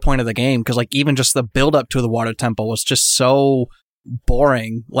just the low point of the game. Cause like even just the build up to the water temple was just so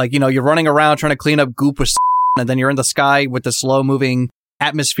boring. Like, you know, you're running around trying to clean up goop with and then you're in the sky with the slow moving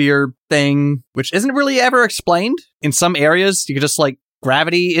atmosphere thing, which isn't really ever explained. In some areas, you could just like,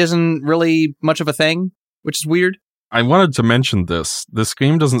 gravity isn't really much of a thing, which is weird. I wanted to mention this. This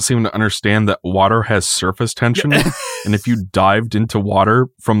game doesn't seem to understand that water has surface tension, and if you dived into water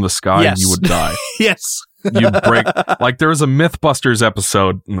from the sky, you would die. Yes. You'd break. Like, there was a Mythbusters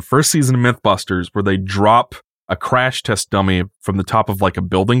episode in the first season of Mythbusters where they drop a crash test dummy from the top of like a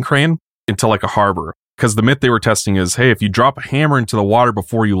building crane into like a harbor. Because the myth they were testing is, hey, if you drop a hammer into the water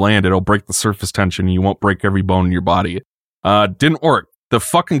before you land, it'll break the surface tension and you won't break every bone in your body. Didn't work. The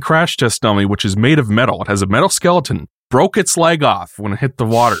fucking crash test dummy, which is made of metal, it has a metal skeleton, broke its leg off when it hit the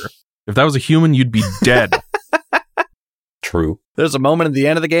water. If that was a human, you'd be dead. True. There's a moment at the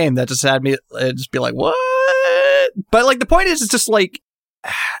end of the game that just had me just be like, what? But like the point is, it's just like,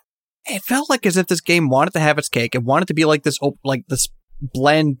 it felt like as if this game wanted to have its cake. It wanted to be like this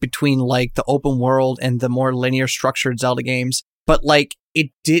blend between like the open world and the more linear structured Zelda games. But like it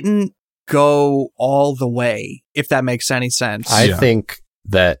didn't go all the way, if that makes any sense. I think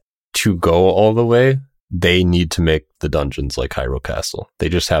that to go all the way, they need to make the dungeons like Hyrule Castle. They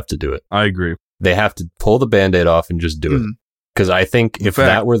just have to do it. I agree. They have to pull the Band-Aid off and just do it. Because I think if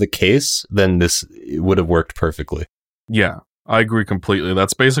that were the case, then this would have worked perfectly. Yeah, I agree completely.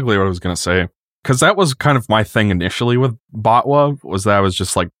 That's basically what I was going to say. Because that was kind of my thing initially with Botwa, was that I was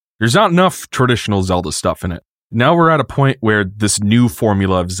just like, there's not enough traditional Zelda stuff in it. Now we're at a point where this new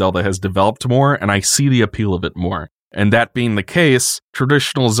formula of Zelda has developed more, and I see the appeal of it more. And that being the case,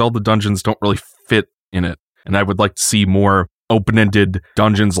 traditional Zelda dungeons don't really fit in it. And I would like to see more open-ended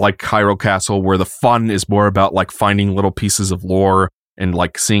dungeons like Hyrule Castle, where the fun is more about like finding little pieces of lore and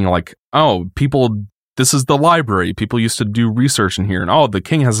like seeing like, oh, this is the library. People used to do research in here, and oh, the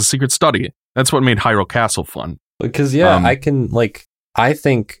king has a secret study. That's what made Hyrule Castle fun. Because I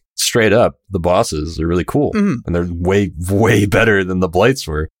think straight up, the bosses are really cool, and they're way, way better than the Blights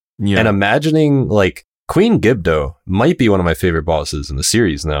were. Yeah. And imagining like Queen Gibdo might be one of my favorite bosses in the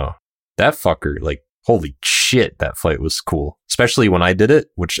series now. That fucker, like, holy shit, that fight was cool. Especially when I did it,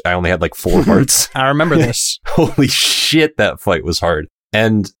 which I only had like 4 hearts. I remember this. Holy shit, that fight was hard.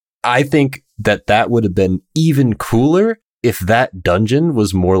 And I think that would have been even cooler if that dungeon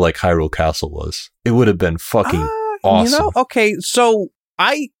was more like Hyrule Castle was. It would have been fucking awesome. You know, okay, so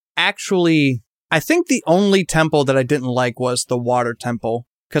I think the only temple that I didn't like was the water temple,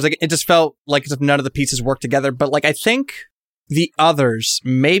 because like, it just felt like as if none of the pieces worked together. But like I think the others,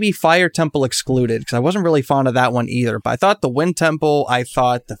 maybe Fire Temple excluded, because I wasn't really fond of that one either. But I thought the Wind Temple, I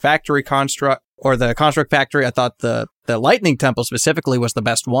thought the Factory Construct, or the Construct Factory, I thought the Lightning Temple specifically was the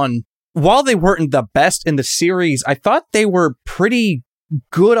best one. While they weren't the best in the series, I thought they were pretty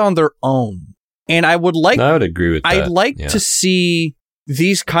good on their own. And I would agree with that. I'd like to see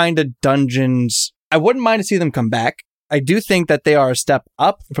these kind of dungeons. I wouldn't mind to see them come back. I do think that they are a step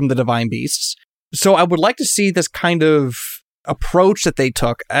up from the Divine Beasts. So I would like to see this kind of approach that they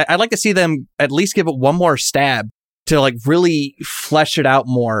took. I'd like to see them at least give it one more stab to like really flesh it out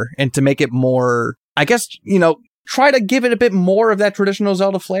more and to make it more, I guess, you know, try to give it a bit more of that traditional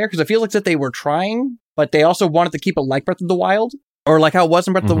Zelda flair, because I feel like that they were trying, but they also wanted to keep it like Breath of the Wild, or like how it was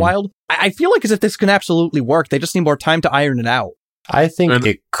in Breath of the Wild. I feel like as if this can absolutely work. They just need more time to iron it out. I think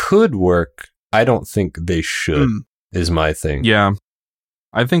it could work. I don't think they should, is my thing. Yeah.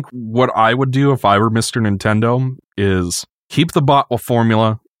 I think what I would do if I were Mr. Nintendo is keep the Botwa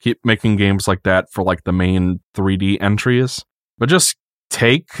formula, keep making games like that for like the main 3D entries, but just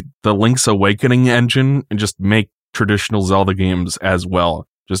take the Link's Awakening engine and just make traditional Zelda games as well,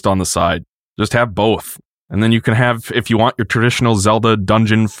 just on the side. Just have both. And then you can have, if you want your traditional Zelda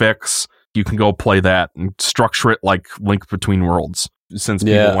dungeon fix, you can go play that and structure it like Link Between Worlds, since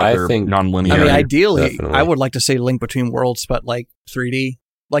people want their non-linear. I mean, ideally, definitely. I would like to say Link Between Worlds, but like 3D,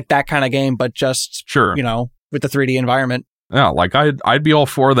 like that kind of game, but just, you know, with the 3D environment. Yeah, like I'd be all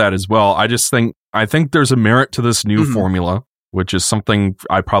for that as well. I think there's a merit to this new formula, which is something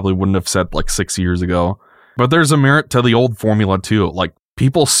I probably wouldn't have said like 6 years ago. But there's a merit to the old formula too. Like,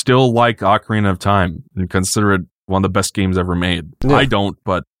 people still like Ocarina of Time and consider it one of the best games ever made. Yeah. I don't,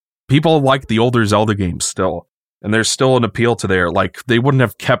 but people like the older Zelda games still. And there's still an appeal to there. Like, they wouldn't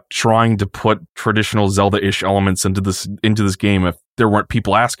have kept trying to put traditional Zelda-ish elements into this game if there weren't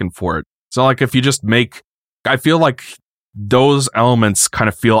people asking for it. So like, if you just I feel like those elements kind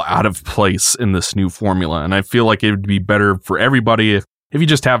of feel out of place in this new formula. And I feel like it would be better for everybody if you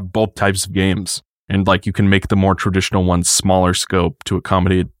just have both types of games and like you can make the more traditional ones smaller scope to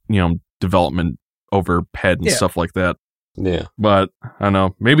accommodate, development overhead and stuff like that. Yeah. But I don't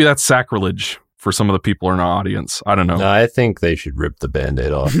know, maybe that's sacrilege for some of the people in our audience. I don't know. No, I think they should rip the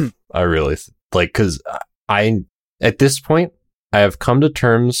Band-Aid off. I really because at this point, I have come to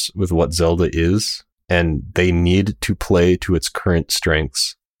terms with what Zelda is, and they need to play to its current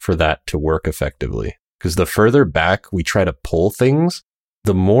strengths for that to work effectively. Because the further back we try to pull things,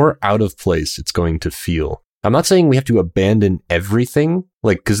 the more out of place it's going to feel. I'm not saying we have to abandon everything,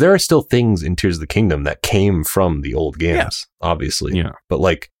 because there are still things in Tears of the Kingdom that came from the old games, obviously. Yeah. But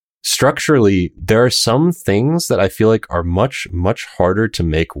structurally, there are some things that I feel like are much, much harder to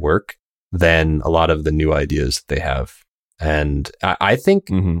make work than a lot of the new ideas that they have. And I think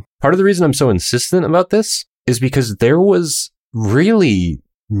part of the reason I'm so insistent about this is because there was really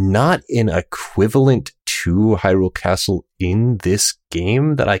not an equivalent to Hyrule Castle in this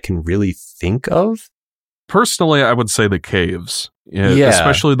game that I can really think of. Personally, I would say the caves,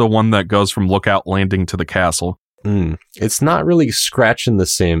 especially the one that goes from Lookout Landing to the castle. It's not really scratching the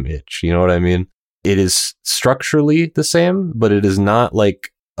same itch. You know what I mean? It is structurally the same, but it is not it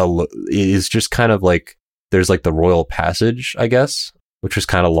is just kind of there's the Royal Passage, I guess, which is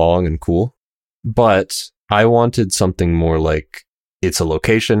kind of long and cool. But I wanted something more it's a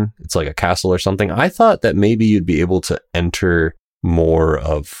location. It's like a castle or something. I thought that maybe you'd be able to enter more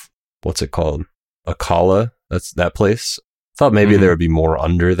of, what's it called? Akala. That's that place. Thought maybe there would be more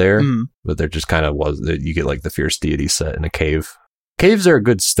under there, but there just kind of was. You get the Fierce Deity set in a cave. Caves are a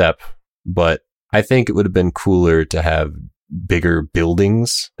good step, but I think it would have been cooler to have bigger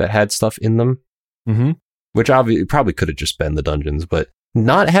buildings that had stuff in them, which obviously probably could have just been the dungeons, but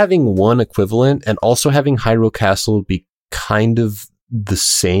not having one equivalent and also having Hyrule Castle be kind of the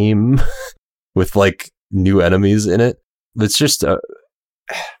same with new enemies in it. It's just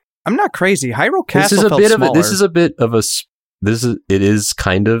I'm not crazy. Hyrule Castle felt smaller. It is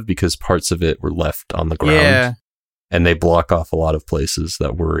kind of, because parts of it were left on the ground, and they block off a lot of places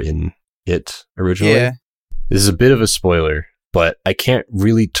that were in it originally. Yeah. This is a bit of a spoiler, but I can't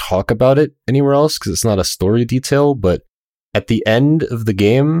really talk about it anywhere else because it's not a story detail. But at the end of the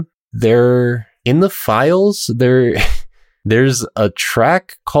game, in the files, there's a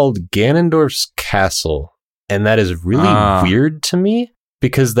track called Ganondorf's Castle, and that is really weird to me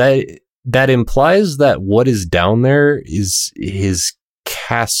because that implies that what is down there is his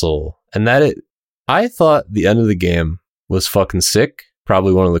castle, and I thought the end of the game was fucking sick,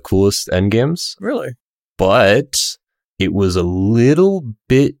 probably one of the coolest end games. Really? But it was a little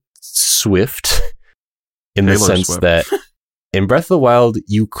bit swift in the sense that in Breath of the Wild,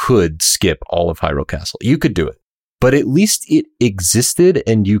 you could skip all of Hyrule Castle. You could do it, but at least it existed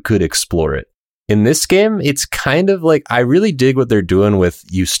and you could explore it. In this game, it's kind of I really dig what they're doing with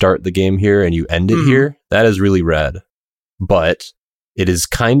you start the game here and you end it here. That is really rad. But it is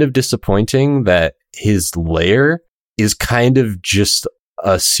kind of disappointing that his lair is kind of just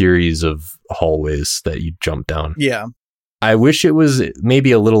a series of hallways that you jump down. Yeah. I wish it was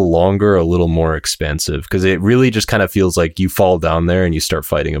maybe a little longer, a little more expansive, because it really just kind of feels like you fall down there and you start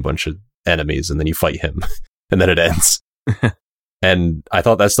fighting a bunch of enemies and then you fight him and then it ends. And I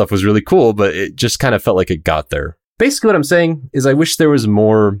thought that stuff was really cool, but it just kind of felt like it got there. Basically what I'm saying is I wish there was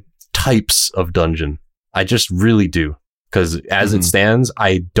more types of dungeon. I just really do. Because as it stands,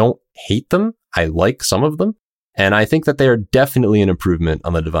 I don't hate them. I like some of them. And I think that they are definitely an improvement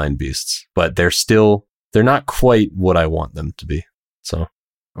on the Divine Beasts. But they're not quite what I want them to be. So,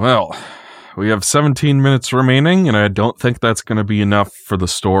 well, we have 17 minutes remaining, and I don't think that's going to be enough for the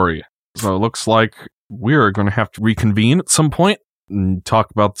story. So it looks like we are going to have to reconvene at some point and talk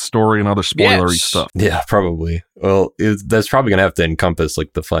about the story and other spoilery stuff. Yeah, probably. Well, that's probably going to have to encompass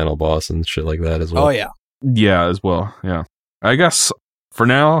the final boss and shit like that as well. Oh, yeah. Yeah, as well. Yeah. I guess for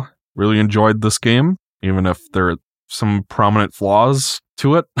now, really enjoyed this game, even if there are some prominent flaws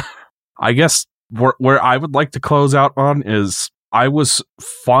to it. I guess where I would like to close out on is I was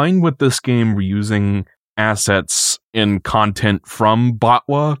fine with this game reusing assets and content from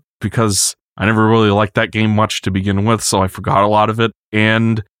Botwa because I never really liked that game much to begin with, so I forgot a lot of it,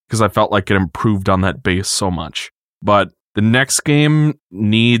 and because I felt like it improved on that base so much. But the next game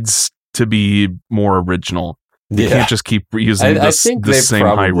needs to be more original. You can't just keep reusing I think the same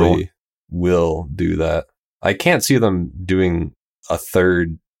Hyrule. Will do that. I can't see them doing a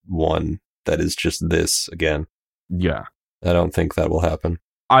third one that is just this again. Yeah. I don't think that will happen.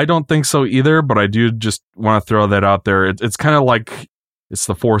 I don't think so either, but I do just want to throw that out there. It's kind of like it's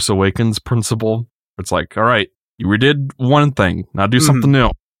the Force Awakens principle. It's all right, you redid one thing, now do something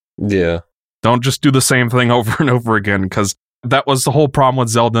new. Yeah. Don't just do the same thing over and over again, because that was the whole problem with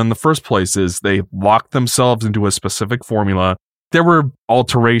Zelda in the first place, is they locked themselves into a specific formula. There were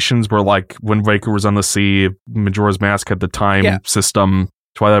alterations where, like, Wind Waker was on the sea, Majora's Mask had the time system,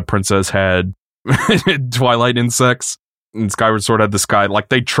 Twilight Princess had Twilight insects, and Skyward Sword had the sky. Like,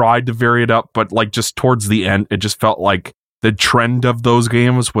 they tried to vary it up, but, like, just towards the end, it just felt like the trend of those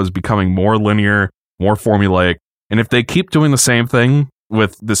games was becoming more linear, more formulaic. And if they keep doing the same thing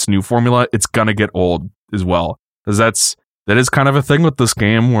with this new formula, it's gonna get old as well. Because that is kind of a thing with this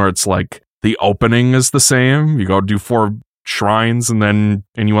game, where it's like the opening is the same. You go do 4 shrines and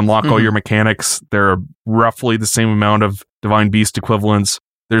you unlock all your mechanics. They're roughly the same amount of Divine Beast equivalents.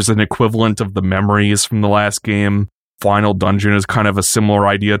 There's an equivalent of the memories from the last game. Final dungeon is kind of a similar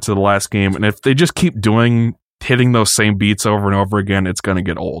idea to the last game. And if they just keep hitting those same beats over and over again, it's going to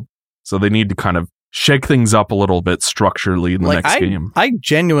get old. So they need to kind of shake things up a little bit structurally in the next game. I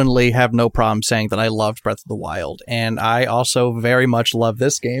genuinely have no problem saying that I loved Breath of the Wild, and I also very much love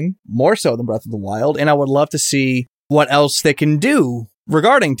this game, more so than Breath of the Wild, and I would love to see what else they can do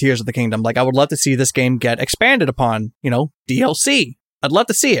regarding Tears of the Kingdom. Like, I would love to see this game get expanded upon, DLC. I'd love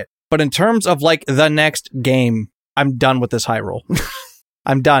to see it. But in terms of, like, the next game, I'm done with this Hyrule.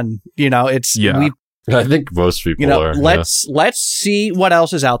 I'm done. I think most people are. Let's see what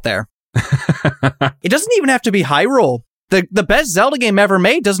else is out there. It doesn't even have to be Hyrule. The best Zelda game ever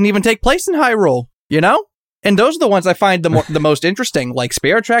made doesn't even take place in Hyrule, And those are the ones I find the most interesting. Like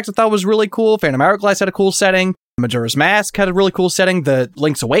Spirit Tracks, I thought was really cool. Phantom Hourglass had a cool setting. Majora's Mask had a really cool setting. The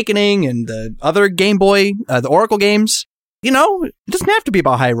Link's Awakening and the other Game Boy, the Oracle games. It doesn't have to be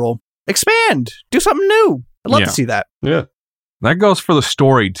about Hyrule. Expand. Do something new. I'd love to see that. Yeah. That goes for the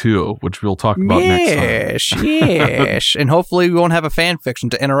story, too, which we'll talk about next time. Yes. And hopefully we won't have a fan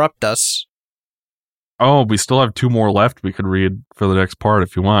fiction to interrupt us. Oh, we still have 2 more left we could read for the next part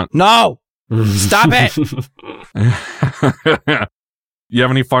if you want. No! Stop it! You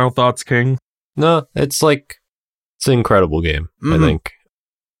have any final thoughts, King? No, it's an incredible game, I think.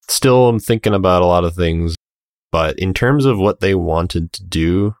 Still, I'm thinking about a lot of things, but in terms of what they wanted to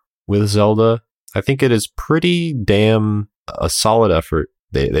do with Zelda, I think it is pretty damn a solid effort.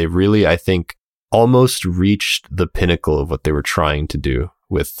 They really, I think, almost reached the pinnacle of what they were trying to do,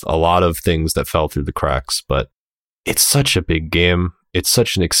 with a lot of things that fell through the cracks. But it's such a big game. It's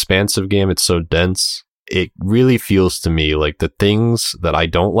such an expansive game. It's so dense. It really feels to me like the things that I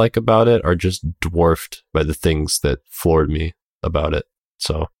don't like about it are just dwarfed by the things that floored me about it.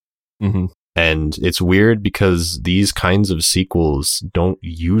 So, and it's weird because these kinds of sequels don't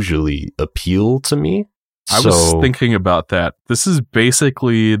usually appeal to me. I was thinking about that. This is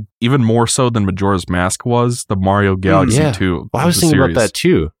basically, even more so than Majora's Mask was, the Mario Galaxy 2. Well, I was thinking about that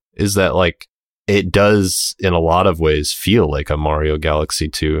too, is that like it does in a lot of ways feel like a Mario Galaxy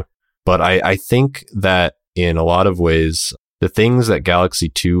 2. But I think that in a lot of ways, the things that Galaxy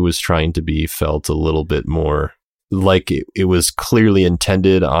 2 was trying to be felt a little bit more like it was clearly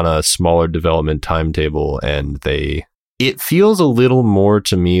intended on a smaller development timetable, and it feels a little more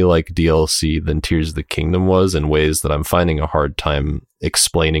to me like DLC than Tears of the Kingdom was, in ways that I'm finding a hard time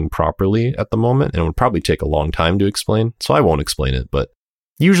explaining properly at the moment, and it would probably take a long time to explain, so I won't explain it, but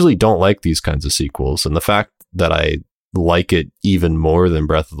usually don't like these kinds of sequels, and the fact that I like it even more than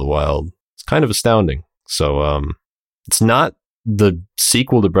Breath of the Wild, it's kind of astounding. So it's not the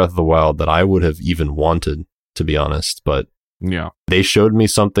sequel to Breath of the Wild that I would have even wanted, to be honest, but they showed me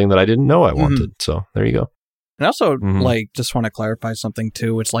something that I didn't know I wanted, so there you go. And also, just want to clarify something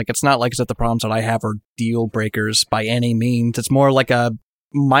too. It's not like as if the problems that I have are deal breakers by any means. It's more like a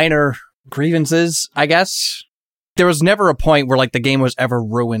minor grievances, I guess. There was never a point where like the game was ever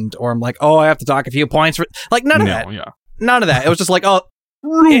ruined, or I'm like, oh, I have to dock a few points for like none of that. Yeah. None of that. It was just like, oh,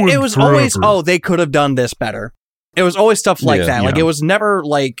 it was forever. Always, oh, they could have done this better. It was always stuff like that. Like it was never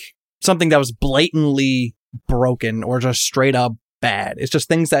like something that was blatantly broken or just straight up bad. It's just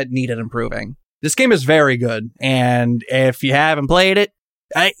things that needed improving. This game is very good, and if you haven't played it,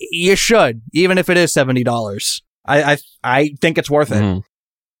 you should, even if it is $70. I think it's worth it.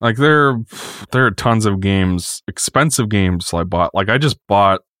 Like there are tons of games, expensive games I bought. Like I just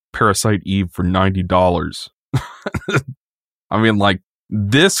bought Parasite Eve for $90. I mean, like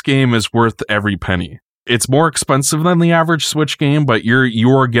this game is worth every penny. It's more expensive than the average Switch game, but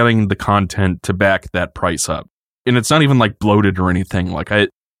you're getting the content to back that price up, and it's not even like bloated or anything. Like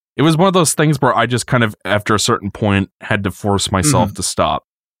it was one of those things where I just kind of, after a certain point, had to force myself to stop.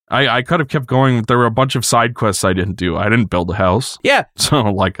 I could have kept going. There were a bunch of side quests I didn't do. I didn't build a house. Yeah. So,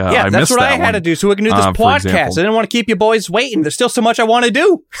 like, I missed that. That's what I had to do so we can do this podcast. I didn't want to keep you boys waiting. There's still so much I want to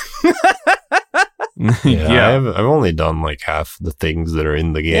do. I've only done like half the things that are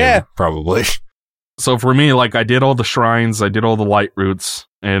in the game, probably. So for me, like, I did all the shrines, I did all the light routes,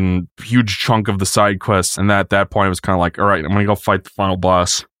 and huge chunk of the side quests. And at that point, I was kind of like, all right, I'm going to go fight the final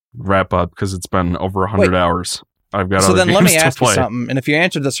boss, wrap up, because it's been over 100 hours. I've got other games to play. So then let me ask you something, and if you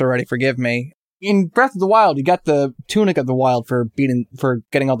answered this already, forgive me. In Breath of the Wild, you got the Tunic of the Wild for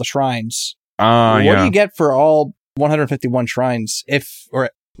getting all the shrines. What do you get for all 151 shrines?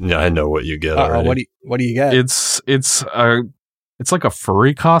 Yeah, I know what you get already. What do you get? It's like a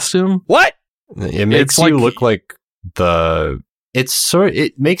furry costume. What? It makes you look like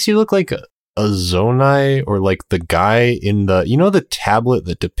it makes you look like a Zonai, or like the guy in the tablet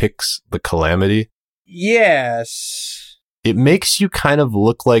that depicts the Calamity. Yes. It makes you kind of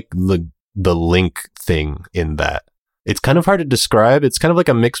look like the Link thing in that. It's kind of hard to describe. It's kind of like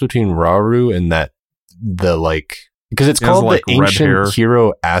a mix between Rauru and because it's called the Ancient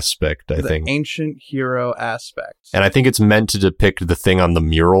Hero Aspect, I think. The Ancient Hero Aspect. And I think it's meant to depict the thing on the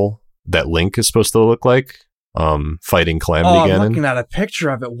mural that Link is supposed to look like, fighting Calamity Ganon. I'm looking at a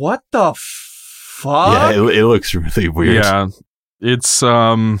picture of it. What the fuck? Yeah, it looks really weird. Yeah, it's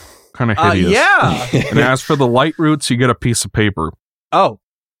kind of hideous. Yeah. And as for the light routes, you get a piece of paper. Oh.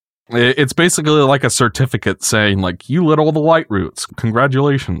 It's basically like a certificate saying, like, you lit all the light routes.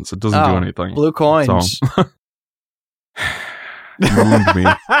 Congratulations. It doesn't do anything. Blue coins. So. Ruined me.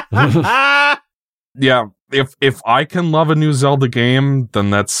 Yeah, if I can love a new Zelda game, then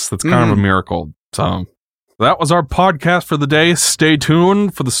that's kind of a miracle. So that was our podcast for the day. Stay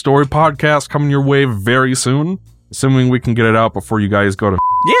tuned for the story podcast coming your way very soon, assuming we can get it out before you guys go to.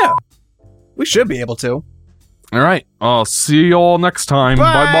 Yeah, we should be able to. All right, I'll see you all next time.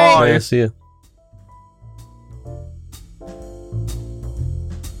 Bye bye. See you.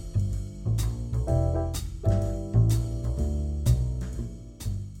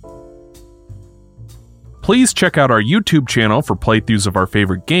 Please check out our YouTube channel for playthroughs of our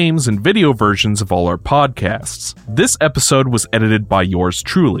favorite games and video versions of all our podcasts. This episode was edited by yours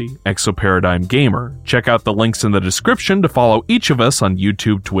truly, Exoparadigm Gamer. Check out the links in the description to follow each of us on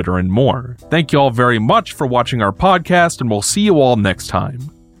YouTube, Twitter, and more. Thank you all very much for watching our podcast, and we'll see you all next time.